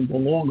teaching the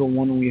longer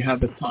one and we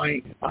have a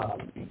time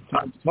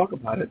to talk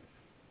about it,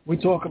 we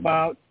talk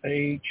about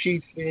a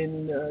chief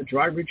in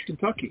Dry Ridge,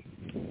 Kentucky,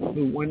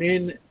 who went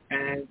in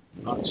and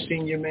a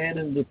senior man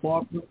in the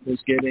department was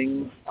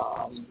getting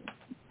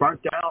burnt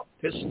out,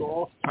 pissed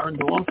off,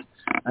 turned off,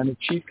 and the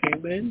chief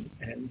came in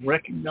and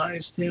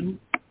recognized him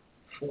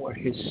for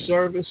his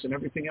service and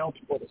everything else,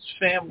 brought his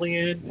family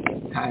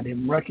in, had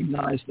him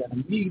recognized at a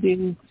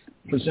meeting,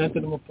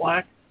 presented him a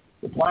plaque.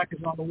 The plaque is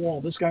on the wall.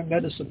 This guy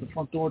met us at the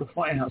front door of the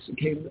firehouse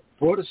and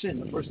brought us in.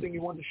 The first thing he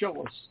wanted to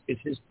show us is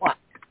his plaque.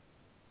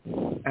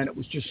 And it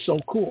was just so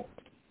cool.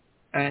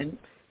 And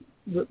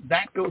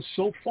that goes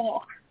so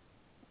far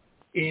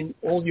in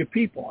all your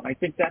people. And I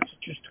think that's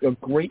just a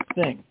great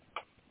thing.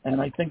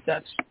 And I think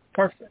that's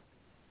perfect.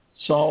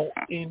 So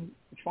in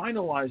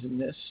finalizing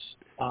this,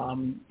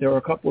 there are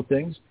a couple of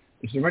things.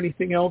 Is there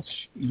anything else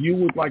you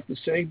would like to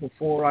say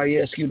before I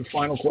ask you the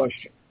final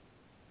question?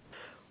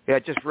 Yeah,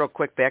 just real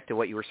quick back to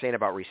what you were saying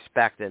about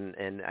respect,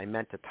 and I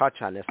meant to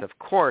touch on this. Of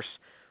course,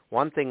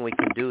 one thing we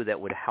can do that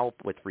would help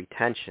with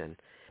retention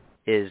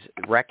is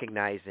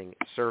recognizing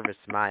service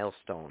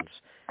milestones.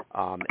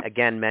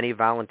 Again, many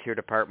volunteer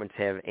departments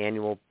have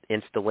annual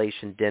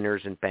installation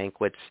dinners and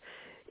banquets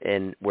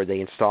and where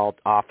they install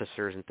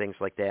officers and things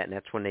like that, and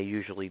that's when they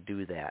usually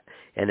do that.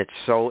 And it's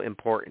so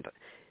important,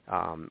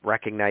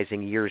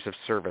 recognizing years of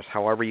service,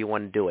 however you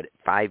want to do it,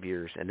 5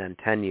 years and then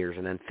 10 years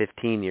and then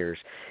 15 years.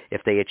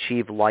 If they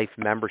achieve life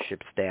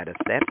membership status,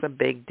 that's a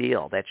big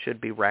deal. That should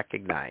be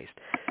recognized.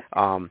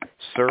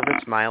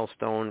 Service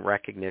milestone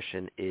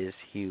recognition is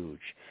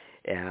huge.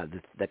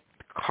 The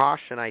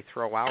caution I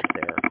throw out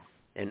there,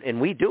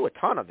 and we do a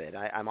ton of it.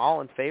 I'm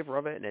all in favor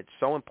of it, and it's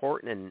so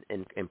important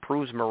and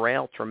improves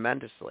morale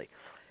tremendously.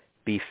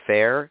 Be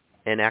fair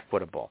and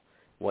equitable.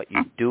 What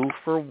you do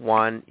for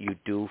one, you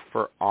do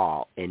for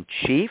all. And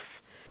chief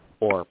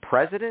or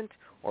president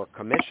or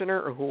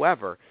commissioner or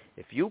whoever,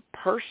 if you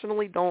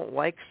personally don't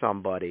like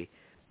somebody,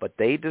 but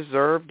they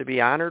deserve to be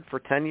honored for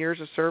 10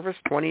 years of service,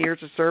 20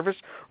 years of service,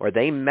 or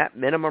they met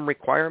minimum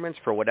requirements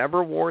for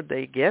whatever award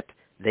they get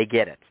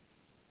it.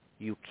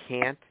 You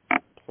can't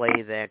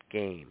play that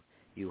game.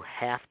 You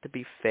have to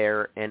be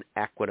fair and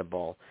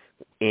equitable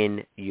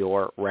in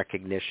your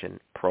recognition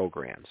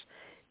programs.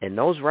 And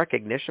those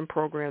recognition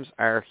programs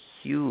are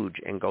huge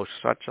and go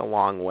such a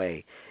long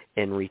way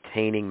in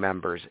retaining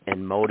members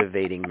and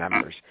motivating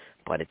members.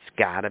 But it's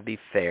got to be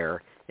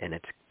fair and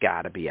it's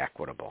got to be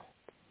equitable.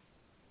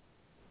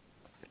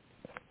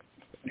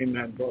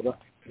 Amen, brother.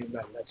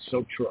 Amen. That's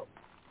so true.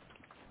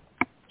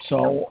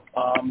 So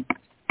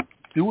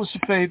do us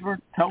a favor.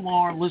 Tell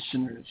our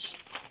listeners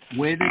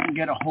where they can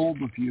get a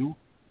hold of you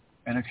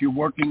and if you're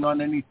working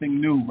on anything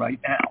new right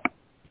now.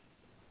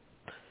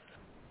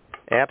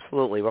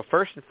 Absolutely. Well,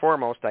 first and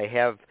foremost, I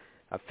have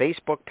a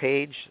Facebook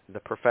page,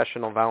 the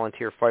Professional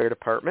Volunteer Fire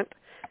Department.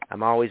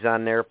 I'm always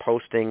on there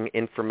posting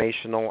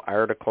informational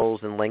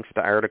articles and links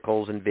to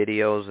articles and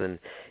videos and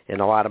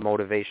a lot of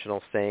motivational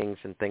sayings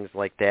and things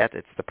like that.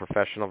 It's the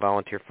Professional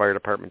Volunteer Fire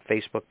Department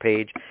Facebook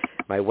page.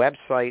 My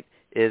website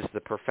is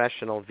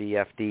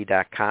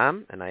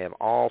theprofessionalvfd.com, and I have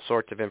all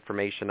sorts of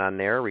information on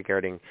there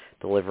regarding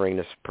delivering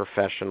this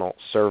professional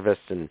service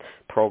and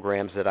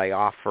programs that I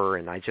offer,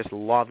 and I just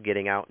love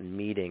getting out and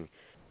meeting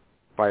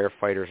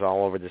firefighters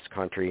all over this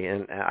country,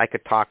 and I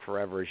could talk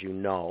forever, as you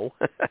know.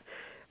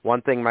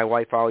 One thing my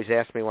wife always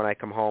asks me when I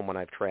come home when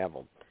I've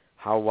traveled,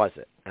 how was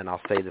it? And I'll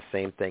say the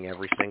same thing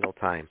every single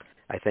time.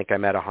 I think I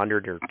met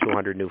 100 or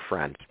 200 new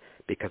friends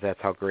because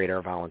that's how great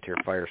our volunteer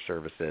fire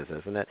service is,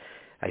 isn't it?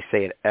 I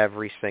say it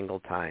every single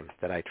time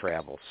that I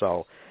travel.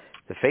 So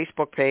the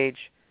Facebook page,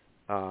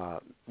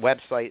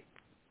 website,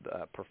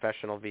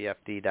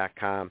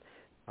 professionalvfd.com.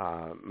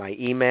 My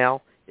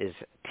email is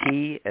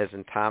T as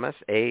in Thomas,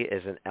 A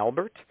as in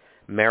Albert,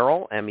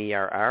 Merrill,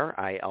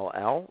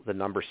 MERRILL, the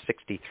number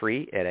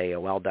 63 at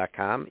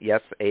AOL.com.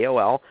 Yes,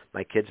 AOL.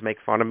 My kids make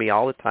fun of me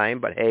all the time,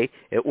 but hey,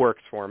 it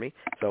works for me.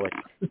 So it's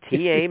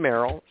TA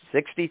Merrill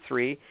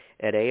 63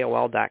 at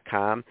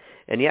AOL.com.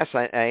 And yes,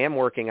 I am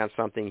working on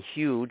something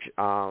huge.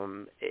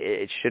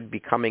 It should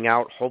be coming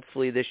out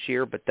hopefully this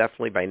year, but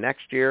definitely by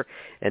next year.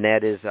 And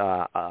that is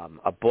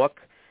a book.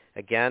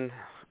 Again,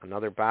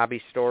 another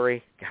Bobby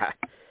story. God,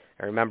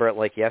 I remember it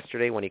like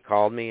yesterday when he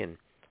called me and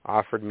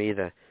offered me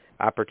the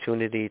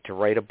opportunity to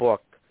write a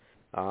book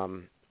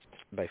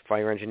by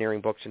Fire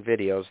Engineering Books and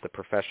Videos, the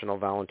Professional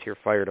Volunteer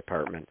Fire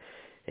Department.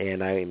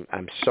 And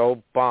I'm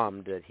so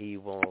bummed that he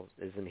won't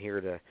be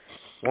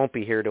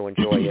here to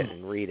enjoy it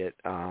and read it.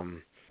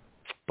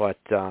 But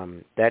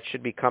that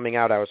should be coming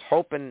out. I was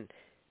hoping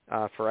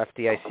for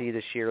FDIC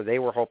this year. They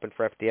were hoping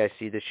for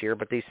FDIC this year,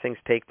 but these things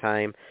take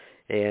time.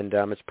 And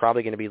it's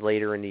probably going to be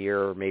later in the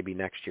year or maybe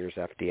next year's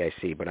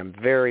FDIC. But I'm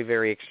very,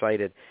 very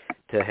excited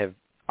to have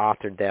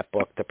authored that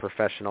book, The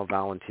Professional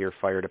Volunteer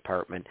Fire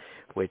Department,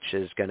 which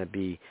is going to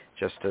be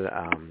just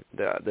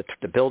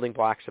the building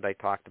blocks that I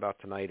talked about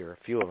tonight, or a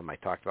few of them I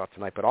talked about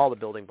tonight, but all the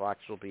building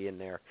blocks will be in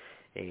there.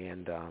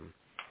 And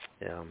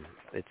I'm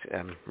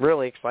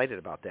really excited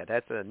about that.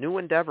 That's a new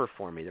endeavor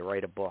for me to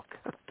write a book.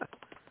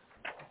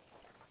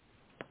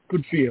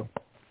 Good for you.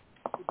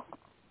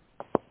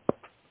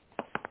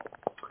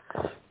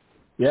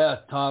 Yeah,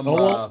 Tom,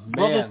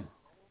 man,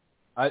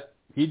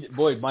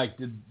 Mike,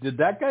 did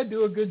that guy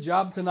do a good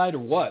job tonight or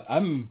what?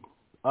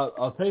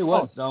 I'll tell you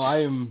what. No,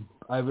 I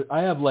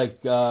have like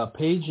a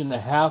page and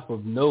a half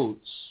of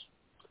notes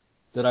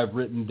that I've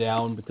written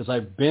down because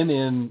I've been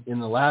in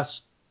the last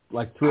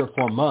like 3 or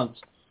 4 months.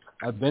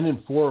 I've been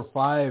in 4 or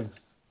 5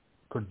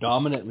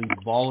 predominantly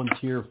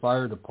volunteer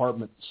fire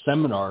department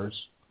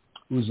seminars.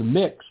 It was a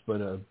mix,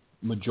 but a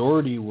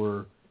majority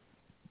were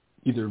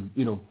either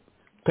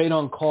paid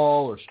on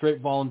call or straight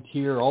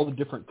volunteer, all the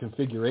different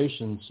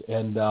configurations.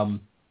 And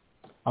I'm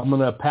going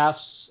to pass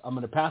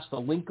the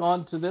link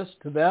on to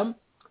them,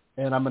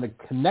 and I'm going to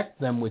connect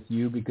them with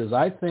you because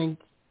I think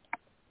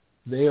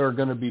they are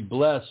going to be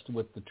blessed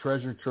with the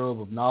treasure trove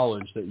of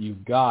knowledge that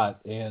you've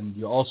got. And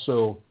you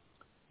also,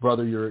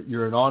 brother,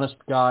 you're an honest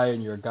guy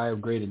and you're a guy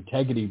of great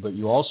integrity, but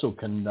you also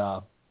can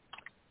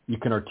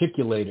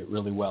articulate it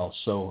really well.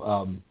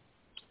 So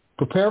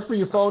prepare for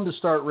your phone to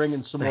start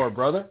ringing some more,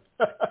 brother.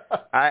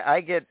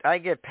 I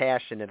get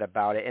passionate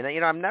about it,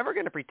 and I'm never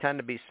going to pretend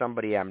to be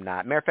somebody I'm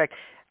not. Matter of fact,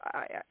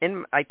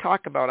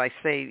 I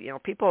say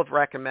people have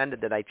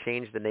recommended that I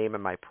change the name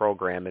of my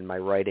program in my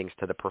writings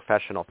to the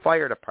Professional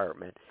Fire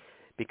Department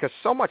because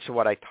so much of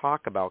what I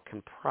talk about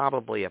can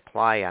probably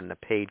apply on the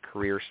paid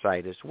career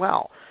side as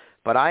well.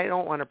 But I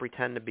don't want to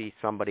pretend to be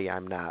somebody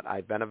I'm not.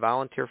 I've been a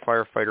volunteer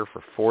firefighter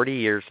for 40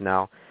 years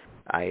now.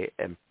 I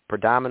am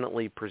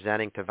predominantly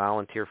presenting to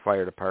volunteer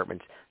fire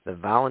departments. The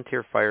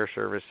volunteer fire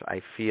service,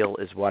 I feel,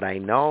 is what I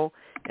know,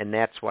 and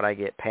that's what I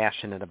get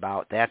passionate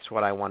about. That's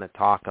what I want to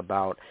talk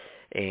about,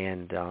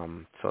 and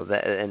so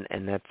that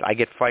and that's I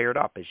get fired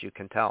up, as you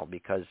can tell,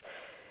 because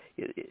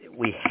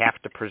we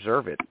have to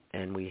preserve it,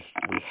 and we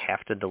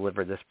have to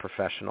deliver this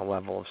professional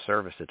level of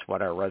service. It's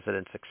what our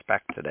residents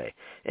expect today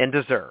and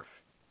deserve.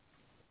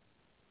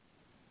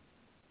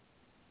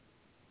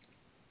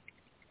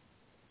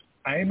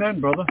 Amen,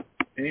 brother.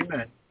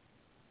 Amen.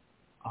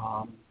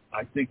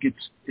 I think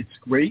it's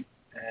great,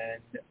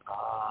 and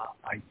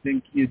I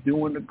think you're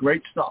doing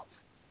great stuff.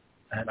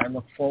 And I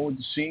look forward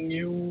to seeing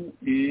you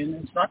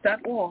it's not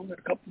that long, in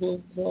a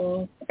couple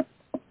of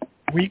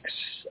weeks.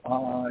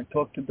 I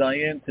talked to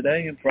Diane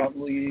today, and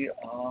probably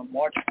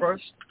March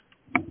 1st,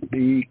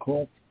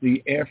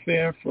 the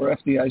airfare for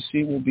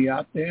FDIC will be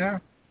out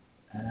there.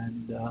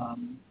 And I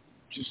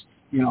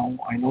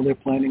know they're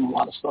planning a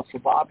lot of stuff for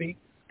Bobby.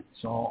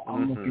 So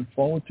I'm looking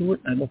forward to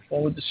it, and look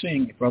forward to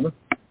seeing you, brother.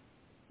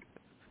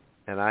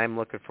 And I'm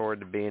looking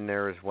forward to being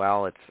there as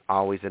well. It's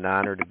always an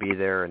honor to be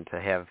there, and to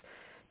have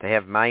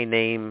my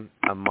name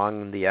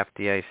among the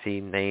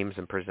FDIC names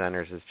and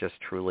presenters is just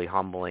truly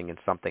humbling and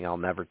something I'll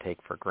never take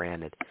for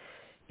granted.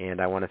 And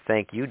I want to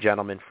thank you,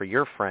 gentlemen, for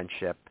your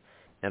friendship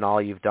and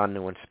all you've done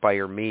to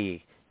inspire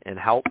me and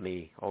help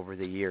me over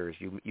the years.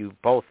 You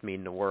both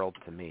mean the world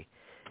to me,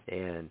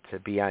 and to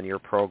be on your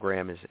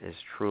program is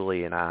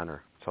truly an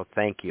honor. So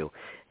thank you.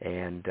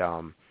 And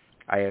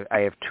I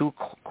have two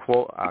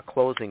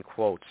closing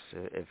quotes,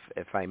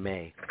 if I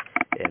may.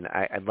 And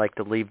I'd like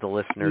to leave the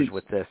listeners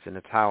with this, and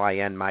it's how I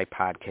end my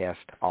podcast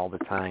all the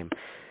time.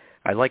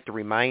 I'd like to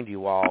remind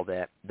you all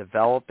that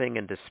developing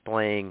and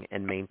displaying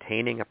and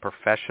maintaining a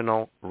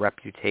professional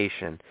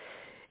reputation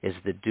is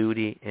the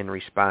duty and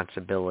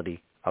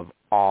responsibility of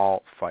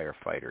all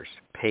firefighters,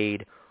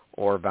 paid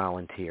or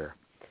volunteer.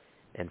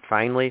 And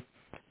finally,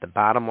 the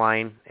bottom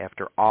line,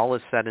 after all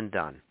is said and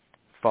done,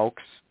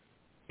 folks,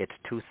 it's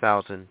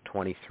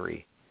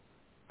 2023.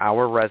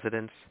 Our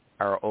residents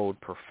are owed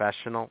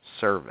professional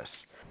service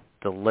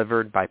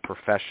delivered by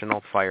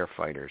professional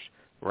firefighters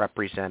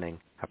representing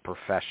a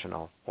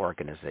professional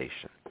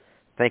organization.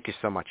 Thank you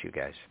so much, you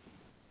guys.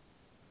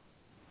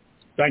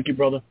 Thank you,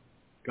 brother.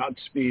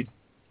 Godspeed.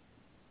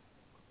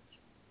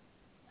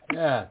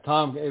 Yeah,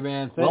 Tom, hey,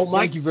 man,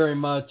 thank you very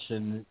much,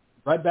 and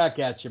right back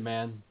at you,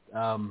 man.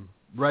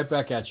 Right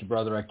back at you,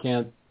 brother. I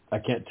can't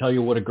tell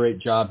you what a great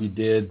job you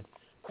did.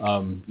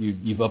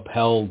 You've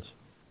upheld,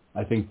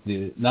 I think,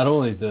 not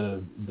only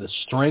the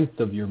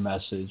strength of your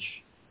message,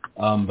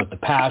 but the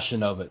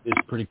passion of it is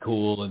pretty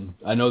cool, and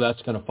I know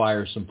that's going to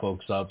fire some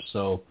folks up.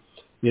 So,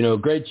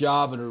 great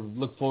job, and I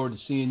look forward to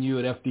seeing you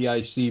at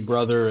FDIC,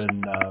 brother,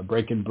 and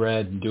breaking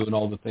bread and doing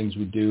all the things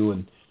we do.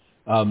 And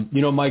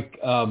Mike,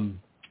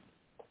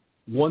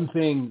 one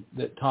thing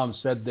that Tom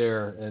said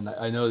there, and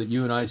I know that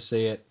you and I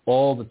say it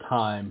all the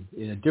time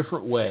in a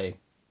different way,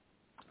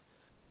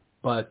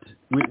 but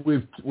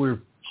we're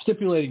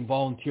stipulating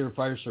volunteer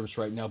fire service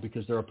right now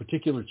because there are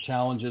particular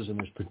challenges and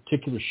there's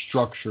particular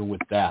structure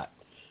with that.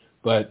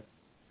 But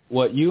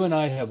what you and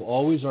I have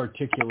always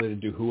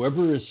articulated to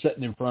whoever is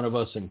sitting in front of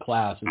us in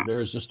class is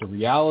there is just a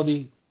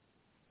reality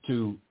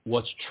to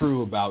what's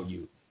true about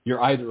you.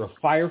 You're either a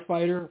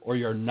firefighter or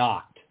you're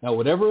not. Now,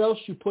 whatever else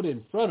you put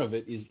in front of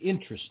it is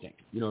interesting.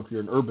 If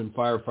you're an urban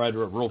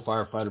firefighter, a rural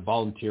firefighter,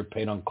 volunteer,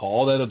 paid on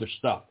call, all that other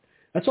stuff.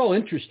 That's all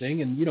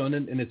interesting, and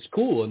and it's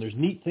cool, and there's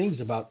neat things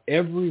about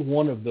every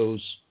one of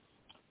those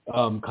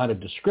kind of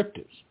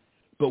descriptives.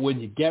 But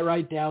when you get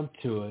right down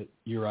to it,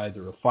 you're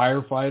either a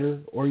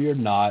firefighter or you're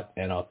not,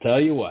 and I'll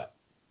tell you what,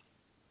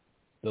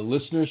 the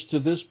listeners to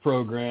this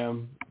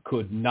program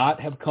could not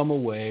have come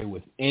away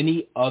with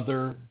any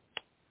other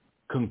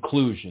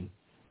conclusion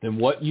than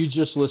what you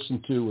just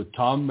listened to with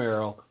Tom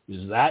Merrill.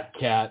 Is that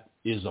cat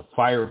is a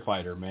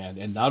firefighter, man,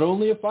 and not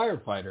only a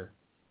firefighter,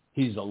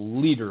 he's a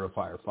leader of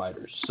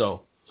firefighters.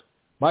 So,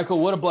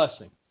 Michael, what a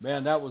blessing,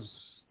 man! That was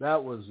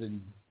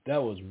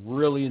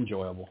really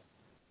enjoyable.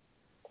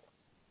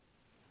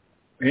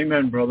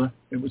 Amen, brother.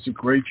 It was a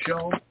great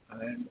show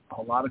and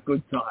a lot of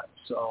good times.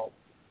 So,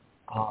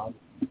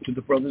 to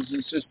the brothers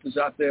and sisters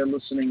out there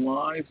listening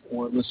live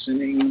or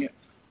listening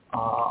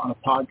on a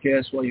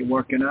podcast while you're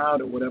working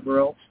out or whatever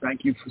else,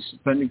 thank you for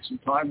spending some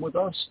time with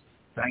us.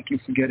 Thank you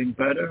for getting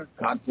better.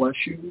 God bless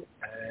you,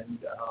 and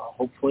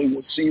hopefully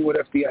we'll see you at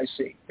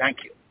FDIC.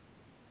 Thank you.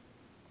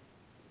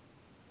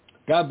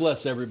 God bless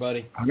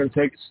everybody. I'm going to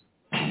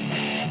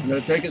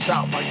take us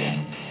out,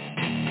 Michael.